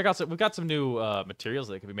 Let's check out some. We've got some new materials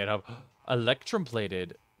that can be made of. Electrum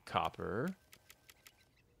plated copper.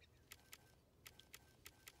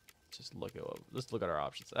 Just look at let's look at our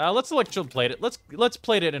options. Let's electrum plate it. Let's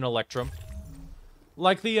plate it in electrum.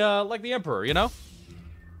 Like the Emperor, you know?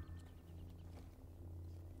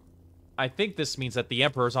 I think this means that the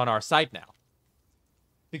Emperor's on our side now.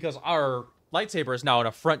 Because our lightsaber is now an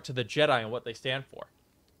affront to the Jedi and what they stand for.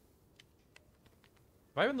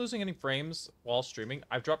 Have I been losing any frames while streaming?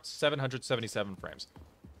 I've dropped 777 frames.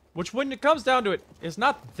 Which, when it comes down to it, is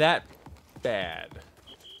not that bad.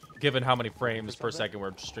 Given how many frames per second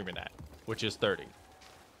we're streaming at. Which is 30.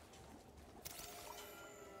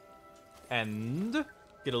 And...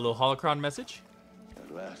 get a little holocron message.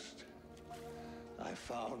 At last, I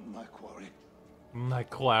found my quarry. My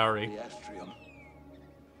quarry. The Astrium.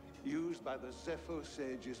 Used by the Zephyr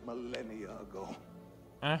sages millennia ago.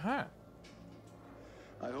 Uh-huh.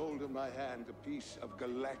 I hold in my hand a piece of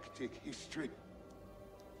galactic history.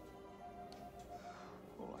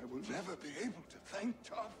 Oh, I will never be able to thank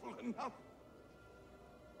Tarful enough.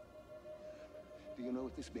 Do you know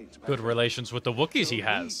what this means? Good relations with the Wookiees he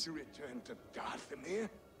has. To return to Dathomir.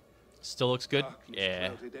 Still looks good? Darkness Yeah.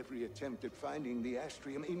 clouded every attempt at finding the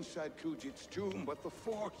Astrium inside Kujit's tomb, but the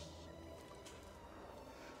Force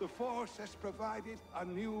has provided a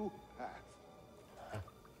new path.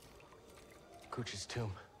 Kuch's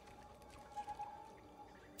tomb.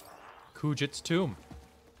 Kujit's tomb.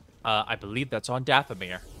 I believe that's on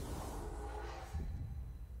Dathomir.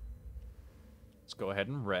 Let's go ahead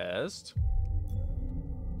and rest.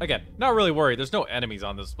 Again, not really worried. There's no enemies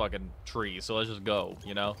on this fucking tree, so let's just go,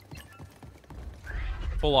 you know?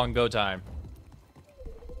 Full on go time.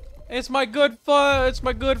 It's my good fun. It's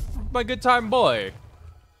my good time boy.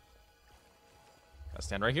 Gotta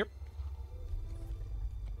stand right here.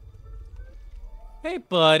 Hey,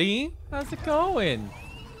 buddy. How's it going?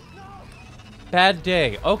 Bad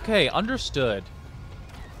day. Okay, understood.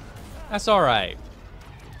 That's alright.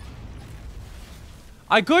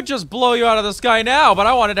 I could just blow you out of the sky now, but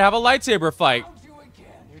I wanted to have a lightsaber fight.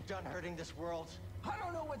 You're done hurting this world. I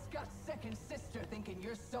don't know what's got second sister thinking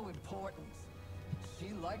you're so important.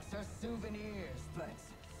 She likes her souvenirs, but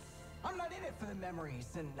I'm not in it for the memories,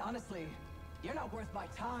 and honestly, you're not worth my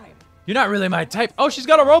time. You're not really my type. Oh, she's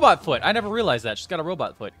got a robot foot. I never realized that. She's got a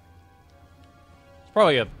robot foot. It's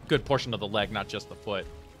probably a good portion of the leg, not just the foot.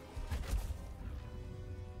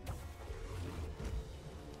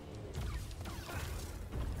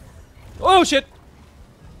 Oh, shit!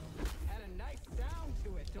 Had a nice sound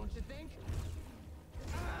to it, don't you think?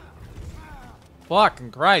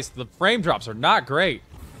 Fucking Christ, the frame drops are not great.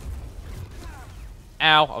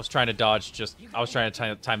 Ow, I was trying to dodge, I was trying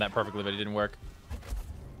to time that perfectly, but it didn't work.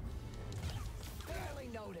 Barely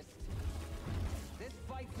noticed. This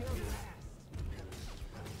fight's your last.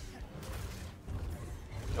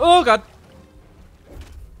 Oh, God.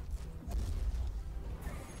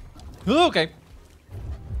 Okay.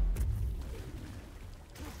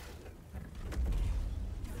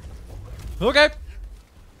 Okay.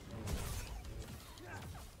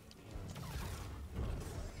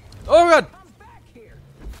 Oh, God.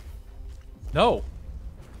 No.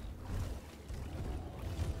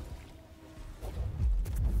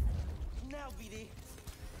 Now, BD.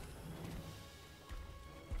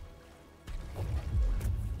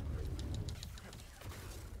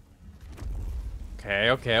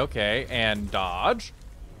 Okay. And dodge.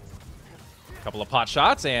 Couple of pot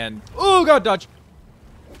shots and... Oh, God, dodge.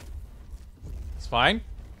 It's fine.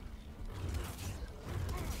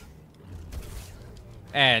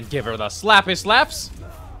 And give her the slappy slaps.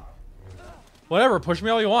 Whatever, push me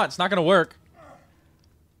all you want. It's not gonna work.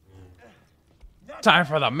 Time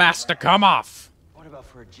for the mask to come off. What about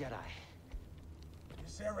for a Jedi?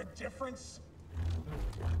 Is there a difference?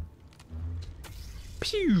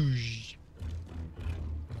 Pew.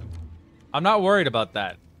 I'm not worried about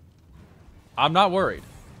that. I'm not worried.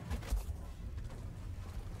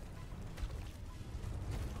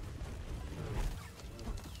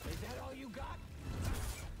 Is that all you got?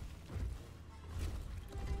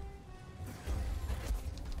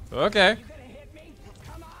 Okay.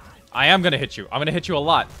 I am gonna hit you. I'm gonna hit you a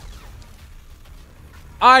lot.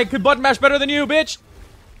 I could button mash better than you, bitch!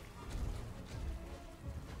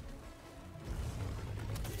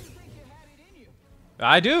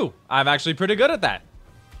 I do. I'm actually pretty good at that.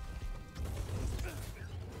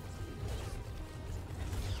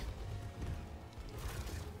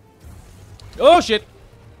 Oh, shit.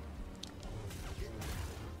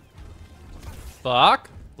 Fuck.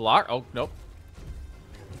 Block. Oh, nope.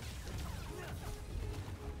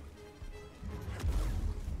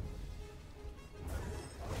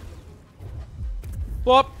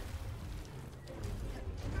 Whoop.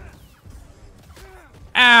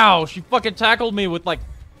 Ow! She fucking tackled me with, like,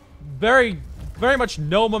 very much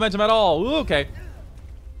no momentum at all. Ooh, okay.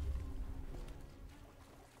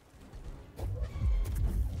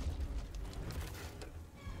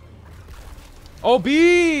 Oh,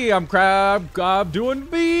 B! I'm doing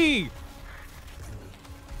B!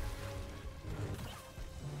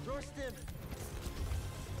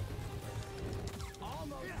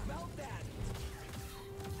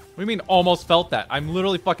 do you mean almost felt that? I'm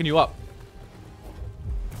literally fucking you up.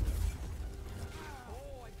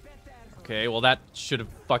 Okay, well that should have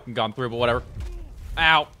fucking gone through, but whatever.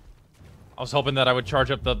 Ow. I was hoping that I would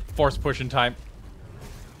charge up the force push in time.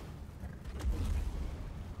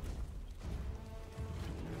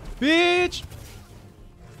 Bitch!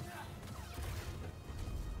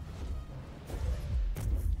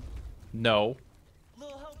 No.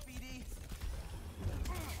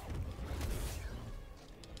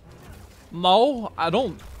 No, I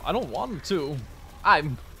don't want to.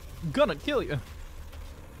 I'm gonna kill you.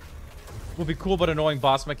 Would be cool but annoying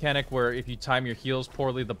boss mechanic where if you time your heals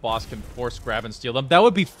poorly, the boss can force grab and steal them. That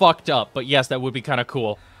would be fucked up, but yes, that would be kind of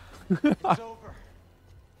cool. It's over.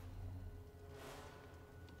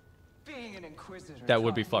 Being an Inquisitor That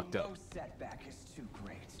would be taught fucked me up. No setback is too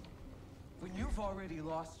great. When you've already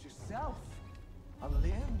lost yourself, a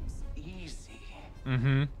limb's easy.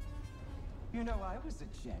 Mm-hmm. You know, I was a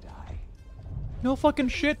Jedi. No fucking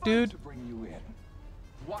shit, dude. To bring you in.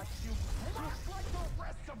 Watch you look like the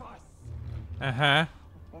rest of us. Uh-huh.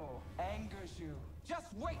 Oh, angers you. Just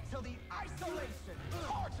wait till the isolation,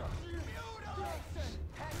 torture, mutilation,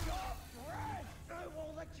 and your breath. I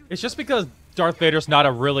won't let you. It's just because Darth Vader's not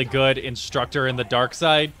a really good instructor in the dark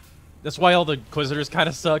side. That's why all the Inquisitors kind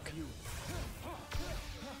of suck.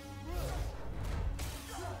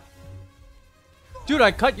 Dude,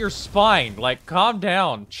 I cut your spine. Like, calm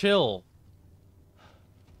down. Chill.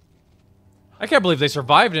 I can't believe they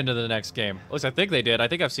survived into the next game. At least I think they did. I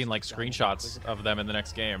think I've seen, like, screenshots of them in the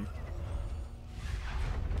next game.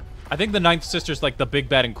 I think the Ninth Sister's, like, the big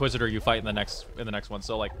bad Inquisitor you fight in the next one.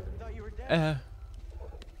 So, like,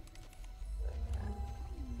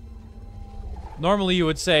 normally you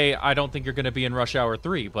would say, I don't think you're going to be in Rush Hour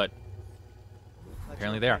 3, but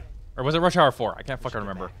apparently they are. Or was it Rush Hour 4? I can't fucking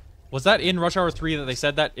remember. Was that in Rush Hour 3 that they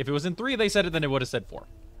said that? If it was in 3 they said it, then it would have said 4.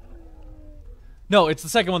 No, it's the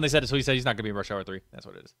second one they said it, so he said he's not going to be in Rush Hour 3. That's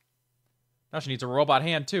what it is. Now she needs a robot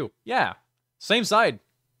hand, too. Yeah. Same side.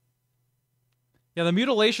 Yeah, the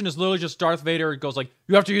mutilation is literally just Darth Vader goes like,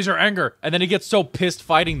 you have to use your anger. And then he gets so pissed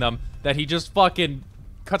fighting them that he just fucking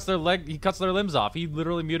cuts their limbs off. He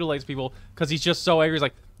literally mutilates people because he's just so angry. He's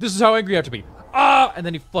like, this is how angry you have to be. Ah! And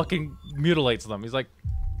then he fucking mutilates them. He's like,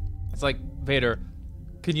 it's like, Vader,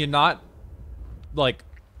 can you not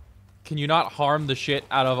harm the shit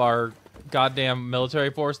out of our goddamn military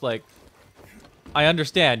force? Like, I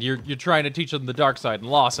understand you're trying to teach them the dark side and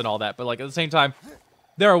loss and all that, but like at the same time,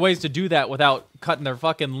 there are ways to do that without cutting their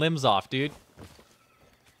fucking limbs off, dude.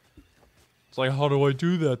 It's like, how do I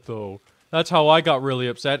do that though? That's how I got really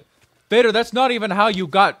upset. Vader, that's not even how you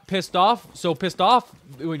got pissed off. So pissed off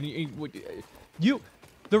when you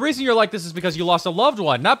the reason you're like this is because you lost a loved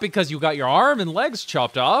one, not because you got your arm and legs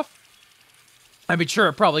chopped off. I mean, sure,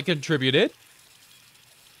 it probably contributed.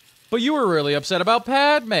 But you were really upset about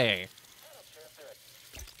Padme.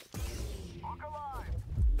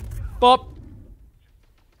 Bop.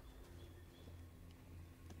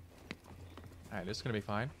 Alright, this is gonna be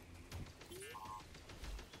fine.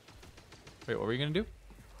 Wait, what were you gonna do?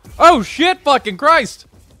 Oh shit, fucking Christ!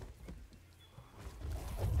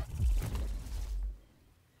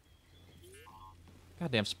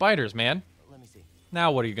 Goddamn spiders, man. Let me see.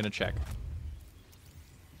 Now what are you gonna check?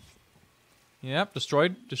 Yep,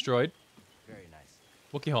 destroyed. Very nice.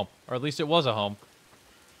 Wookiee home. Or at least it was a home.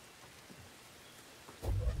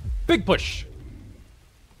 Big push!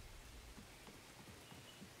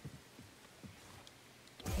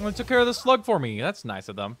 Well, they took care of the slug for me. That's nice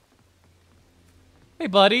of them. Hey,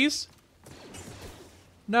 buddies.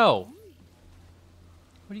 No.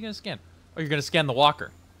 What are you gonna scan? Oh, you're gonna scan the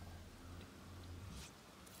walker.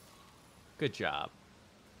 Good job.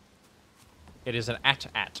 It is an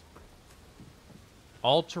AT-AT.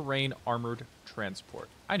 All-terrain armored transport.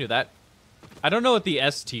 I knew that. I don't know what the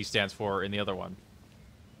ST stands for in the other one.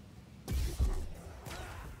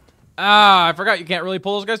 Ah, I forgot you can't really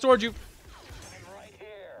pull those guys towards you. Right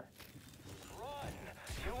here. Run.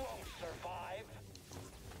 You won't survive.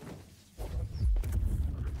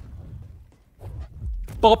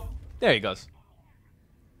 Bop. There he goes.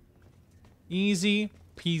 Easy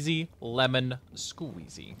peasy lemon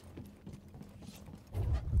squeezy.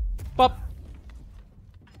 Bop.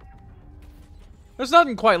 There's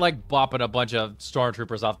nothing quite like bopping a bunch of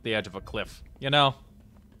stormtroopers off the edge of a cliff, you know?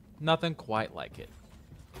 Nothing quite like it.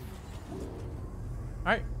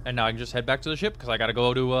 Alright, and now I can just head back to the ship, because I gotta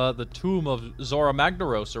go to the tomb of Zora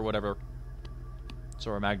Magdaros, or whatever.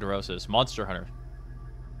 Zora Magdaros is Monster Hunter.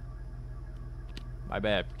 My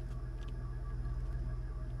bad.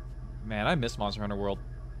 Man, I miss Monster Hunter World.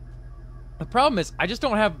 The problem is, I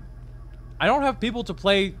don't have people to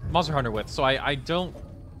play Monster Hunter with, so I don't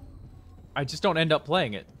I just don't end up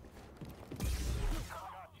playing it.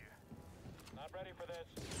 Not ready for this.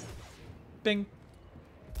 Bing.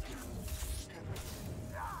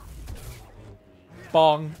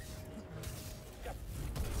 Bong.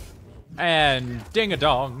 And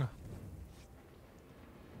ding-a-dong.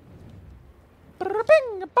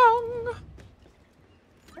 Bing bong.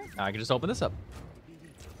 Now I can just open this up.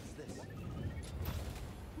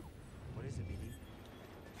 What is it,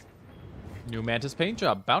 BD? New Mantis paint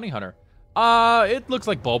job. Bounty Hunter. It looks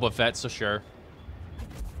like Boba Fett, so sure.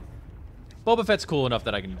 Boba Fett's cool enough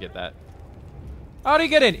that I can get that. How do you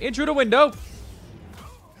get in? In through the window.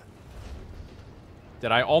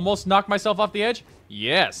 Did I almost knock myself off the edge?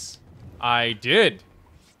 Yes, I did.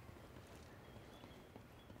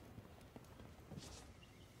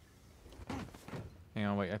 Hang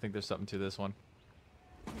on, wait. I think there's something to this one.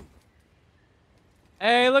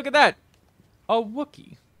 Hey, look at that. A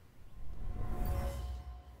Wookiee.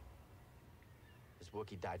 This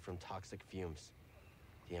Wookiee died from toxic fumes.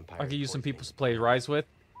 The Empire. I could use some people to play Rise with.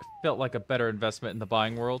 It felt like a better investment in the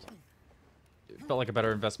buying world. It felt like a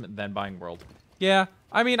better investment than buying world. Yeah,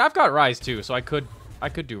 I mean, I've got Rise too, so I could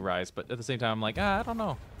do Rise, but at the same time, I'm like, I don't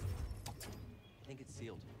know. I think it's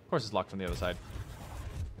sealed. Of course, it's locked from the other side.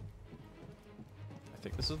 I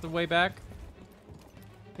think this is the way back.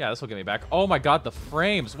 Yeah, this will get me back. Oh my god, the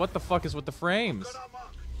frames. What the fuck is with the frames?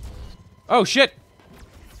 Oh, shit.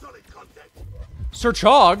 Sir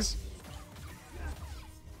Chogs.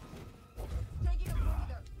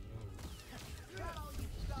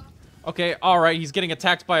 Okay, alright, he's getting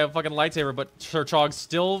attacked by a fucking lightsaber, but Sir Chogs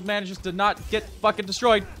still manages to not get fucking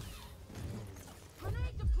destroyed.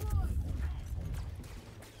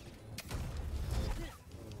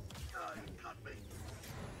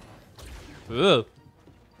 Ugh.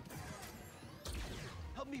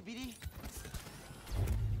 Help me, BD.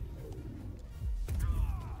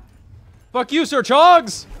 Fuck you, Sir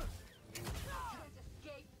Chogs!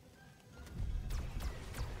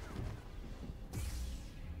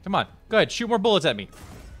 Come on, go ahead, shoot more bullets at me.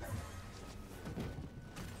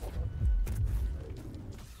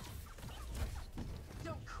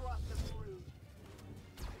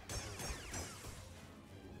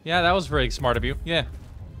 Yeah, that was very smart of you. Yeah.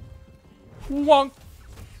 Wonk.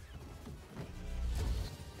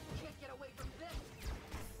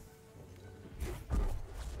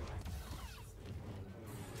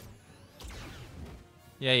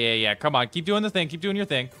 Yeah. Come on, keep doing the thing. Keep doing your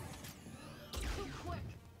thing.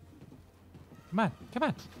 Come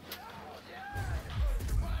on.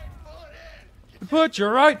 Put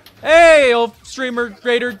your right. Hey, old streamer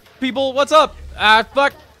grader people, what's up?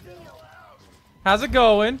 Fuck. How's it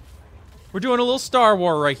going? We're doing a little Star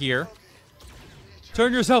War right here.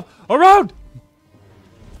 Turn yourself around.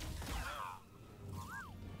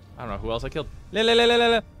 I don't know who else I killed.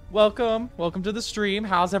 Welcome to the stream.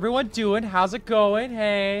 How's everyone doing? How's it going?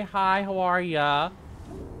 Hey, hi, how are ya?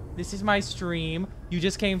 This is my stream. You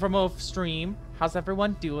just came from a stream. How's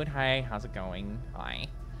everyone doing? Hey, how's it going? Hi.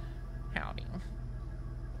 Howdy.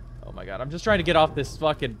 Oh my god, I'm just trying to get off this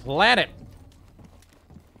fucking planet.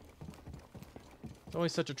 It's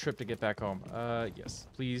always such a trip to get back home. Yes.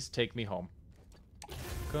 Please take me home.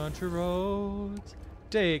 Country roads,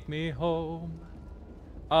 take me home.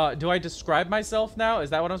 Do I describe myself now?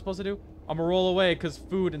 Is that what I'm supposed to do? I'm gonna roll away because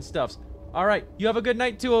food and stuffs. Alright, you have a good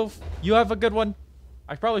night too, Oaf. You have a good one.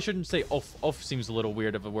 I probably shouldn't say Oaf. Oaf seems a little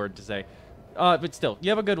weird of a word to say. But still, you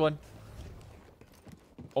have a good one.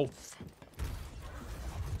 Oaf.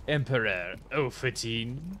 Emperor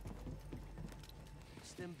Ofatine.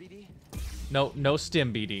 Stim, BD? No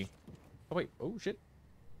stim, BD. Oh, wait. Oh, shit.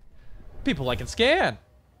 People I can scan.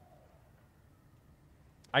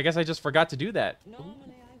 I guess I just forgot to do that.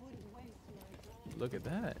 Look at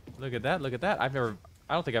that. Look at that. Look at that. I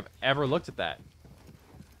don't think I've ever looked at that.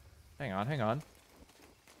 Hang on.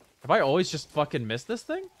 Have I always just fucking missed this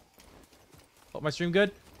thing? Hope my stream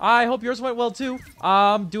good. I hope yours went well too.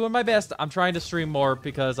 I'm doing my best. I'm trying to stream more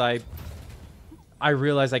because I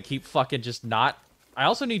realize I keep fucking just not. I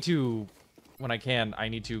also need to, when I can, I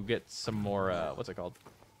need to get some more, what's it called?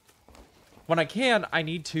 When I can, I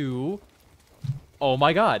need to, oh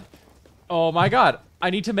my god. I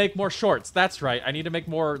need to make more shorts. That's right. I need to make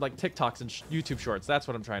more like TikToks and YouTube shorts. That's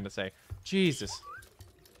what I'm trying to say. Jesus.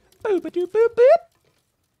 Boop-a-doop-boop-boop.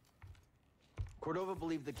 Cordova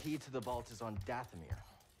believed the key to the vault is on Dathomir.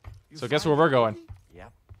 So guess where we're going?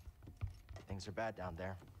 Yep. Things are bad down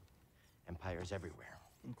there. Empires everywhere.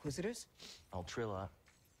 Inquisitors? Altrilla,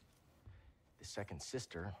 the second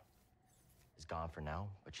sister, is gone for now,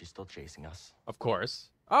 but she's still chasing us. Of course.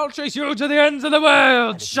 I'll chase you to the ends of the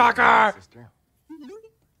world, shocker!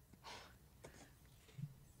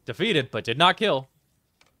 Defeated, but did not kill.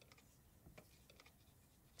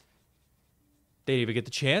 They didn't even get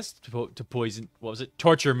the chance to poison... What was it?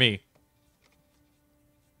 Torture me.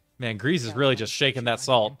 Man, Grease is really just shaking that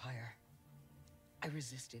salt. Empire. I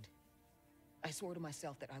resisted. I swore to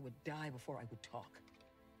myself that I would die before I would talk.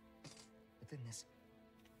 But then this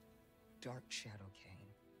dark shadow came.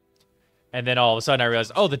 And then all of a sudden I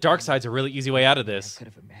realized, oh, the dark side's a really easy way out of this. I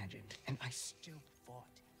could have imagined, and I still fought.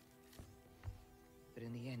 But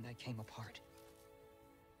in the end, I came apart.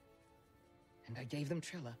 And I gave them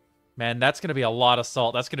Trilla. Man, that's going to be a lot of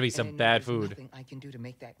salt. That's going to be some bad food. Nothing I can do to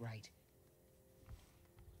make that right.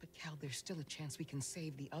 But Cal, there's still a chance we can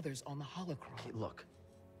save the others on the holocron. Okay, look.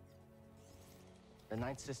 The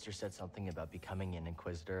Ninth Sister said something about becoming an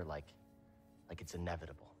Inquisitor like it's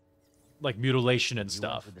inevitable. Like mutilation and You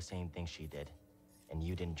stuff. went through the same thing she did, and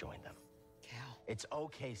you didn't join them. Cal. It's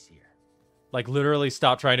okay, Seer. Like, literally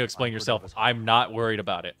stop trying to explain yourself. I'm not worried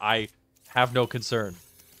about it. I have no concern.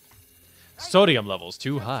 Sodium levels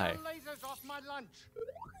too high.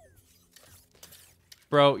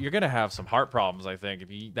 Bro, you're gonna have some heart problems, I think, if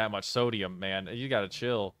you eat that much sodium, man. You gotta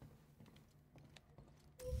chill.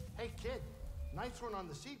 Hey, kid. Nice one on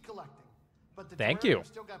the seed collecting. But the Thank terrarium's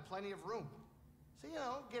you. still got plenty of room. So, you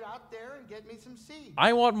know, get out there and get me some seeds.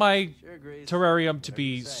 I want my terrarium to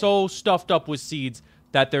be so stuffed up with seeds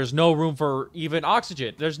that there's no room for even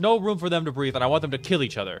oxygen. There's no room for them to breathe, and I want them to kill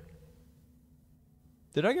each other.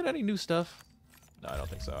 Did I get any new stuff? No, I don't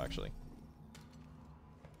think so, actually.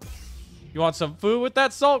 You want some food with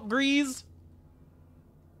that salt, Grease?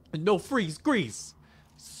 No freeze, Grease.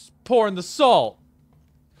 Pour in the salt.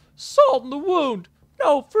 Salt in the wound.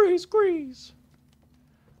 No freeze, Grease.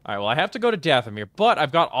 Alright, well, I have to go to Dathomir, but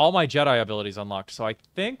I've got all my Jedi abilities unlocked, so I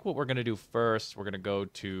think what we're going to do first, we're going to go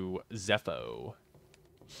to Zepho.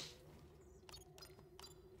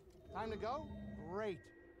 Time to go? Great.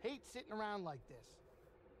 Hate sitting around like this.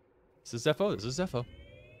 This is Zepho. This is Zepho.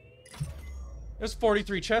 There's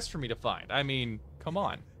 43 chests for me to find. I mean, come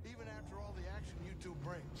on. Even after all the action you two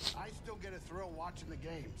bring, I still get a thrill watching the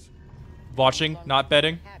games. Watching, not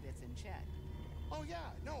betting. Habits in chat. Oh yeah,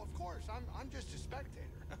 no, of course. I'm just a spectator.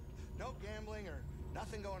 No gambling or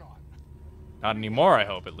nothing going on. Not anymore, I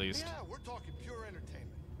hope, at least. Yeah, we're talking pure entertainment.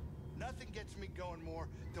 Nothing gets me going more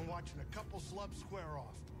than watching a couple slubs square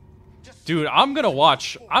off. Dude, I'm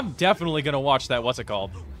definitely gonna watch that, what's it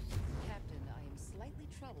called? Captain, I am slightly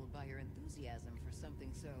troubled by your enthusiasm for something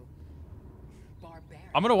so barbaric.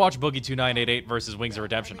 I'm gonna watch Boogie 2988 versus Wings of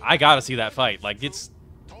Redemption. I gotta see that fight. Like, it's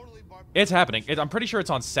happening. I'm pretty sure it's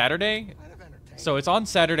on Saturday. So it's on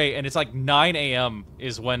Saturday, and it's like 9 a.m.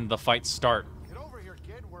 is when the fights start.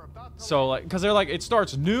 So, like, because they're like, it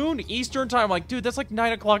starts noon Eastern time. Like, dude, that's like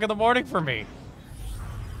 9 o'clock in the morning for me.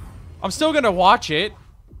 I'm still gonna watch it,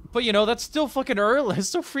 but you know, that's still fucking early. It's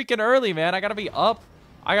so freaking early, man. I gotta be up.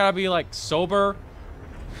 I gotta be like sober.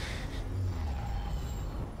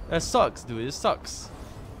 That sucks, dude. It sucks.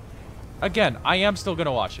 Again, I am still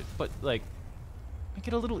gonna watch it, but like, make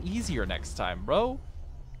it a little easier next time, bro.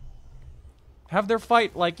 Have their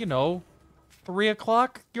fight like, you know, 3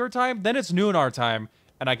 o'clock your time, then it's noon our time,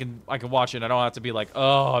 and I can watch it. And I don't have to be like,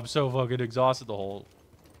 oh, I'm so fucking exhausted the whole.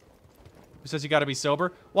 Who says you gotta be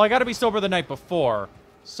sober? Well, I gotta be sober the night before,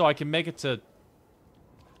 so I can make it to.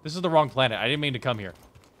 This is the wrong planet. I didn't mean to come here.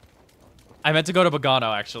 I meant to go to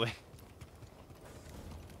Bogano, actually.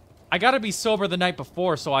 I gotta be sober the night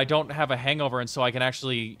before so I don't have a hangover and so I can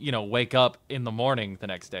actually, you know, wake up in the morning the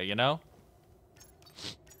next day, you know?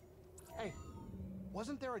 Hey,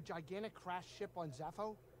 wasn't there a gigantic crash ship on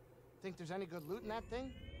Zepho? Think there's any good loot in that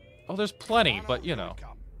thing? Oh, there's plenty, but you know.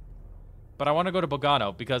 But I want to go to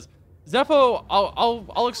Bogano because Zepho,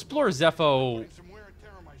 I'll explore Zepho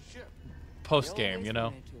post game, you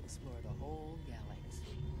know. To explore the whole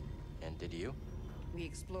galaxy. And did you? We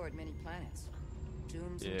explored many planets.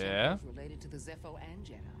 Tombs and Yeah. temples related to the Zepho and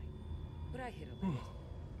Jedi. But I hit a limit.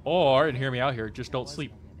 Or, and hear me out here, just don't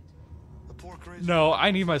sleep. No, I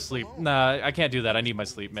need my sleep. Nah, I can't do that. I need my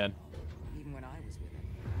sleep, man. Even when I was with him,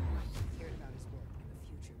 he cared about his work and the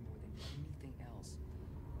future more than anything else.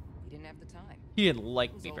 He didn't have the time. He didn't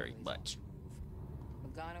like me very much.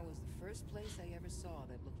 Bogano was the first place I ever saw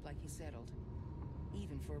that looked like he settled,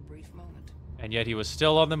 even for a brief moment. And yet he was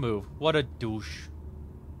still on the move. What a douche.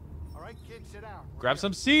 All right, kid, sit down. Grab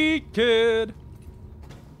some seed, kid.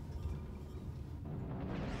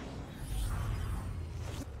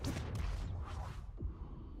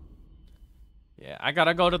 Yeah, I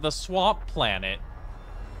gotta go to the swamp planet.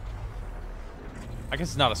 I guess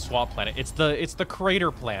it's not a swamp planet. It's the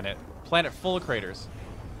crater planet. Planet full of craters.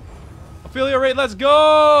 Ophelia Raid, let's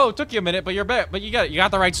go! Took you a minute, but you're back. But you got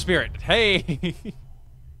the right spirit. Hey.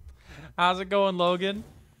 How's it going, Logan?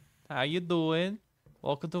 How you doing?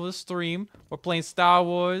 Welcome to the stream. We're playing Star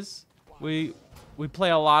Wars. We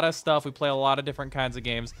play a lot of stuff. We play a lot of different kinds of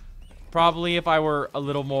games. Probably if I were a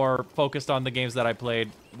little more focused on the games that I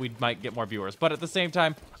played, we might get more viewers. But at the same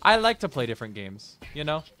time, I like to play different games, you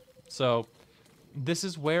know? So, this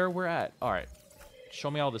is where we're at. All right.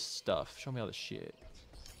 Show me all this stuff. Show me all this shit.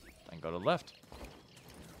 And go to the left.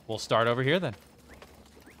 We'll start over here then.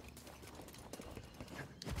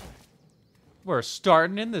 We're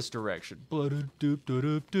starting in this direction. Boop, boop,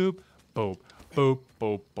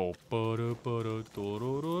 boop, boop.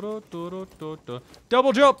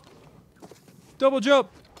 Double jump! Double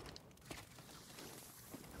jump!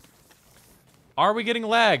 Are we getting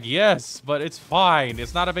lag? Yes, but it's fine.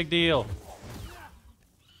 It's not a big deal.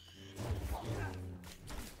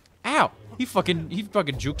 Ow! He fucking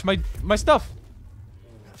juked my stuff.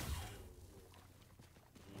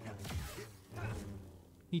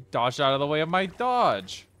 He dodged out of the way of my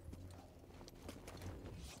dodge.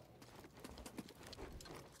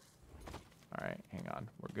 Alright, hang on.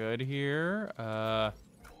 We're good here. Am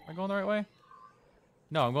I going the right way?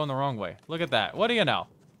 No, I'm going the wrong way. Look at that. What do you know?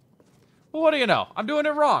 Well, what do you know? I'm doing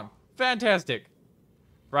it wrong. Fantastic.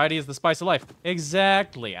 Variety is the spice of life.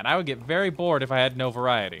 Exactly. And I would get very bored if I had no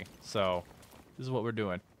variety. So, this is what we're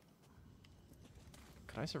doing.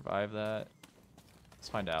 Could I survive that? Let's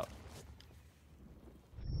find out.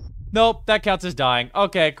 Nope, that counts as dying.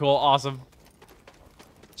 Okay, cool, awesome.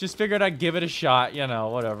 Just figured I'd give it a shot, you know,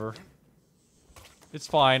 whatever. It's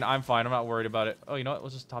fine, I'm fine, I'm not worried about it. Oh, you know what,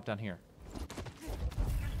 let's just top down here.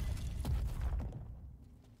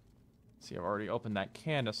 See, I've already opened that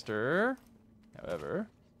canister. However,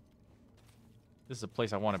 this is a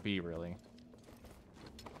place I want to be, really.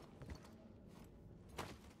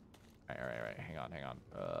 Alright, hang on.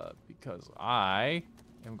 Because I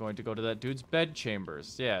am going to go to that dude's bed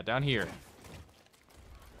chambers. Yeah, down here.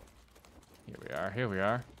 Here we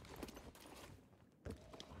are.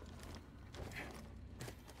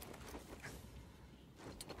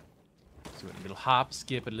 So a little hop,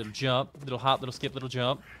 skip, a little jump. Little hop, little skip, little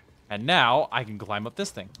jump. And now I can climb up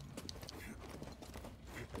this thing.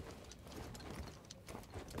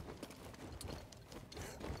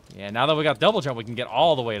 Yeah, now that we got double jump, we can get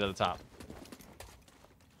all the way to the top.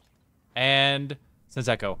 And since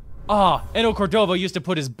Echo. Ah, Eno Cordova used to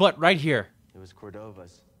put his butt right here. It was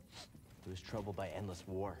Cordova's. He was troubled by endless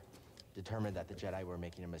war. Determined that the Jedi were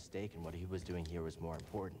making a mistake and what he was doing here was more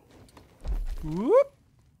important. Whoop.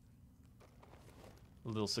 A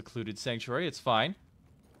little secluded sanctuary, it's fine.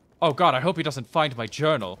 Oh god, I hope he doesn't find my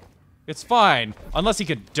journal. It's fine, unless he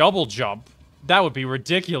could double jump. That would be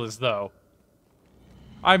ridiculous, though.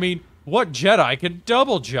 I mean, what Jedi can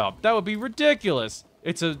double jump? That would be ridiculous.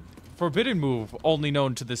 It's a forbidden move, only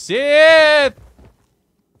known to the Sith.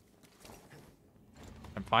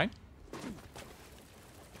 I'm fine.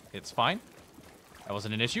 It's fine. That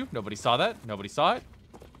wasn't an issue. Nobody saw that. Nobody saw it.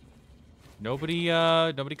 Nobody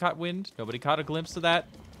caught wind. Nobody caught a glimpse of that.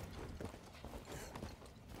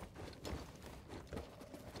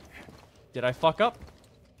 Did I fuck up?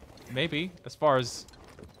 Maybe, as far as...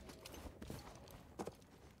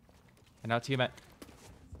 And now Tiamat...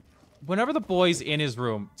 Whenever the boy's in his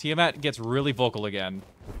room, Tiamat gets really vocal again.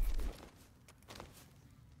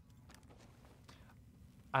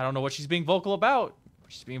 I don't know what she's being vocal about.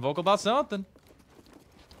 She's being vocal about something.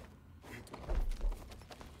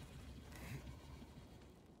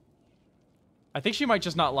 I think she might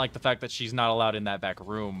just not like the fact that she's not allowed in that back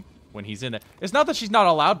room when he's in there. It's not that she's not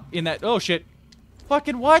allowed in that... Oh, shit.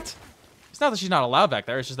 Fucking what? It's not that she's not allowed back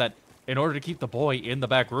there. It's just that in order to keep the boy in the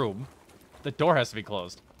back room, the door has to be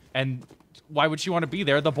closed. And why would she want to be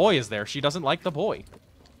there? The boy is there. She doesn't like the boy.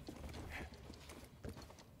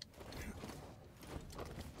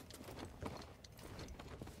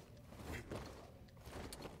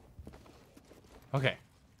 Okay.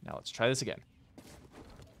 Now let's try this again.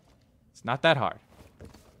 It's not that hard.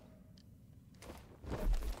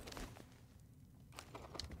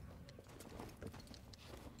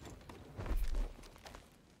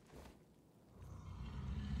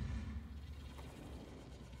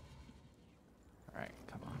 All right,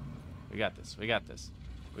 come on. We got this. We got this.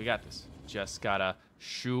 We got this. Just gotta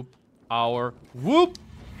shoot our whoop.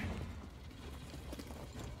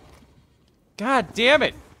 God damn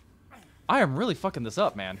it. I am really fucking this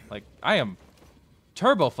up, man. Like, I am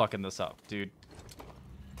turbo fucking this up, dude.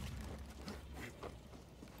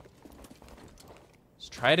 Let's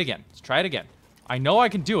try it again. Let's try it again. I know I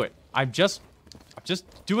can do it. I'm just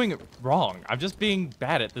doing it wrong. I'm just being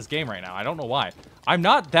bad at this game right now. I don't know why. I'm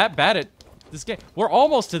not that bad at this game. We're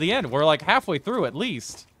almost to the end. We're like halfway through at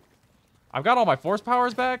least. I've got all my force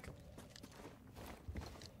powers back.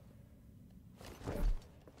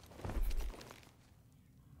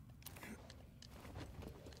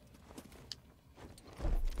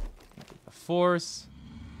 force.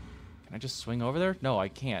 Can I just swing over there? No, I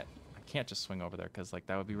can't. I can't just swing over there because, like,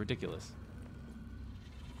 that would be ridiculous.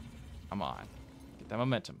 Come on. Get that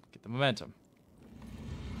momentum. Get the momentum.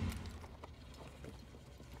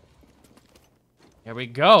 There we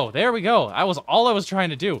go. There we go. That was all I was trying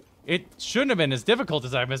to do. It shouldn't have been as difficult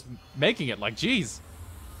as I was making it. Like, jeez.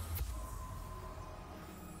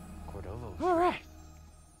 Cordova. All right.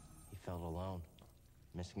 He felt alone,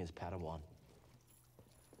 missing his Padawan.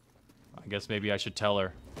 I guess maybe I should tell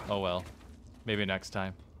her. Oh well. Maybe next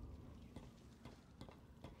time.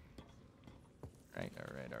 Right,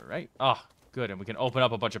 alright, alright. Ah, good. And we can open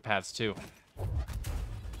up a bunch of paths too.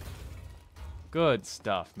 Good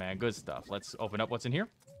stuff, man. Good stuff. Let's open up what's in here.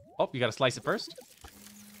 Oh, you gotta slice it first.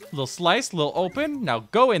 Little slice, little open. Now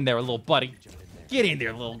go in there, little buddy. Get in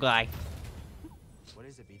there, little guy. What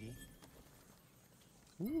is it, BD?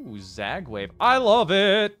 Ooh, Zagwave. I love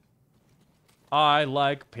it. I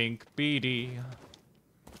like pink BD.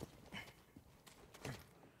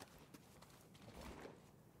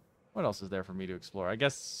 What else is there for me to explore? I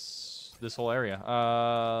guess this whole area. Yeah,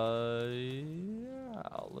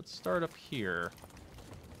 let's start up here.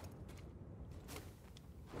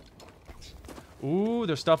 Ooh,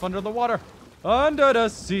 there's stuff under the water. Under the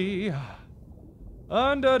sea.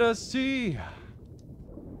 Under the sea.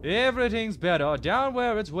 Everything's better down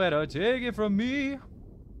where it's wetter. Take it from me.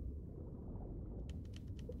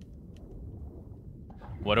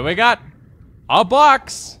 What do we got? A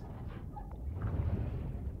box.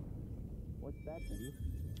 What's that, BD?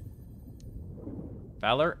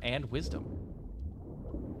 Valor and wisdom.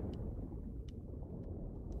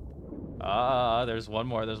 There's one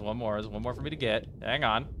more. There's one more. There's one more for me to get. Hang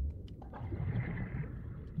on.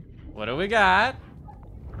 What do we got?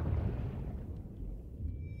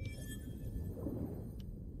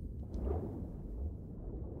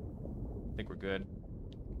 I think we're good.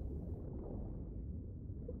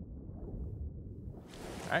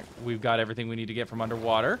 Alright, we've got everything we need to get from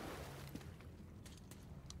underwater.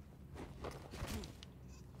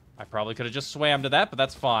 I probably could have just swam to that, but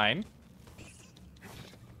that's fine.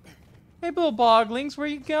 Hey, little boglings, where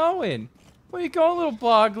you going? Where you going, little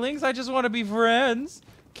boglings? I just want to be friends.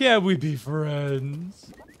 Can't we be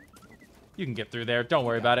friends? You can get through there. Don't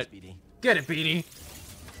worry about it. BD. Get it, BD.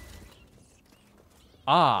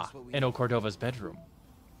 Ah, Eno Cordova's bedroom.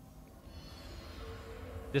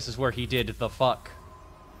 This is where he did the fuck.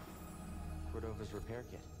 Cordova's repair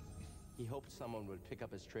kit. He hoped someone would pick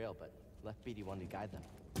up his trail, but left BD one to guide them.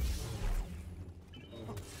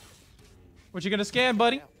 What you gonna scan,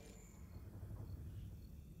 buddy?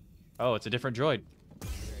 Oh, it's a different droid.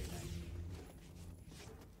 Very nice.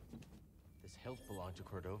 This hilt belonged to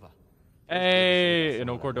Cordova. Hey,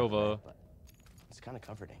 Eno Cordova. But it's kind of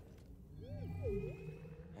comforting.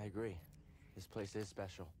 I agree. This place is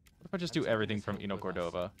special. What if I just do everything from Eno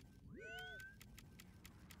Cordova?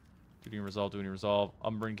 Duty and resolve, duty and resolve.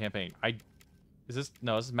 Umbran campaign. Is this?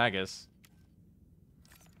 No, this is Magus.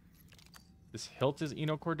 This hilt is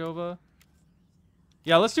Eno Cordova?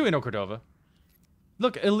 Yeah, let's do Eno Cordova.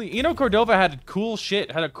 Look, Eno Cordova had cool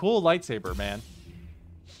shit. Had a cool lightsaber, man.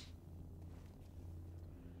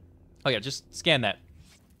 Oh yeah, just scan that.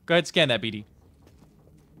 Go ahead, scan that, BD.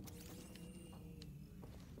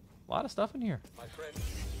 A lot of stuff in here. My friend,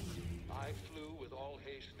 I flew with all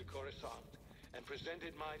haste to Coruscant and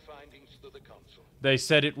presented my findings to the council. They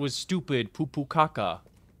said it was stupid, poo-poo caca.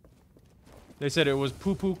 They said it was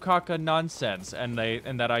poo-poo caca nonsense, and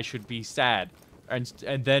that I should be sad.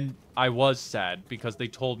 And then I was sad because they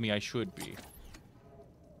told me I should be.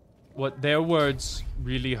 What their words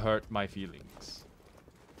really hurt my feelings.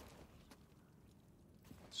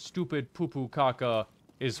 Stupid poo-poo caca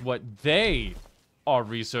is what they are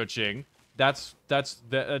researching. That's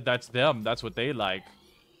them. That's what they like.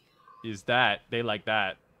 Is that they like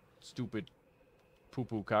that stupid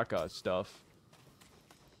poo-poo caca stuff.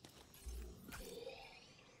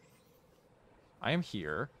 I am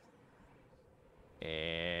here.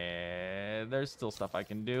 And there's still stuff I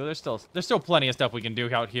can do. There's still plenty of stuff we can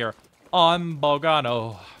do out here on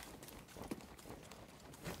Bogano.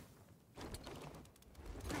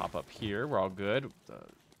 Hop up here. We're all good.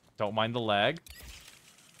 Don't mind the lag.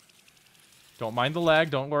 Don't mind the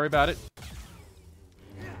lag. Don't worry about it.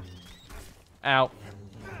 Ow.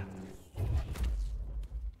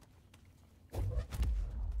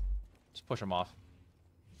 Just push them off.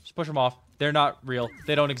 Just push them off. They're not real.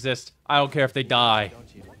 They don't exist. I don't care if they die.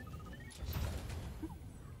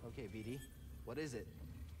 Okay, BD. What is it?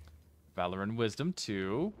 Valor and Wisdom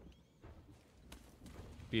 2.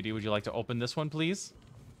 BD, would you like to open this one, please?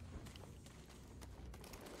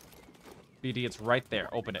 BD, it's right there.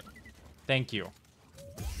 Open it. Thank you.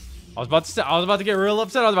 I was about to get real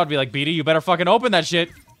upset. I was about to be like, BD, you better fucking open that shit.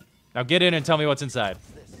 Now get in and tell me what's inside.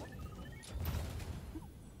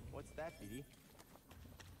 What's that, BD?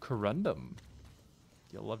 Corundum.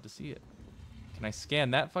 You'll love to see it. Can I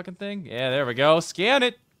scan that fucking thing? Yeah, there we go. Scan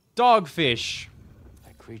it. Dogfish.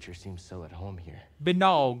 That creature seems so at home here.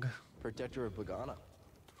 Binog. Protector of Bogana.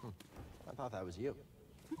 I thought that was you.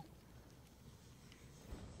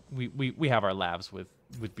 We have our labs with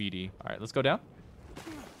BD. All right, let's go down.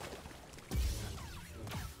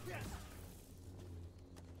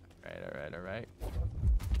 All right.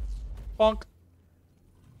 Bonk.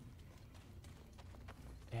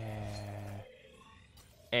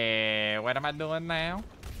 What am I doing now?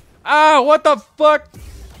 Ah, what the fuck?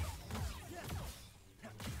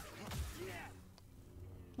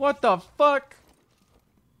 What the fuck?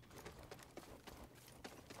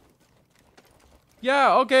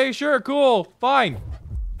 Yeah, okay, sure, cool, fine.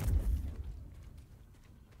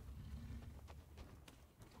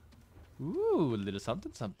 Ooh, little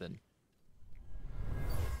something something.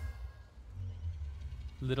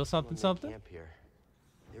 Little something something. Camp here.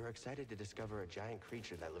 They were excited to discover a giant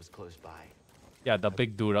creature that lives close by. Yeah, the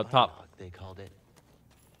big dude up top. They called it.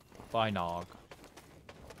 Binog.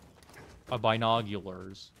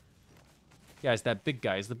 Binoculars. Yeah, it's that big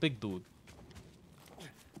guy. It's the big dude.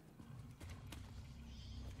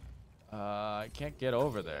 I can't get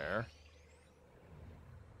over there.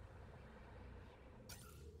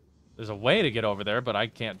 There's a way to get over there, but I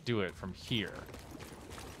can't do it from here.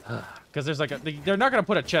 Because there's like a... They're not going to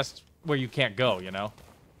put a chest where you can't go, you know?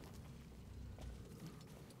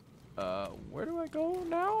 Where do I go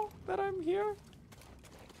now that I'm here?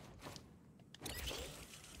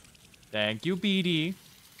 Thank you, BD.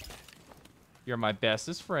 You're my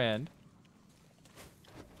bestest friend.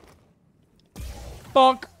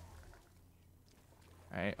 Bonk!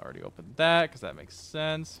 Alright, already opened that, because that makes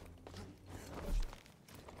sense.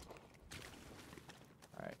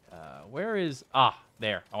 Alright, where is... Ah,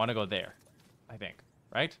 there. I want to go there. I think.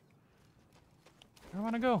 Right? Where do I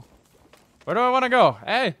want to go? Where do I want to go?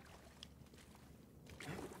 Hey!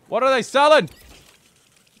 What are they selling?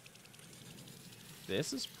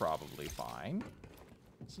 This is probably fine.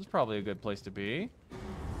 This is probably a good place to be.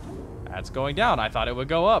 That's going down. I thought it would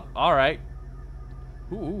go up. All right.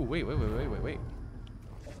 Ooh, wait.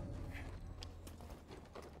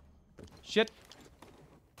 Shit.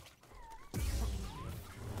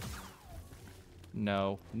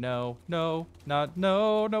 No. No.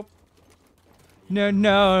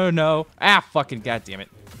 Ah, fucking goddamn it.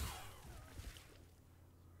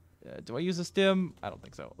 Do I use a stim? I don't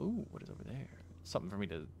think so. Ooh, what is over there? Something for me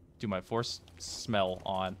to do my force smell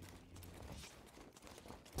on.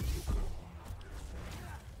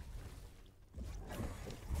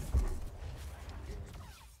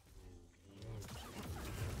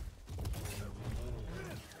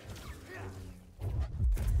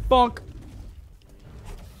 Bonk.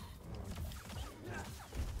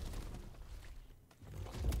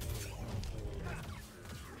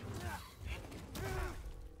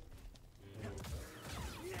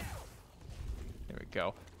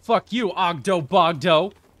 Go. Fuck you, Ogdo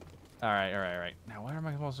Bogdo. Alright. Now, where am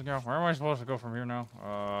I supposed to go? Where am I supposed to go from here now?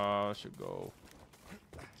 I should go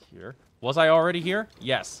here. Was I already here?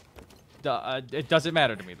 Yes. It doesn't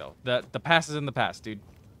matter to me, though. The past is in the past, dude.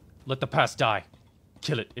 Let the past die.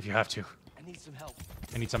 Kill it if you have to. I need some help.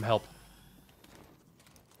 I need some help.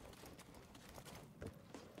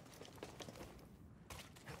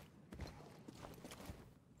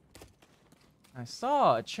 I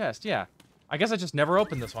saw a chest, yeah. I guess I just never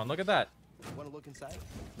opened this one. Look at that. Want to look inside?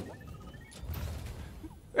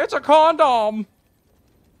 It's a condom!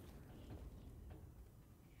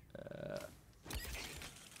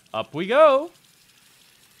 Up we go.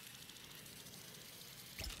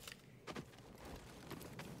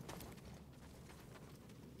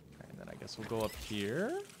 And then I guess we'll go up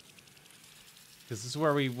here. Because this is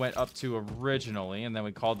where we went up to originally, and then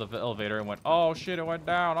we called the elevator and went, oh shit, it went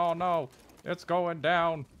down. Oh no, it's going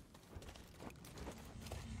down.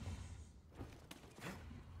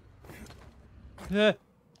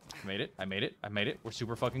 I made it. We're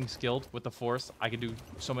super fucking skilled with the force. I can do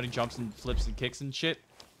so many jumps and flips and kicks and shit.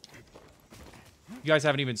 You guys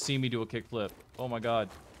haven't even seen me do a kickflip. Oh my god.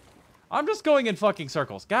 I'm just going in fucking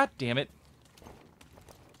circles. God damn it.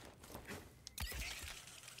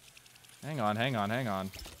 Hang on.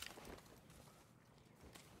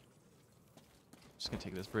 Just gonna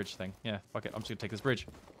take this bridge thing. Yeah, fuck it. I'm just gonna take this bridge.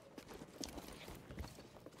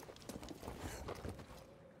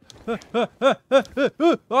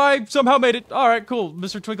 I somehow made it. All right, cool.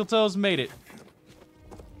 Mr. Twinkletoes made it.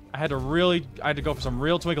 I had to go for some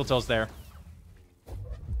real Twinkletoes there.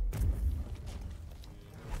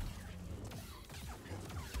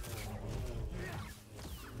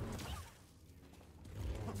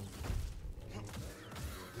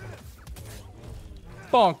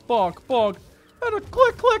 bonk, bonk, bonk. And a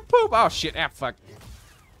click, click, poop. Oh, shit. Ah, fuck.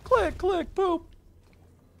 Click, click, poop.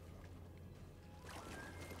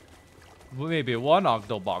 Maybe one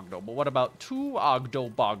Ogdo-Bogdo, but what about two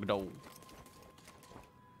Ogdo-Bogdo?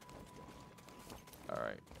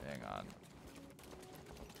 Alright, hang on.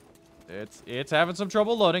 It's having some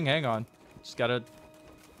trouble loading. Hang on. Just gotta...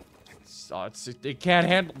 Oh, it can't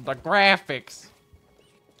handle the graphics.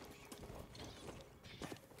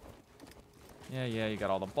 Yeah, you got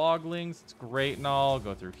all the boglings. It's great and all.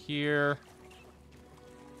 Go through here.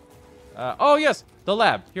 Oh, yes! The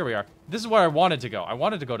lab. Here we are. This is where I wanted to go. I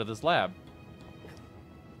wanted to go to this lab.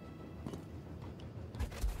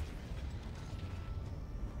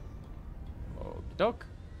 Okey-doke.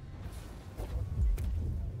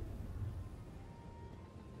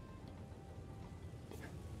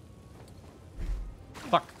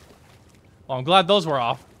 Fuck. Well, I'm glad those were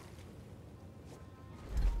off.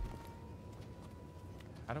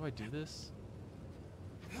 How do I do this?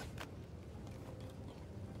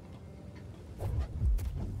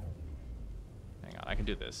 Hang on, I can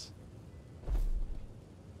do this.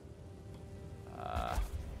 Hang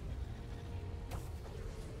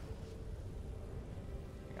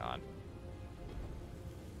on.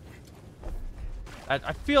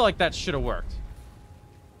 I feel like that should have worked.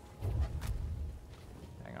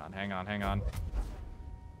 Hang on.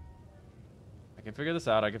 I can figure this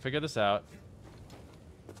out.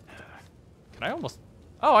 Can I almost...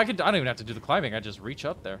 Oh, I don't even have to do the climbing. I just reach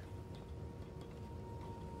up there.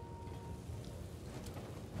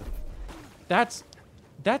 That's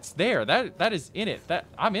there. That is in it.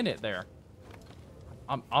 I'm in it there.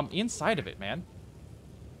 I'm inside of it, man.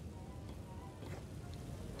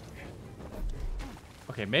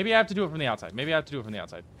 Okay, maybe I have to do it from the outside.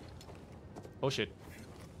 Oh, shit.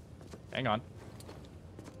 Hang on.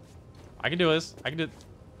 I can do this.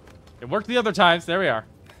 It worked the other times. There we are.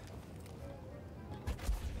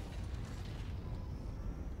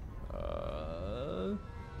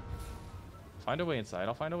 Find a way inside.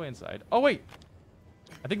 I'll find a way inside. Oh, wait.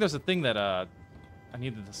 I think there's a thing that, I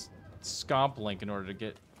needed the scomp link in order to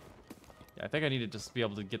get... Yeah, I think I needed to just be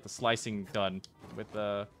able to get the slicing done with,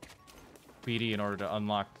 BD in order to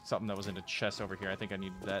unlock something that was in a chest over here. I think I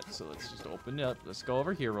needed that, so let's just open it up. Let's go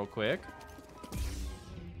over here real quick.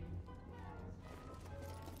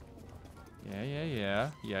 Yeah.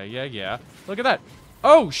 Look at that.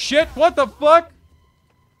 Oh, shit. What the fuck?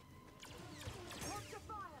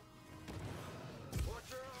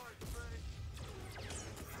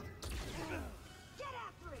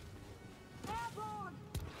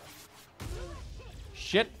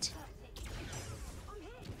 Shit.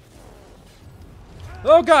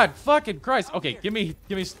 Oh god, fucking Christ. Okay, give me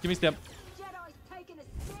stim.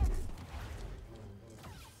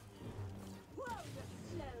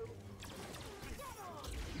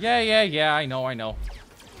 Yeah, I know.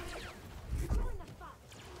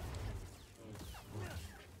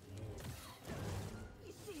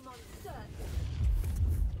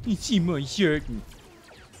 You seem uncertain.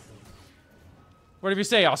 Whatever you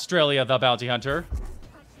say, Australia the bounty hunter.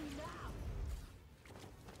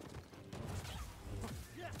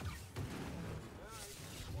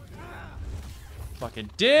 Fucking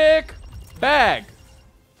dick bag.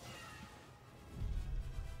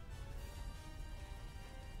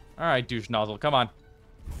 All right, douche nozzle, come on.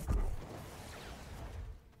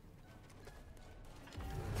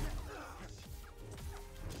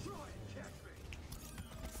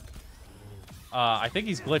 I think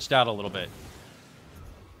he's glitched out a little bit.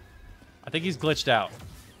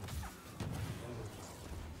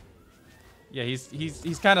 Yeah,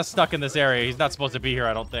 he's kind of stuck in this area. He's not supposed to be here,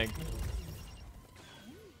 I don't think.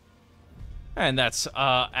 And that's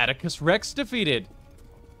Atticus Rex defeated.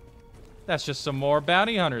 That's just some more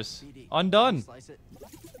bounty hunters. Undone.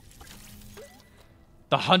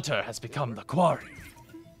 The hunter has become the quarry.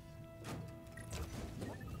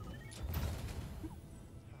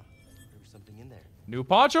 There's something in there. New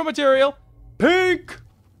poncho material. Pink.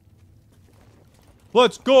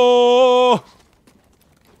 Let's go.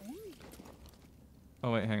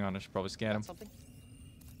 Oh wait, hang on. I should probably scan him.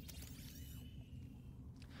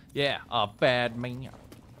 Yeah, a bad man.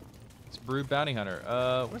 It's Brood Bounty Hunter.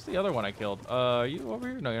 Where's the other one I killed? You over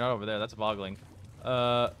here? No, you're not over there. That's a boggling.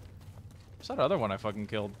 What's that other one I fucking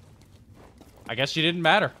killed? I guess she didn't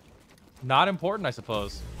matter. Not important, I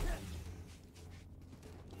suppose.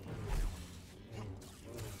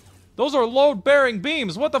 Those are load-bearing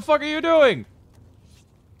beams. What the fuck are you doing?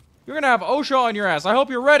 You're gonna have OSHA on your ass. I hope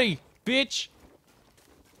you're ready, bitch.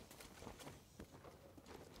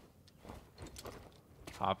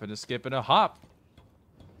 Hop and a skip and a hop.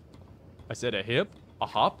 I said a hip, a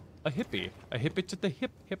hop, A hippie to the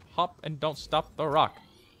hip, hip hop, and don't stop the rock.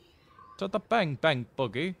 To the bang, bang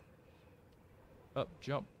boogie. Up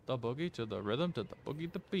jump the boogie to the rhythm, to the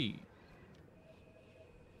boogie the beat.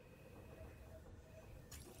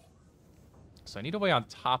 So I need a way on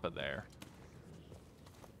top of there.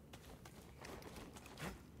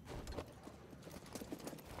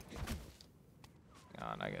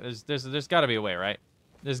 There's got to be a way, right?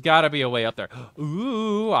 There's got to be a way up there.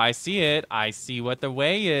 Ooh, I see it. I see what the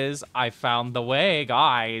way is. I found the way,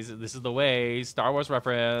 guys. This is the way. Star Wars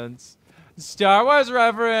reference. Star Wars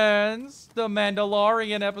reference. The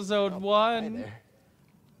Mandalorian episode 1. Hi there.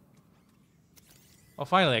 Oh,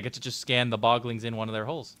 finally, I get to just scan the boglings in one of their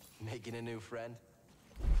holes. Making a new friend.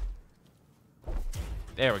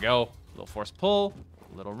 There we go. Little force pull.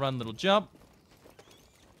 Little run, little jump.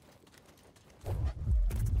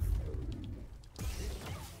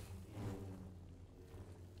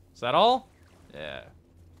 Is that all? Yeah.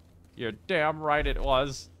 You're damn right it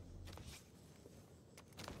was.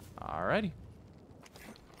 Alrighty.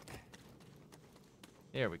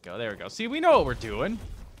 There we go, there we go. See, we know what we're doing.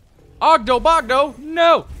 Ogdo Bogdo,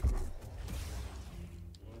 no!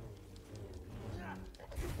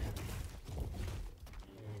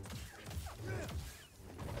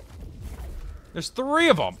 There's 3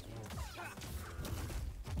 of them.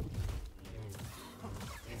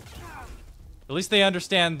 At least they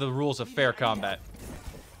understand the rules of fair combat.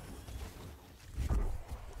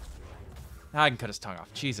 I can cut his tongue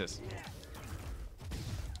off. Jesus.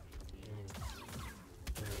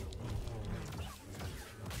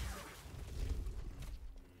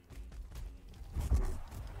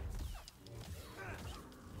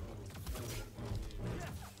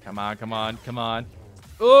 Come on, come on, come on.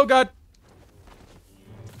 Oh, God.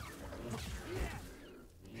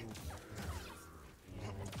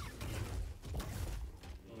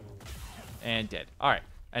 And dead. All right.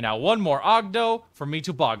 And now one more Ogdo for me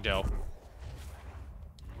to Bogdo.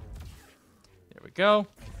 There we go.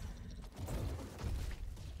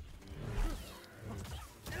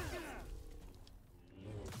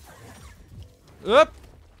 Oop.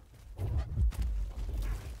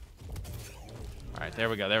 All right, there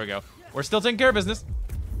we go, there we go. We're still taking care of business.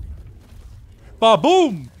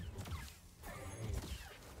 Ba-boom!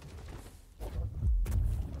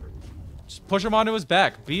 Just push him onto his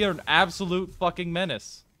back. Be an absolute fucking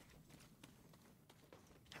menace.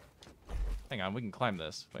 Hang on, we can climb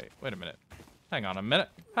this. Wait a minute. Hang on a minute.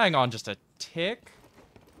 Hang on just a tick.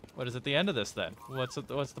 What is at the end of this then? What's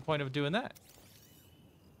the point of doing that?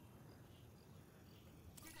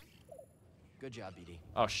 Good job, BD.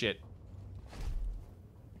 Oh shit.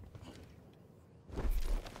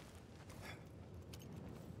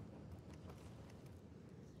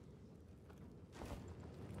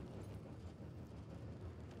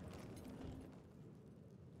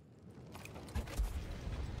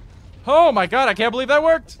 Oh my god, I can't believe that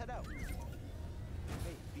worked!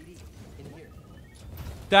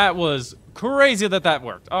 That was crazy that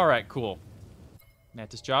worked. Alright, cool.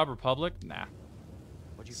 Mantis job, Republic? Nah.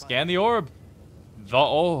 Scan the orb. The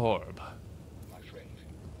orb. My friend,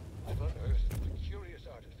 I've unearthed a curious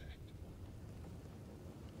artifact.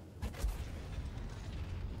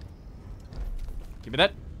 Give me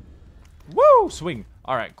that. Woo! Swing.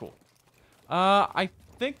 Alright, cool. I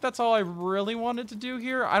think that's all I really wanted to do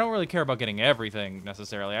here. I don't really care about getting everything,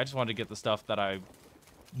 necessarily. I just wanted to get the stuff that I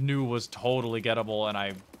knew was totally gettable and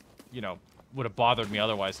I, you know, would have bothered me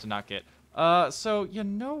otherwise to not get. So, you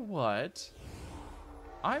know what?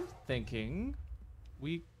 I'm thinking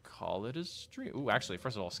we call it a stream. Ooh, actually,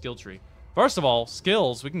 first of all, skill tree. First of all,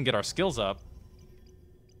 skills. We can get our skills up.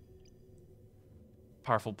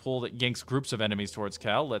 Powerful pull that yanks groups of enemies towards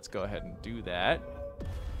Cal. Let's go ahead and do that.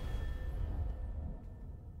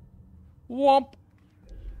 Womp.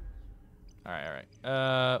 Alright,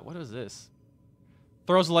 alright. What is this?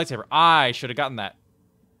 Throws a lightsaber. I should have gotten that.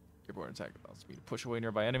 Airborne attack allows me to push away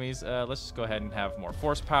nearby enemies. Let's just go ahead and have more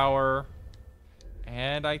force power.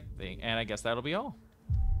 And I guess that'll be all.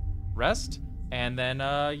 Rest. And then,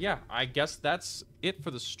 yeah, I guess that's it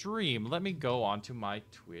for the stream. Let me go on to my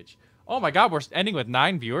Twitch. Oh my god, we're ending with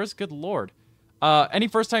 9 viewers? Good lord. Any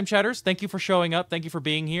first-time chatters, thank you for showing up. Thank you for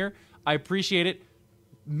being here. I appreciate it.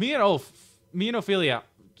 Me and Ophelia,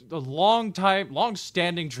 a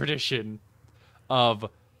long-standing tradition of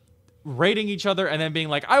rating each other and then being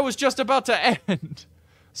like, I was just about to end.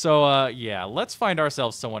 So, yeah, let's find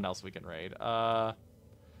ourselves someone else we can raid.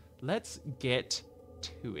 Let's get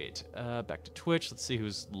to it. Back to Twitch. Let's see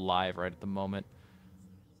who's live right at the moment.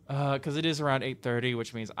 Because it is around 8:30,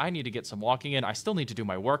 which means I need to get some walking in. I still need to do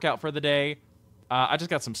my workout for the day. I just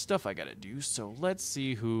got some stuff I gotta do, so let's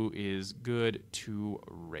see who is good to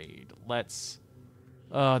raid. Let's...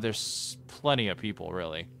 there's plenty of people,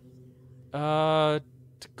 really. To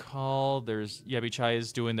call, there's... Yebby Chai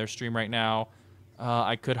is doing their stream right now.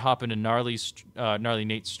 I could hop into Gnarly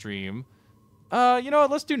Nate's stream. You know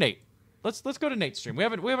what? Let's do Nate. Let's go to Nate's stream. We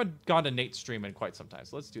haven't gone to Nate's stream in quite some time,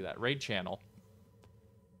 so let's do that. Raid channel.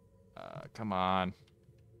 Come on.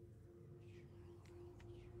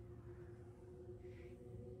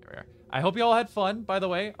 There we are. I hope you all had fun, by the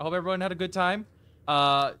way. I hope everyone had a good time.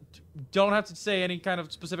 Don't have to say any kind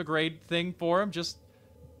of specific raid thing for him. Just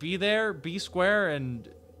be there, be square, and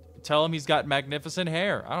tell him he's got magnificent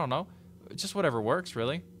hair. I don't know. Just whatever works,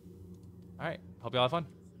 really. All right. Hope you all have fun.